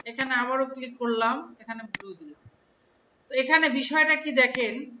 এখানে আবারও ক্লিক করলাম, এখানে ব্লু দিলাম। তো এখানে বিষয়টা কি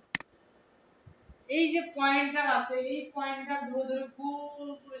দেখেন, এই যে পয়েন্টার আছে, এই পয়েন্টার ধরে ধরে গোল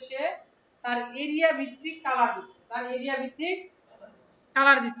করে সে তার এরিয়া ভিত্তিক কালার দিচ্ছে, তার এরিয়া ভিত্তিক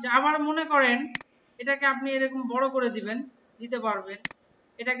কালার দিচ্ছে। আবার মনে করেন এটাকে আপনি এরকম বড় করে দিবেন, দিতে পারবেন।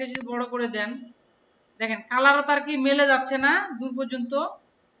 এটাকে যদি বড় করে দেন, দেখেন কালারও তার কি মেলে যাচ্ছে না দূর পর্যন্ত।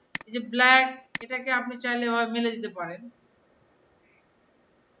 এই যে ব্ল্যাক, এটাকে আপনি চাইলে এভাবে মেলে দিতে পারেন,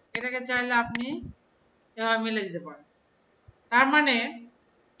 এটাকে চাইলে আপনি এভাবে মেলে দিতে পারেন। তার মানে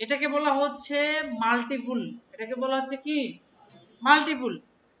এটাকে বলা হচ্ছে মাল্টিপুল। এটাকে বলা হচ্ছে কি? মাল্টিপুল।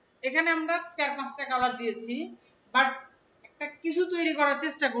 এখানে আমরা 4-5টা কালার দিয়েছি, বাট একটা কিছু তৈরি করার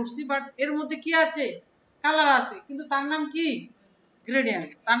চেষ্টা করছি, বাট এর মধ্যে কি আছে? কালার আছে, কিন্তু তার নাম কি? গ্রেডিয়েন্ট।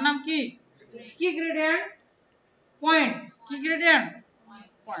 তার নাম কি? কি গ্রেডিয়েন্ট? পয়েন্টস। কি গ্রেডিয়েন্ট?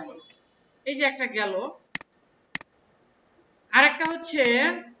 পয়েন্টস। এই যে একটা গেল, আরেকটা হচ্ছে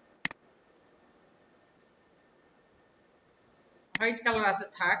হোয়াইট কালার আছে,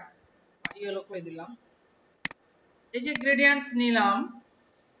 থাক, ইয়েলো করে দিলাম। এই যে গ্রেডিয়েন্টস নিলাম,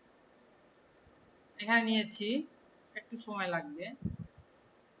 এখানে নিয়েছি, একটু সময় লাগবে।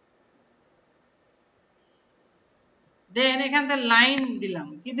 দেন এখান থেকে লাইন দিলাম,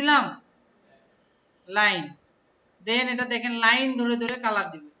 কি দিলাম? লাইন। দেন এটা দেখেন লাইন ধরে ধরে কালার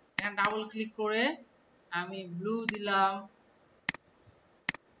দিবে। এখানে ডাবল ক্লিক করে আমি ব্লু দিলাম,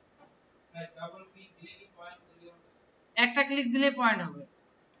 একটা ক্লিক দিলে পয়েন্ট হবে।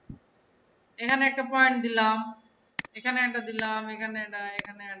 এখানে একটা পয়েন্ট দিলাম, এখানে একটা দিলাম, এখানে এটা,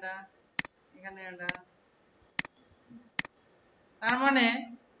 এখানে এটা, এখানে এটা। তার মানে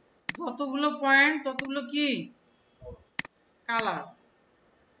যতগুলো পয়েন্ট ততগুলো কি? কালার।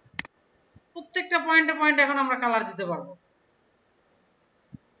 প্রত্যেকটা পয়েন্টে পয়েন্টে এখন আমরা কালার দিতে পারবো।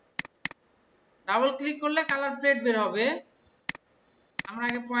 ডাবল ক্লিক করলে কালার প্লেট বের হবে। আমরা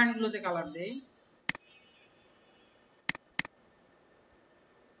আগে পয়েন্টগুলোতে কালার দেই।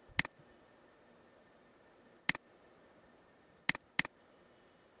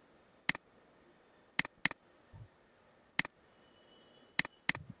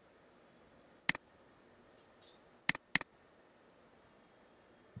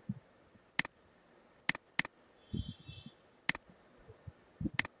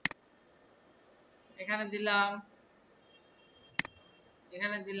 এখানে দিলাম,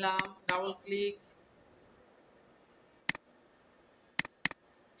 এখানে দিলাম, ডাবল ক্লিক,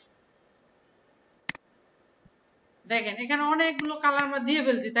 দেখেন এখানে অনেকগুলো কালার আমরা দিয়ে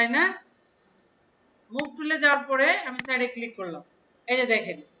ফেলছি, তাই না? মুভ টুলে যাওয়ার পরে আমি সাইডে ক্লিক করলাম, এই যে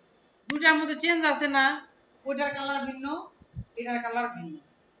দেখেন দুটার মধ্যে চেঞ্জ আছে না? ওটার কালার ভিন্ন, এটার কালার ভিন্ন।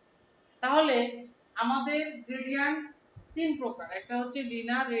 তাহলে আমাদের গ্রেডিয়েন্ট তিন প্রকার, একটা হচ্ছে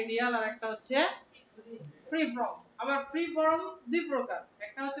লিনার, রেডিয়াল, আর একটা হচ্ছে ফ্রি ফর্ম। আবার ফ্রি ফর্ম দুই প্রকার,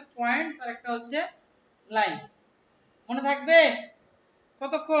 একটা হচ্ছে পয়েন্টস আর একটা হচ্ছে লাইন। মনে থাকবে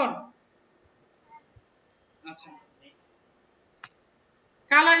কতক্ষণ? আচ্ছা,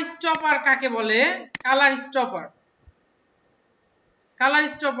 কালার স্টপার কাকে বলে? কালার স্টপার, কালার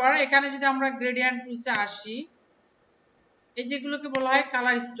স্টপার এখানে যদি আমরা গ্রেডিয়েন্ট টুলসে আসি, এই যেগুলোকে বলা হয়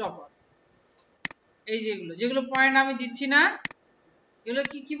কালার স্টপার। এই যেগুলো যেগুলো পয়েন্ট আমি দিচ্ছি না, এগুলো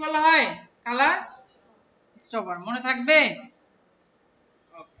কি কি বলা হয়? Colour stopper. মনে থাকবে?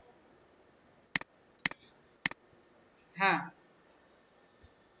 হ্যাঁ,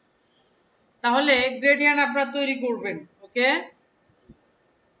 তাহলে গ্রেডিয়েন্ট আপনারা তৈরি করবেন। ওকে,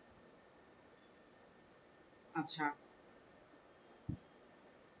 আচ্ছা,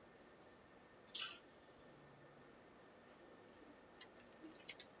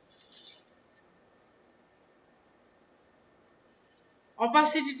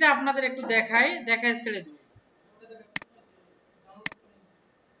 অপাসিটিটা আপনাদের একটু দেখায় ছেড়ে দেব।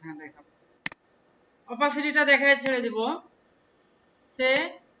 হ্যাঁ, দেখাবো। অপাসিটিটা দেখায় ছেড়ে দিব। সে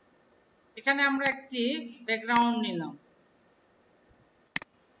এখানে আমরা একটি ব্যাকগ্রাউন্ড নিলাম,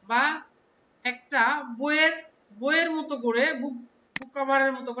 বা একটা বইয়ের মতো করে, বুক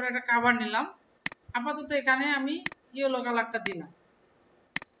কভারের মতো করে একটা কভার নিলাম। আপাতত এখানে আমি ইয়েলো কালারটা দিলাম,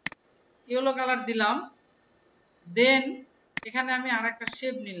 ইয়েলো কালার দিলাম। দেন এখানে আমি আরেকটা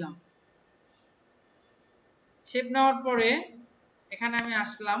শেপ নিলাম। শেপ নেওয়ার পরে এখানে আমি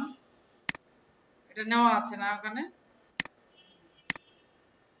আসলাম, এটা নেওয়া আছে না ওখানে,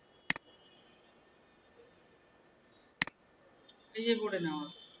 এই যে বোর্ডে নেওয়া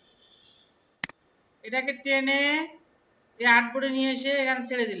আছে, এটাকে টেনে এই আর্টবোর্ডে নিয়ে এসে এখানে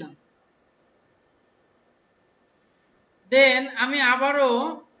ছেড়ে দিলাম। দেন আমি আবারও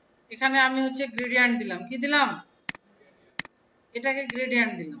এখানে আমি হচ্ছে গ্রেডিয়েন্ট দিলাম। কি দিলাম? এটাকে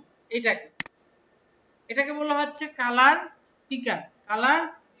গ্রেডিয়েন্ট দিলাম। এটাকে বলা হচ্ছে কালার পিকার। কালার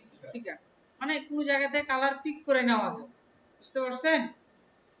পিকার মানে কোনো জায়গাতে কালার পিক করে নেওয়া যায়। বুঝতে পারছেন?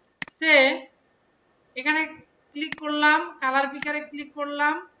 সে এখানে ক্লিক করলাম, কালার পিকারে ক্লিক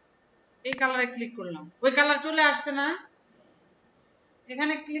করলাম, এই কালারে ক্লিক করলাম, ওই কালার চলে আসছে না?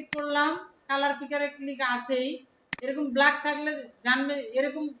 এখানে ক্লিক করলাম, কালার পিকারে ক্লিক আছেই। এরকম ব্ল্যাক থাকলে জানবেন,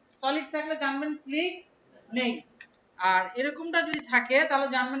 এরকম সলিড থাকলে জানবেন ক্লিক নেই, আর এরকমটা যদি থাকে তাহলে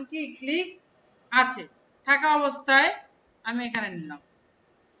জানবেন কি ক্লিক আছে। থাকা অবস্থায় আমি এখানে নিলাম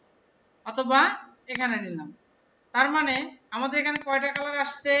অথবা এখানে নিলাম, তার মানে আমাদের এখানে কয়টা কালার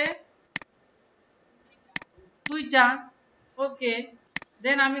আসছে? দুইটা। ওকে,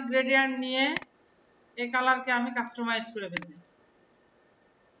 দেন আমি গ্রেডিয়েন্ট নিয়ে এই কালারকে আমি কাস্টমাইজ করে ফেলতেছি।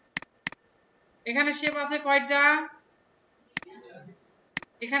 এখানে শেপ আছে কয়টা?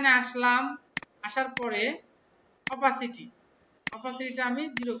 এখানে আসলাম, আসার পরে অপাসিটিটা আমি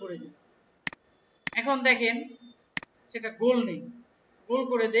 0 করে দিই। এখন দেখেন সেটা গোল নেই, গোল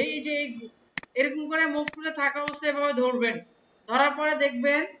করে দেই। এই যে এরকম করে মুভ টুলে থাকা অবস্থায় এভাবে ধরবেন, ধরার পরে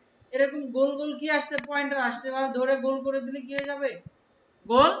দেখবেন এরকম গোল গোল কি আসছে, পয়েন্টার আসছে, এভাবে ধরে গোল করে দিলে কি হয়ে যাবে?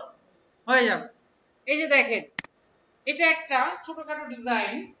 গোল হয়ে যাবে। এই যে দেখেন, এটা একটা ছোটখাটো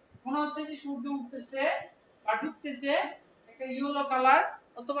ডিজাইন, মনে হচ্ছে যে সূর্য উঠতেছে বা ডুবতেছে, একটা ইয়েলো কালার,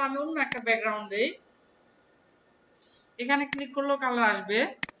 অথবা আমি অন্য একটা ব্যাকগ্রাউন্ড দেই। এখানে ক্লিক করলেও কালার আসবে।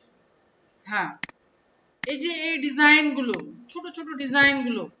 হ্যাঁ, এই যে এই ডিজাইনগুলো, ছোট ছোট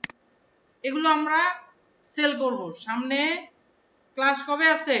ডিজাইনগুলো, এগুলো আমরা সেল করব। সামনে ক্লাস কবে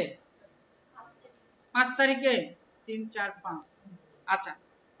আছে? 5 তারিখে। 3, 4, 5। আচ্ছা,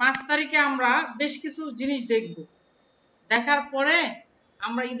 5 তারিখে আমরা বেশ কিছু জিনিস দেখব। দেখার পরে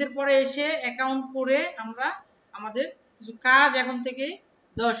আমরা ঈদের পরে এসে অ্যাকাউন্ট করে আমরা আমাদের কিছু কাজ এখন থেকে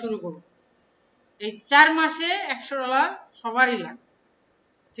দেওয়া শুরু করব। এই 4 মাসে $100 সবারই লাগে।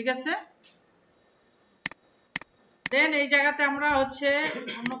 ঠিক আছে? দেন এই জায়গাতে আমরা হচ্ছে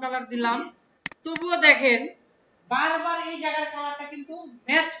অন্য কালার দিলাম। তবুও দেখেন বারবার এই জায়গার কালারটা কিন্তু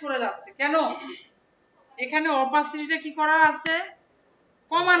ম্যাচ করে যাচ্ছে। কেন? এখানে অপাসিটিটা কি করা আছে?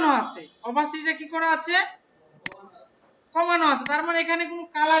 কমানো আছে। অপাসিটিটা কি করা আছে? কমানো আছে। তার মানে এখানে কোনো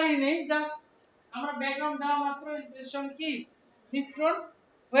কালারই নেই, জাস্ট আমরা ব্যাকগ্রাউন্ড দেওয়া মাত্র ইমপ্রেশন কি মিশ্রণ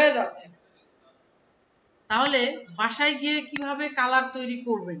হয়ে যাচ্ছে। তাহলে বাসায় গিয়ে কিভাবে কালার তৈরি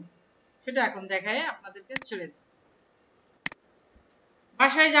করবেন সেটা এখন দেখায় আপনাদেরকে ছেড়ে দিই।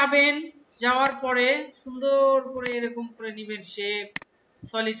 বাসায় যাবেন, যাওয়ার পরে সুন্দর করে এরকম করে নেবেন শেপ,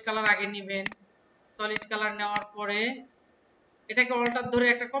 সলিড কালার আগে নেবেন। সলিড কালার নেওয়ার পরে এটাকে অল্টার ধরে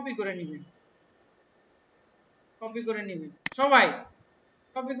একটা কপি করে নেবেন। সবাই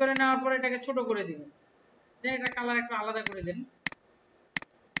কপি করে নেওয়ার পরে এটাকে ছোট করে দিবেন। দেন এটা কালার একটু আলাদা করে দেন,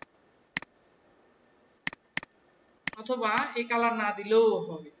 অথবা এই কালার না দিলেও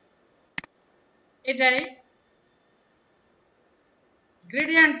হবে। এটাই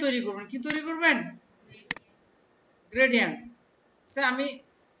গ্রেডিয়েন্ট তৈরি করবেন। কি তৈরি করবেন? গ্রেডিয়েন্ট। সে আমি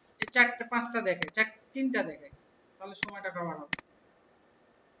এই চারটা পাঁচটা দেখাই, তিনটা দেখাই, তাহলে সময়টা কভার হবে।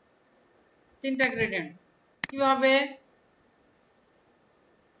 তিনটা গ্রেডিয়েন্ট কিভাবে?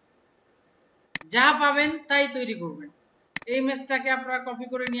 যা পাবেন তাই তৈরি করবেন। এই ইমেজটাকে আপনারা কপি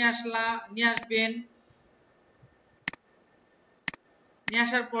করে নিয়ে আসবেন। নিয়ে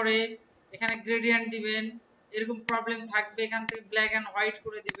আসার পরে এখানে গ্রেডিয়েন্ট দিবেন। এরকম প্রবলেম থাকবে, এখান থেকে ব্ল্যাক এন্ড হোয়াইট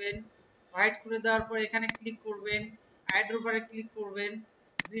করে দিবেন। হোয়াইট করে দেওয়ার পর এখানে ক্লিক করবেন, আইড্রোপারে ক্লিক করবেন,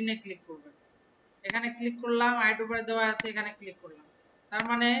 গ্রিনে ক্লিক করবেন। এখানে ক্লিক করলাম, আইড্রোপারে দেওয়া আছে, এখানে ক্লিক করলাম। তার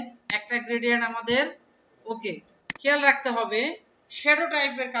মানে একটা গ্রেডিয়েন্ট আমাদের ওকে। খেয়াল রাখতে হবে শ্যাডো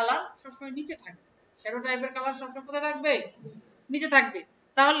টাইপের কালার সবসময় নিচে থাকবে। শ্যাডো টাইপের কালার সবসময় কোথায় থাকবে? নিচে থাকবে।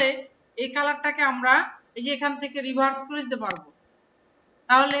 তাহলে এই কালারটাকে আমরা এই যে এখান থেকে রিভার্স করে দিতে পারবো।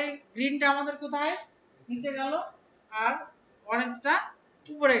 তাহলে গ্রিনটা আমাদের কোথায়? নিচে গেল, আর অরেঞ্জটা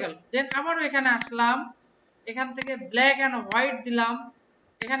উপরে গেল। দেন আবারও এখানে আসলাম, এখান থেকে ব্ল্যাক এন্ড হোয়াইট দিলাম,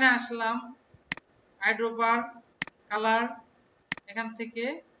 এখানে আসলাম, আইড্রোপার কালার, এখান থেকে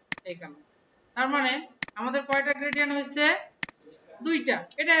এই কালার। তার মানে আমাদের কয়টা গ্রেডিয়েন্ট হয়েছে? দুইটা।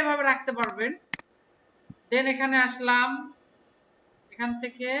 এটা এভাবে রাখতে পারবেন। দেন এখানে আসলাম, এখান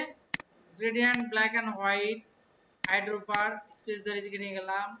থেকে gradient black and white, eyedropper space ধরে দিকে নিয়ে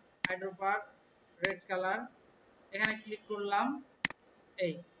গেলাম, আইড্রোপার রেড কালার, এখানে ক্লিক করলাম।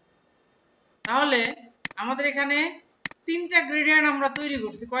 এই তাহলে আমাদের এখানে তিনটা গ্রেডিয়েন্ট আমরা তৈরি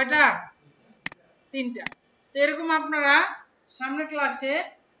করছি। কয়টা? তিনটা। তো এরকম আপনারা সামনের ক্লাসে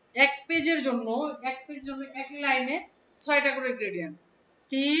এক পেজের জন্য এক লাইনে 6টা করে গ্রেডিয়েন্ট,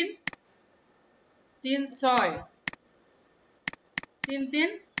 3 3 6 3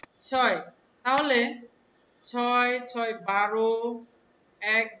 3 6, তাহলে 6 6 12,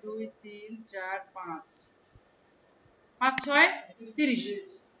 1 2 3 4 5 5 6 30।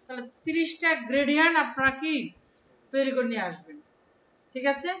 তাহলে 30টা গ্রেডিয়েন্ট আপনারা কি তৈরি করে নিয়ে আসবেন। ঠিক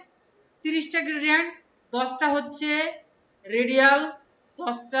আছে? 30টা গ্রেডিয়েন্ট, 10টা হচ্ছে রেডিয়াল,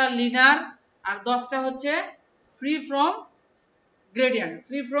 10টা লিনার, আর 10টা হচ্ছে ফ্রি ফ্রম গ্রেডিয়েন্ট।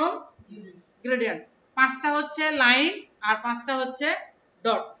 5টা হচ্ছে লাইন, আর 5টা হচ্ছে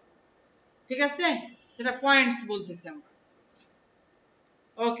ডট। ঠিক আছে? যেটা পয়েন্টস বলতেছি আমরা।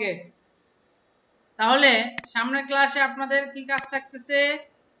 ওকে, তাহলে সামনের ক্লাসে আপনাদের কি কাজ থাকতেছে?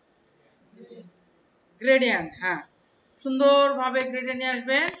 গ্রেডিয়েন্ট। হ্যাঁ, সুন্দরভাবে গ্রেডিয়েন্ট নিয়ে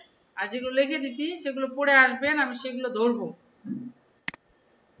আসবেন, আর যেগুলো লিখে দিছি সেগুলো পড়ে আসবেন, আমি সেগুলো ধরবো।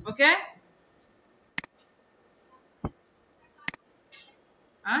 ওকে,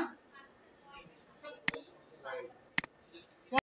 হ্যাঁ।